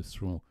basses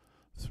through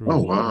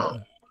Oh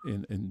wow.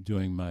 in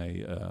during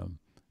my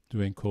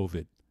during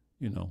COVID.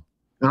 You know,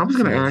 And I was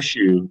going to so ask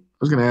you. I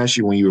was going to ask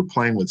you, when you were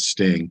playing with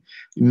Sting.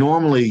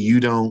 Normally, you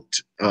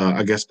don't,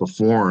 I guess,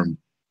 perform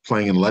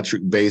playing an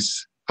electric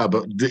bass.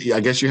 But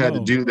I guess you had to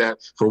no, do that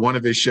for one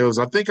of his shows.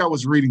 I think I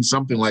was reading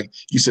something like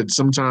you said.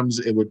 Sometimes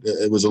it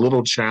was a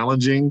little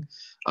challenging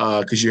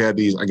because you had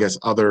these, I guess,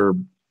 other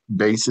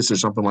bassists or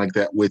something like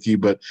that with you.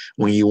 But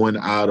when you went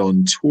out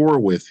on tour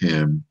with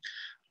him,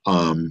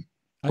 I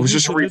I was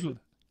used just the reading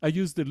little I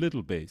used the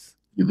little bass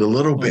the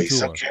little on bass.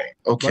 tour. Okay,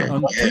 But okay,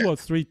 on yeah, 2 or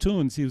 3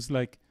 tunes, he was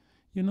like,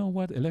 you know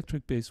what,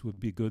 electric bass would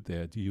be good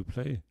there. Do you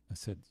play? I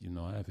said, you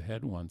know, I've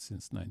had one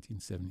since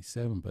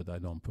 1977, but I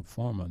don't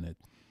perform on it.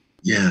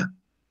 yeah.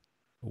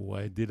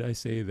 Why did I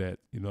say that?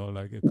 You know,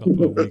 like a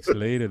couple of weeks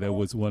later, that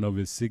was one of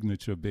his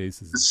signature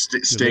basses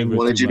Sting delivered to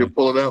wanted you to my.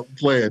 pull it out and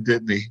play it,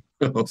 didn't he?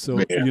 Oh So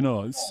man, you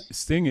know,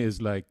 Sting is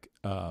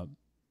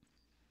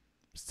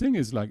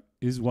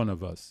one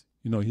of us.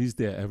 You know, he's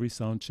there every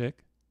sound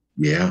check.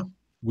 yeah.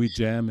 We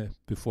jam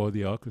before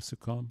the orchestra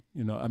come.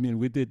 You know, I mean,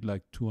 we did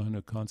like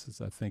 200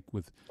 concerts, I think,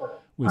 with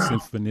Wow.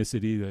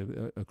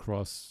 Symphonicity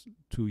across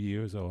 2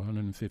 years, or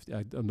 150.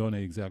 I don't know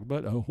exactly,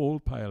 but a whole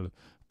pile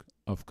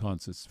of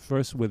concerts.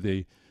 First with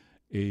the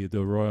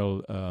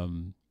Royal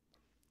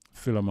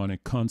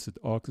Philharmonic Concert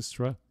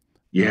Orchestra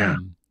Yeah.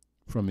 um,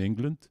 from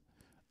England,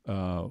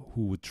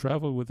 who would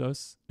travel with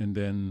us, and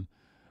then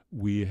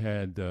we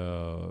had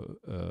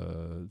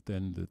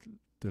then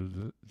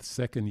the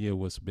second year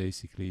was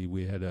basically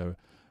we had a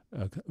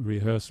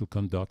rehearsal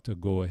conductor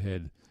go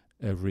ahead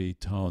every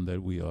town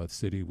that we or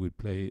city would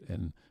play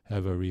and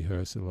have a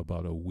rehearsal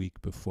about a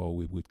week before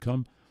we would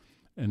come,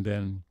 and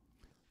then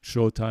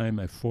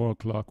showtime at 4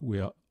 o'clock. We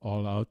are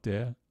all out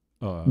there.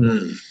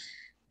 Mm.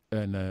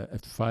 And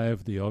at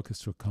 5 the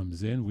orchestra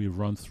comes in, we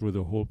run through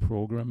the whole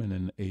program, and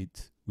then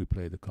 8 we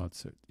play the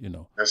concert,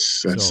 That's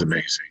so,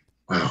 amazing.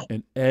 Wow.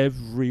 and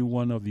every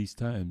one of these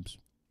times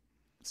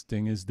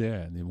Sting is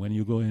there, and then when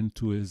you go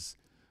into his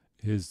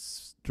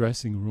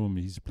dressing room,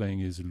 he's playing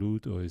his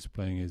lute or he's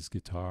playing his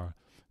guitar,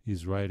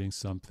 he's writing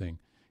something.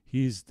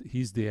 He's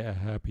the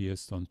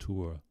happiest on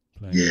tour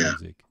playing Yeah.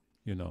 music.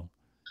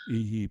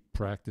 He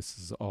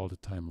practices all the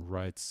time,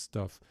 writes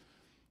stuff.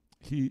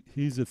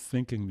 He's a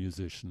thinking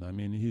musician. I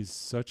mean, he's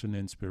such an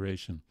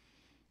inspiration.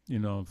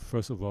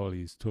 First of all,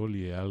 he's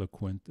totally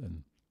eloquent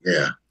and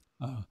Yeah.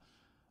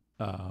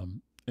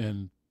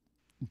 and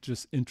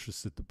just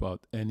interested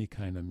about any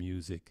kind of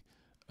music.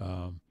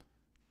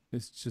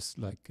 It's just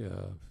like,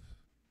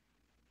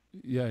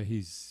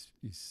 he's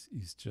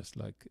just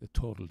like a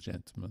total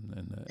gentleman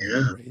and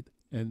Yeah. great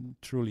and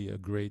truly a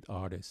great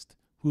artist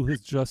who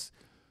has just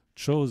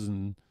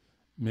chosen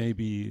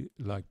maybe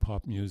like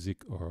pop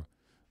music or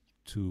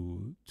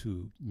to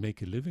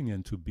make a living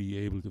and to be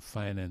able to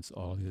finance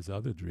all his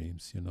other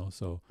dreams.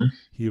 So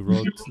he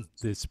wrote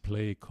this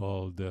play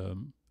called The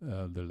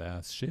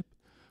Last Ship,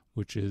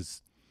 which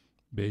is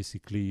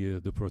basically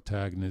the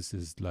protagonist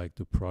is like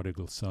the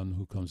prodigal son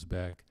who comes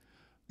back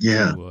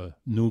Yeah. to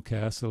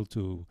Newcastle,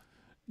 to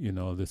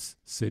this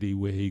city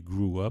where he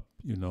grew up,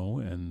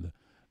 and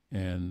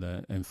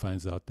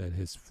finds out that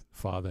his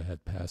father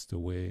had passed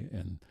away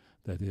and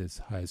that his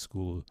high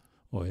school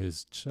or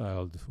his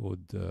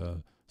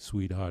childhood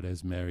sweetheart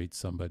has married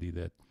somebody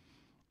that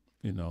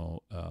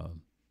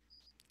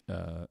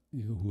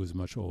who is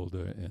much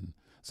older, and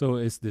so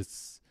it's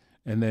this.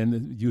 And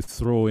then you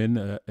throw in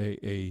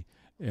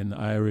an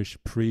Irish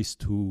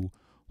priest who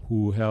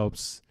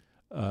helps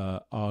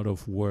out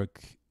of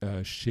work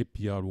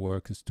shipyard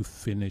workers to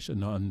finish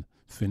an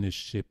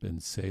unfinished ship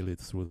and sail it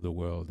through the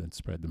world and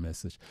spread the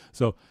message.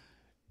 So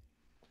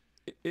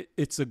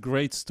it's a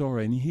great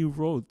story, and he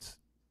wrote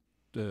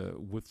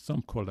with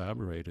some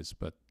collaborators,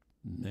 but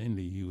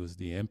mainly he was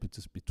the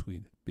impetus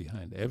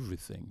behind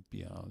everything,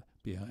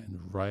 behind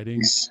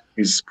writing.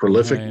 He's a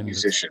prolific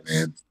musician,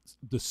 man.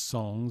 The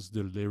songs,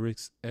 the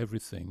lyrics,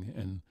 everything.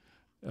 And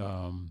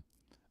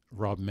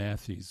Rob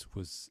Matthews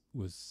was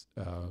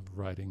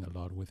writing a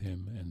lot with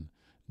him and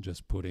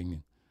just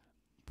putting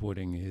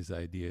his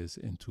ideas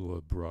into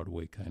a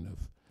Broadway kind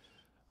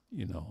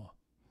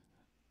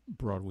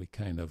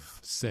of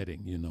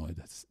setting.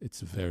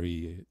 It's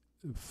very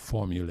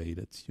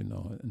formulated,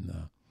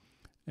 and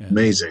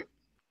Amazing.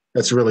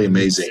 That's really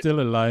amazing. It's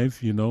still alive,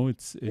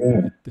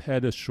 it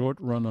had a short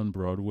run on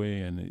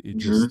Broadway, and it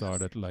just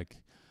started like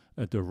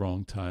at the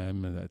wrong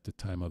time and at the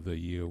time of the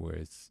year where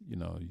it's,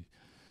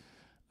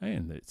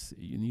 and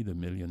you need $1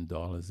 million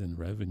in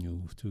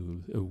revenue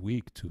a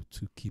week to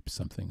keep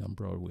something on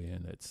Broadway,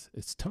 and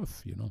it's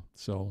tough,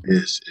 So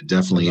it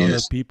definitely a lot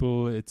is. of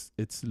people, it's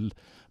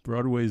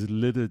Broadway is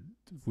littered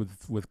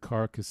with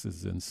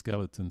carcasses and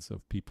skeletons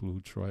of people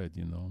who tried,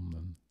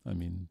 And, I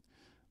mean,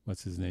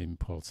 what's his name?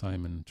 Paul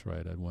Simon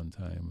tried at one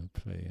time a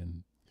play,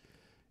 and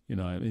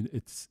I mean,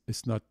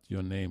 it's not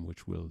your name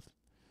which will.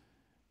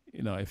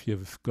 If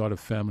you've got a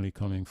family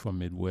coming from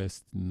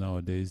Midwest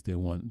nowadays, they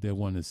want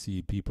to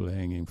see people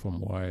hanging from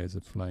wires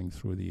and flying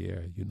through the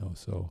air.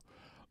 So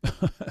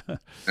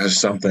That's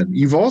something.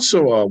 You've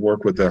also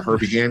worked with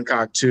Herbie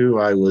Hancock too.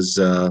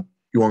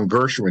 You on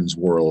Gershwin's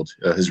World,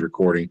 his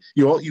recording.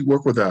 You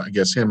work with I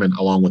guess him and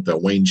along with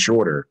Wayne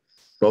Shorter,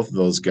 both of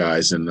those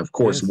guys, and of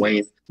course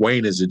yes.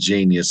 Wayne is a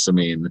genius. I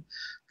mean,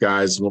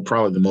 guys,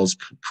 probably the most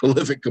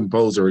prolific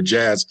composer or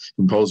jazz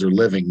composer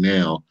living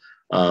now.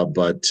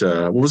 But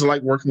what was it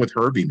like working with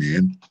Herbie,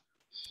 man?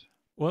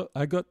 Well,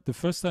 the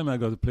first time I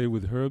got to play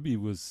with Herbie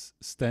was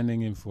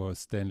standing in for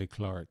Stanley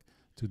Clarke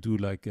to do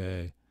like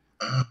I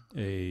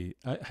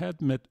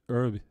had met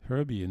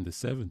Herbie in the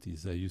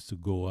 70s. I used to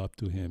go up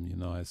to him.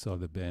 I saw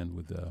the band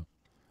with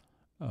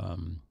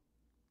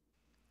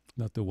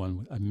not the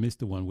one. I missed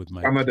the one with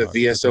Mike. I'm at the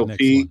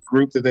VSOP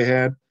group that they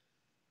had.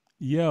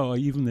 Yeah, or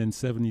even in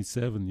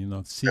 '77.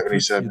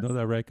 Secrets. 77.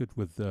 That record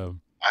with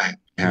I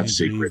have James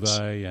Secrets.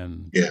 Levi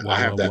and I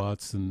have that.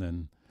 Watson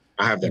and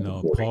I have that.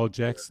 Paul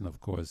Jackson, of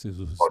course. This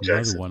was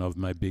another one of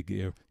my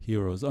big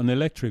heroes on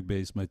electric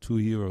bass. My two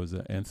heroes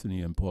are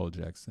Anthony and Paul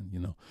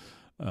Jackson.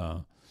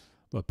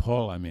 But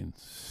Paul, I mean,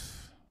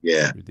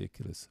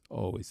 ridiculous,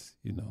 always,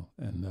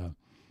 and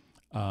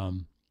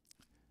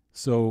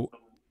so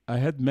I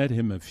had met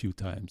him a few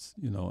times,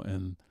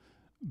 and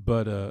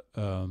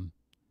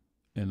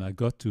I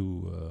got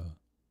to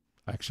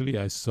actually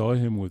I saw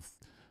him with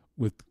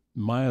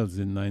Miles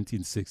in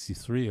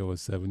 1963. I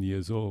was 7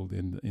 years old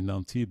in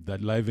Antibes,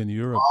 that live in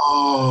Europe.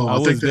 Oh, I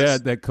was there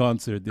at that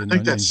concert. I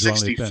think that's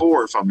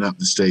 64, if I'm not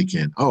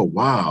mistaken. Oh,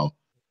 wow.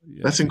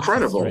 Yeah, That's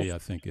incredible. 63, I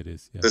think it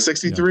is. Yeah, The yeah,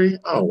 63?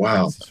 Oh,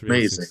 wow. 63 or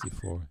Amazing.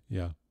 64.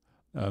 Yeah.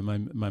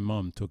 My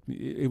mom took me.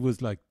 It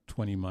was like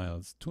 20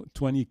 miles,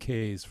 20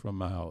 k's from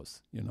my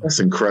house. That's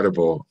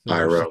incredible, So she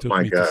Ira. took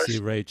My me to see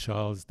gosh. Ray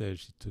Charles there.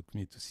 She took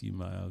me to see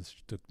Miles.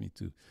 She took me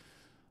to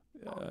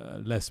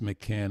Les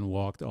McCann.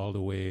 Walked all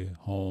the way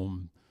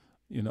home.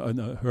 And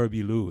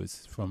Herbie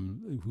Lewis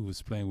who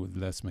was playing with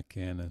Les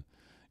McCann,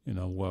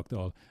 and walked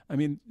all. I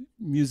mean,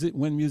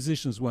 when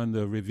musicians were on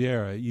the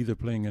Riviera, either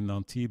playing in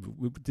Antibes.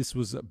 This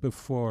was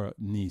before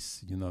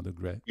Nice.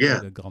 Yeah.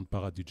 the Grande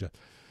Parade du Jazz.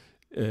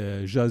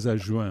 Jazz à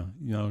Juin,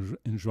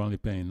 in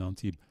Juan-les-Pins, in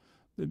Antibes.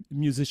 The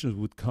musicians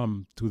would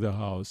come to the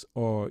house,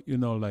 or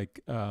like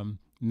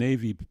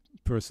Navy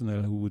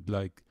personnel who would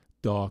like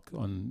dock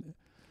on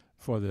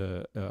for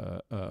the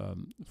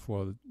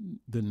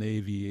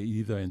Navy,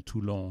 either in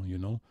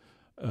Toulon.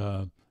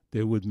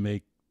 They would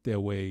make their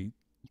way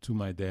to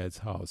my dad's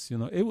house.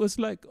 It was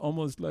like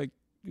almost like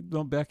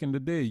back in the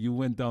day, you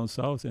went down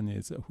south and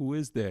it's who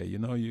is there?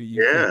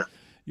 Yeah.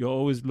 You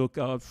always look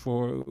out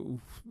for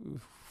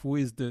who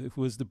is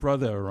the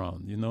brother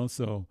around.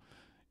 So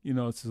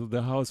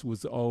the house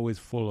was always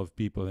full of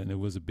people, and it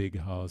was a big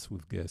house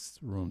with guest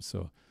rooms,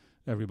 so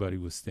everybody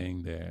was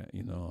staying there.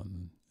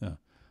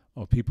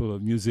 Or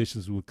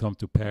musicians would come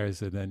to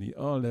Paris, and then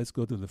let's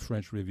go to the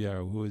French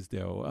Riviera. Who is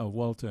there?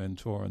 Walter and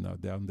Torn are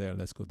down there.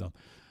 Let's go down.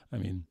 I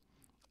mean,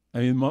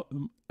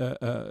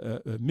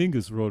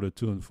 Mingus wrote a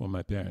tune for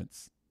my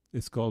parents.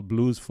 It's called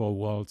Blues for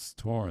Waltz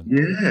Torn.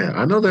 Yeah.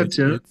 I know that It,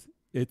 tune.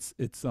 it,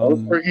 it's Don't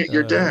on forget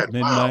your dad.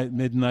 Wow.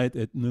 midnight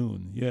at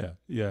noon. Yeah,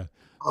 yeah.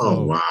 Oh,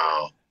 So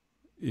wow.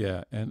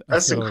 yeah, and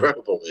That's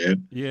incredible,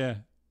 man. yeah,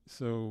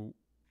 so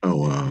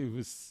Oh, it, wow. it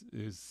was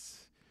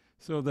is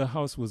so the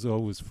house was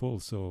always full.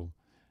 So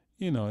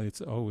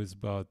it's always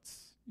about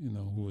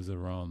who was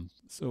around.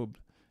 So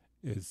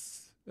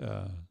it's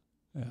yeah.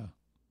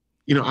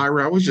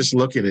 Ira, I was just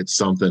looking at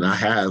something. I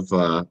have,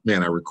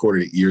 man, I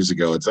recorded it years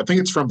ago. I think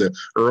it's from the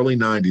early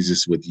 90s.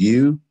 It's with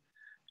you,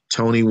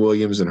 Tony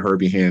Williams, and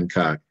Herbie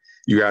Hancock.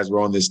 You guys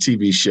were on this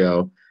TV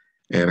show,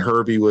 and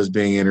Herbie was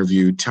being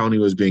interviewed. Tony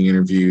was being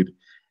interviewed,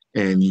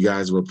 and you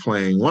guys were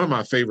playing one of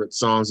my favorite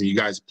songs, and you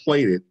guys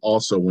played it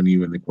also when you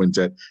were in the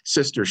quintet,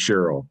 Sister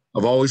Cheryl.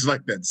 I've always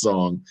liked that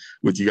song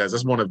with you guys.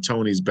 That's one of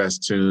Tony's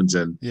best tunes,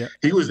 and Yeah.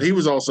 he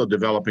was also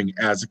developing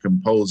as a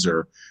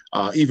composer,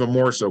 even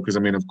more so because, I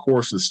mean, of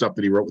course, the stuff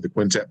that he wrote with the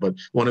quintet, but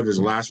one of his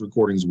last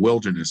recordings,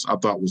 Wilderness, I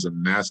thought was a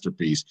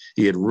masterpiece.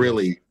 He had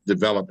really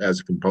developed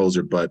as a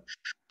composer, but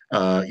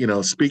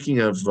speaking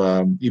of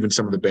even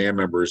some of the band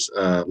members,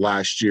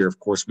 last year, of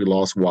course, we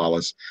lost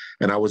Wallace,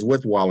 and I was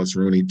with Wallace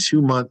Rooney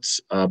 2 months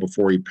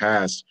before he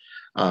passed,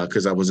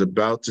 because I was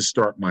about to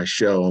start my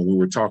show, and we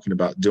were talking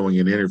about doing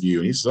an interview,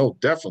 and he said, "Oh,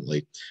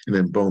 definitely," and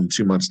then boom,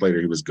 2 months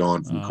later, he was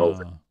gone from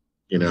COVID.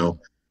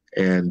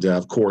 And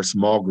of course,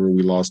 Mulgrew,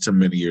 we lost him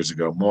many years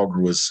ago.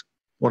 Mulgrew was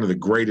one of the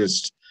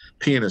greatest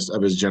pianists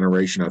of his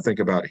generation. I think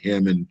about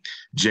him and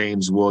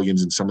James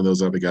Williams and some of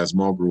those other guys.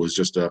 Mulgrew was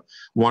just a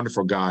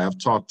wonderful guy. I've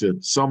talked to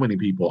so many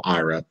people,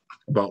 Ira,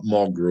 about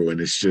Mulgrew, and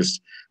it's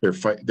just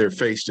their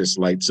face just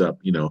lights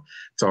up,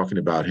 talking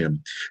about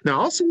him.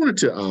 Now, I also wanted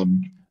to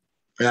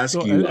ask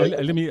so, you.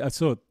 let me.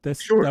 So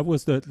Sure. that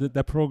was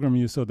that program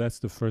you saw. That's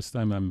the first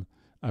time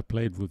I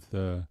played with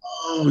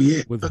Oh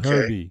yeah. with Okay.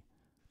 Herbie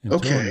and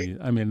Okay. Tony.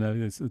 I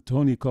mean,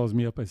 Tony calls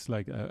me up. It's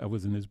like I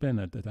was in his band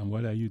at that time.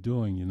 What are you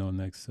doing?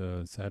 Next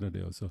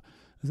Saturday or so.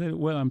 I said,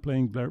 well, I'm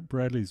playing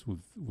Bradley's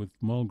with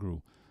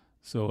Mulgrew.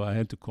 So I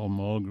had to call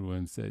Mulgrew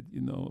and said,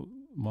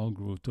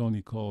 Mulgrew,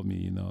 Tony called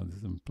me.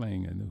 I'm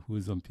playing, and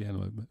who's on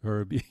piano?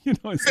 Herbie.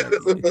 It's like,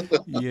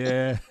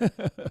 yeah.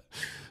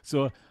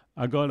 So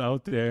I got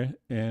out there,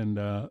 and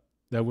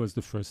that was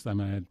the first time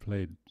I had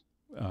played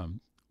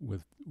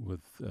with.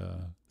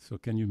 So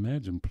can you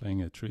imagine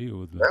playing a trio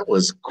with That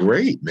was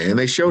great, man.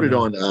 They showed it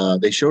on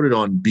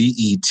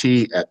BET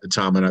at the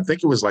time, and I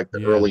think it was like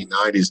the early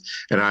 '90s.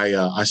 And I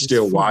it's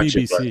still for watch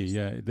BBC.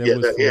 it. But That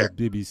was for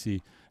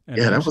BBC. And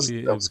that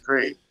actually, was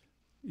great.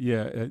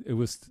 Yeah, it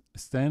was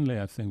Stanley,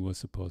 I think, was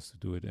supposed to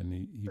do it, and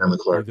he And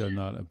was Clark. either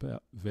not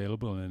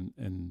available.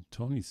 And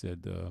Tony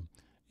said,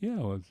 "Yeah,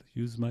 I'll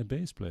use my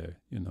bass player."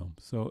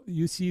 So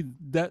you see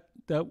that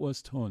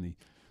was Tony.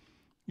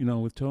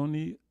 With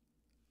Tony,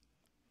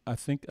 I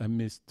think I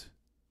missed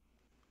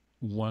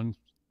one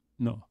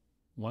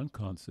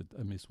concert.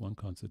 I missed one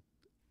concert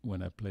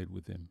when I played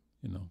with him.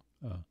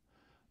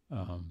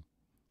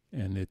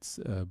 And it's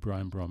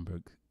Brian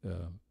Bromberg.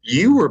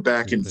 You were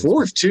back and replacement.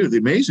 forth too. The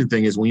amazing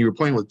thing is when you were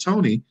playing with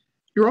Tony,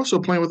 you're also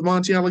playing with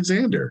Monty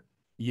Alexander.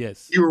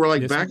 Yes. You were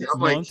like Yes, back. I'm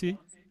Monty.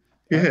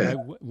 yeah.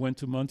 Went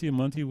to Monty, and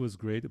Monty was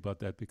great about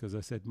that because I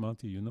said,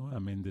 Monty,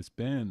 I'm in this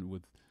band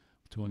with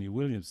Tony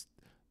Williams.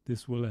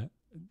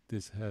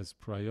 This has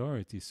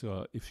priority.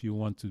 So if you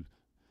want to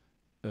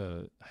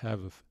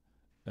have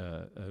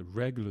a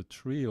regular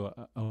trio,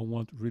 I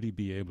won't really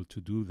be able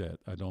to do that.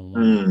 I don't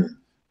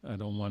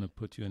want to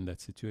put you in that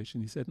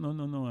situation. He said, no.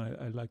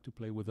 I like to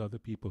play with other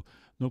people.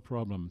 No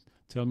problem.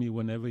 Tell me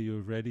whenever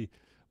you're ready.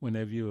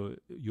 whenever you're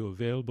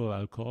available,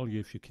 I'll call you.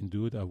 If you can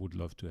do it, I would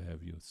love to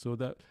have you. So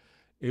that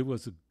it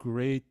was a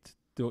great.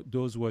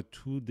 Those were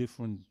two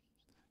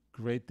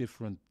great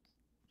different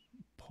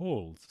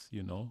poles,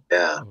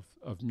 Yeah.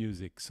 of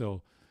music.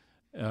 So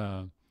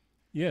uh,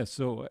 yeah.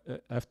 So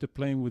after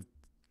playing with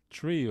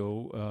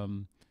trio,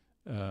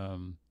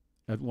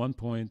 at one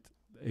point,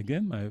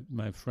 again,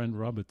 my friend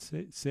Robert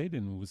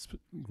Sadin was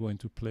going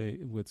to play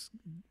with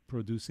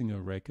producing a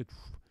record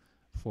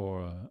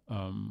for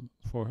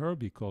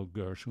Herbie called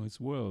Gershwin's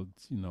World,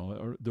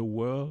 or the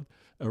world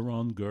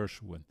around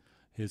Gershwin,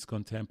 his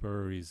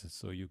contemporaries.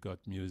 So you got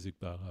music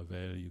by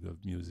Ravel, you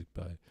got music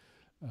by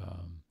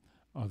um,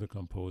 other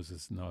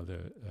composers and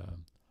other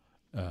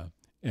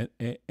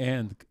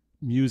and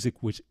music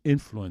which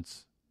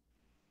influenced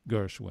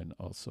Gershwin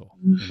also.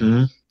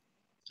 Hmm.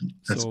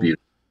 That's So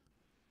beautiful.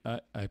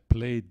 I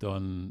played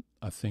on,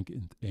 I think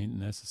it ain't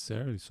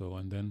necessary. So,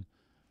 and then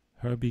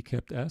Herbie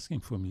kept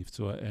asking for me.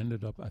 So I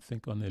ended up, I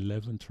think, on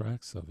 11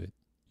 tracks of it,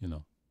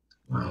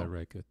 on that Wow.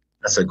 record.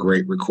 That's a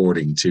great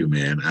recording too,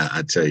 man.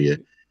 I tell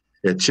you,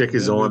 yeah, Chick And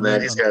is then we on that.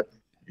 went He's on, got,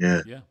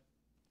 yeah. yeah,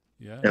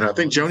 yeah. And I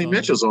think It's Joni on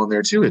Mitchell's on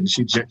there too, isn't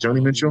she? Joni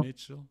Joni Mitchell?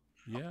 Mitchell.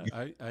 Yeah,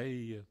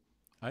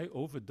 I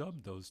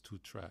overdubbed those two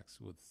tracks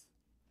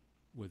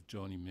with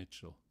Joni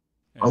Mitchell.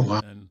 Oh, And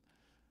wow. and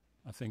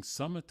I think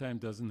Summertime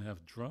doesn't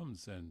have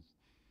drums, and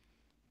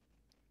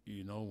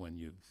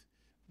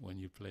when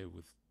you play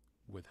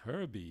with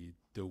Herbie,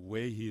 the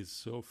way he is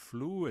so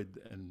fluid,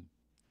 and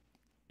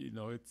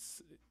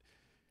it's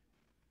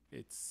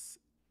it's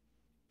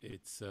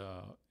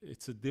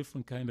it's a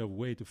different kind of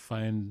way to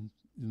find,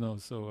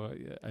 so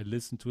I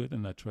listen to it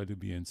and I try to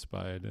be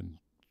inspired and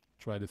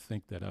try to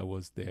think that I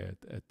was there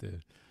at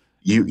the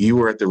You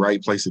were at the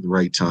right place at the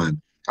right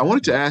time. I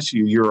wanted to yeah. ask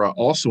you, you're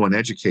also an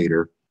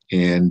educator,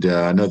 and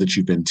I know that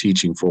you've been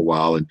teaching for a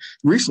while and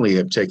recently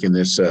have taken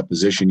this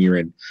position. You're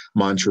in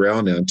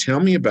Montreal now. Tell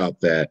me about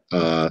that.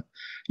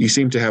 You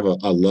seem to have a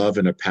love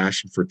and a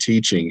passion for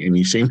teaching, and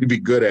you seem to be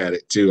good at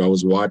it too. I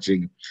was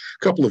watching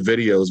a couple of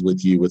videos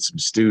with you with some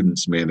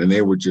students, man, and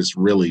they were just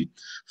really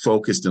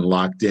focused and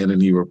locked in,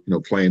 and you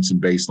were, playing some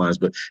bass lines.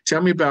 But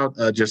tell me about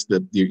just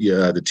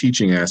the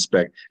teaching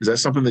aspect. Is that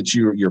something that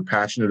you're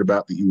passionate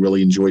about, that you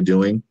really enjoy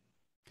doing?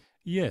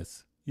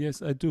 Yes,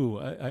 I do.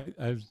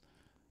 I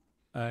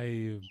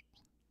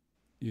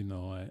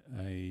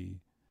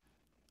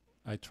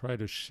I try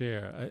to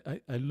share.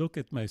 I look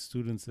at my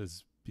students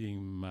as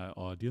being my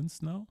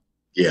audience now,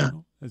 Yeah.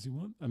 as you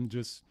want. I'm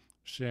just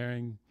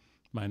sharing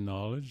my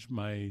knowledge,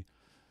 my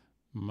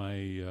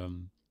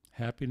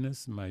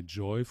happiness, my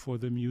joy for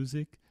the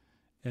music,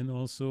 and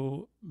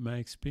also my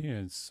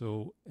experience.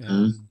 So,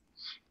 Mhm.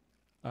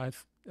 and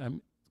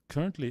I'm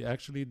currently,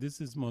 actually,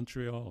 this is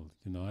Montreal.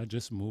 I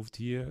just moved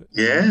here a month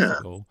Yeah.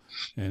 ago,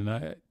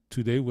 and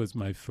today was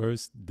my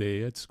first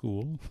day at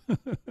school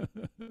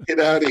Get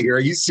out of here. Are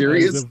you as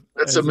serious? a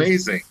That's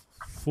amazing.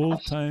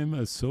 full-time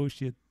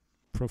associate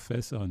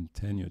professor on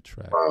tenure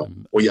track. Wow.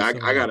 Well, I'm yeah, so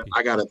happy.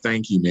 I gotta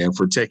thank you, man,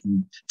 for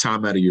taking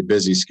time out of your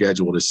busy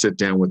schedule to sit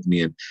down with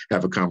me and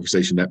have a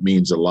conversation. That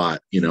means a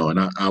lot, and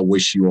I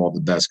wish you all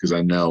the best, because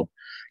I know,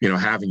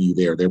 having you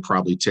there, they're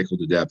probably tickled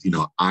to death.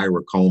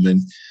 Ira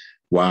Coleman,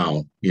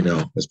 wow,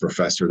 as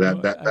professor,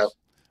 Well,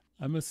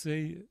 I must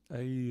say,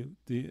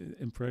 the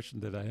impression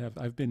that I have,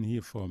 I've been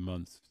here for a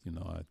month.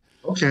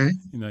 okay,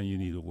 You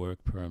need a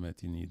work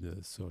permit, you need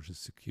a social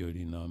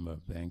security number,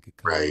 bank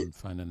right. account,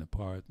 find an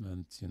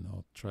apartment,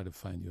 try to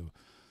find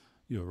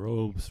your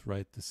robes,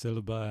 write the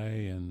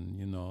syllabi, and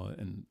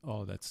and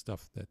all that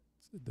stuff, that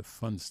the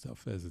fun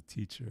stuff as a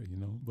teacher.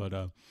 But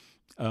um,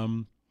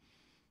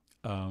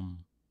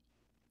 um,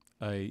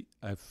 I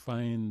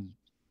find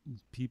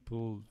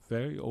people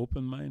very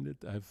open minded.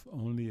 I've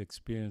only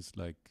experienced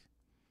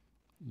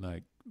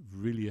like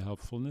really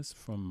helpfulness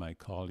from my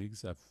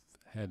colleagues. I've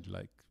had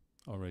like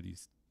already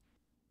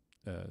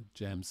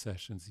jam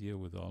sessions here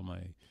with all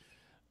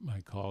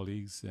my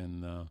colleagues,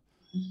 and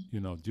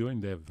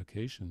during their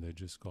vacation they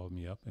just called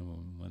me up and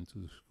we went to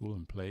the school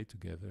and played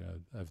together.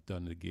 I've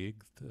done a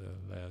gig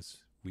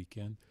last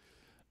weekend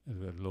at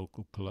a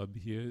local club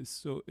here,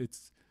 so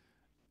it's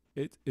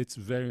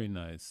very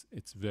nice.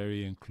 It's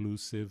very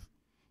inclusive.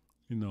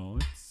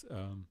 It's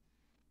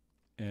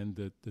and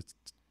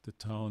the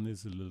town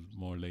is a little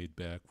more laid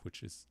back,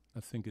 which is,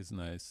 I think, is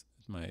nice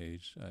at my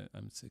age.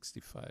 I'm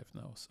 65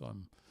 now, so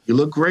You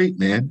look great,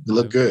 man. You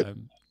look I'm good.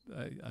 I'm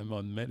I'm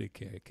on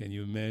Medicare. Can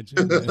you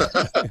imagine?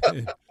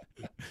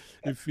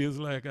 It feels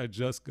like I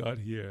just got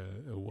here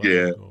a while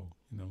Yeah, ago.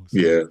 So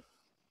yeah.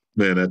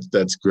 Man,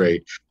 that's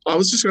great. I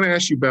was just going to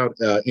ask you about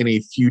any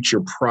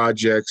future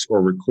projects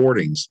or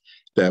recordings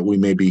that we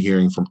may be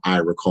hearing from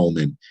Ira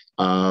Coleman.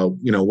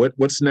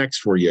 What's next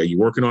for you? Are you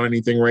working on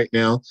anything right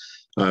now,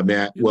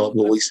 Matt? Well,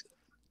 we.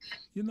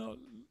 you know,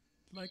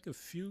 like a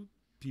few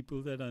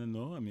people that I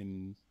know. I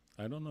mean,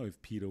 I don't know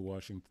if Peter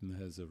Washington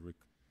has a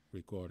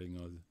recording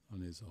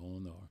on his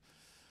own, or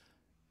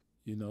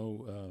you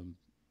know,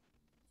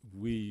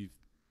 we.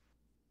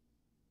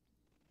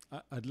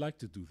 I'd like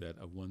to do that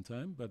at one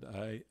time, but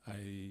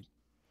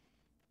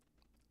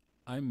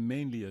I'm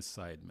mainly a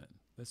sideman.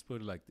 Let's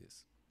put it like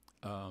this.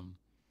 Um,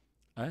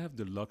 I have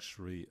the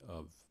luxury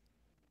of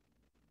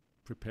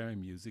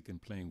preparing music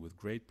and playing with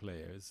great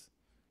players,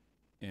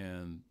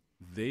 and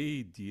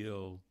they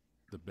deal,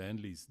 the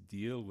Bandleys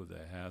deal with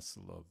the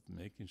hassle of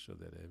making sure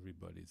that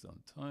everybody's on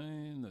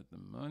time, that the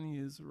money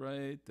is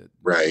right, that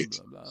blah, Right.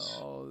 blah, blah,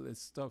 all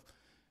this stuff.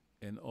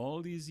 And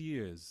all these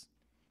years,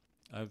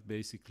 I've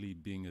basically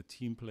been a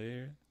team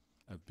player,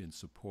 I've been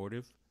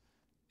supportive,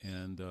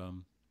 and,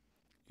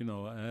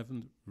 I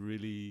haven't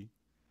really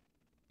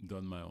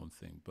done my own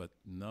thing. But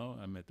now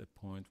I'm at a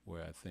point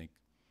where I think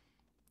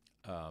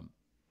um,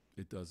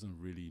 it doesn't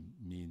really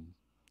mean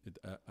it.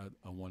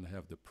 I want to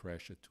have the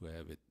pressure to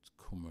have it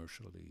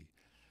commercially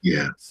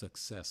Yeah.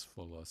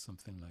 successful or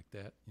something like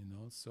that.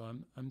 So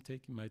I'm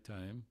taking my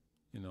time,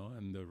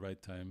 and the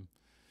right time.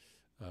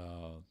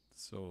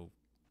 So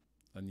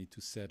I need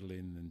to settle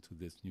into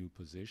this new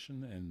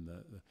position, and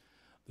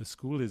the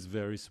school is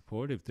very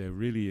supportive. They're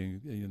really,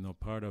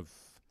 part of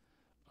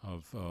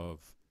of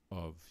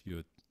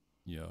your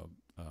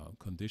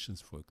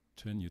conditions for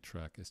tenure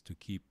track is to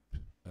keep.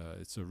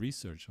 It's a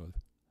research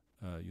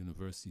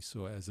university,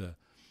 so as a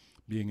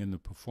being in the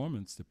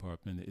performance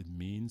department, it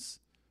means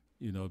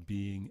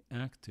being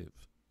active.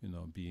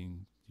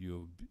 Being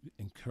you're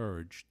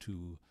encouraged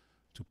to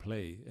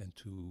play and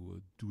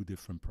to do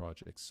different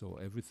projects. So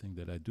everything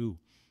that I do,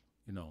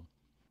 you know,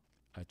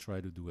 I try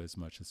to do as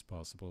much as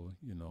possible,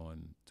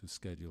 and to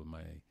schedule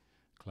my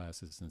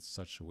classes in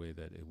such a way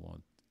that it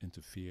won't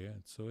interfere.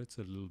 So it's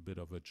a little bit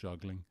of a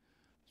juggling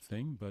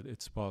thing, but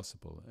it's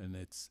possible and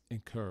it's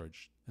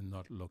encouraged and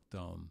not looked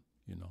down,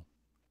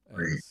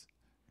 Right. as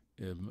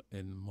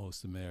in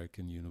most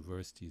American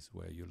universities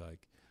where you're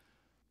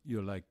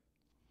like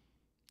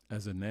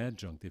as an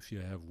adjunct, if you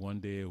have 1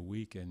 day a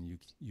week and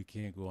you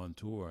can't go on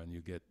tour and you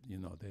get,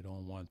 they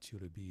don't want you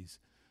to be,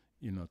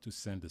 to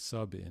send a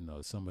sub in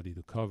or somebody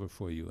to cover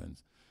for you,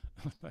 and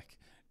like,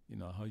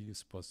 how are you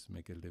supposed to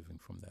make a living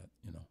from that?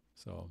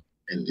 So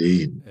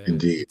Indeed.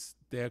 Indeed. it's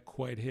they're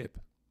quite hip,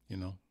 you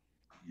know,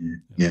 Yeah.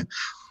 you Yeah. know.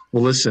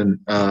 Well, listen,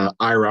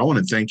 Ira, I want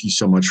to thank you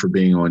so much for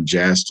being on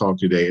Jazz Talk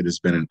today. It has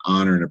been an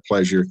honor and a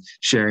pleasure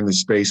sharing the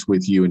space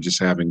with you and just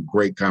having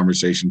great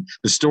conversation.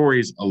 The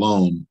stories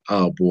alone,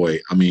 oh boy,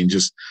 I mean,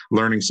 just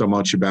learning so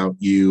much about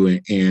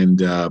you and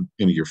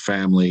your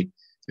family.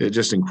 It's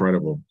just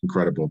incredible,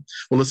 incredible.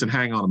 Well, listen,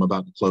 hang on. I'm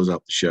about to close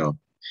out the show.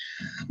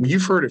 Well,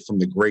 you've heard it from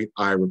the great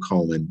Ira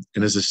Coleman.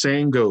 And as the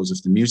saying goes,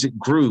 if the music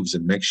grooves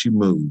and makes you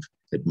move,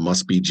 it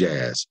must be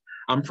jazz.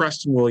 I'm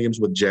Preston Williams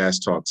with Jazz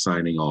Talk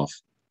signing off.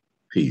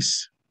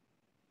 Peace.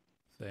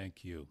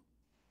 Thank you.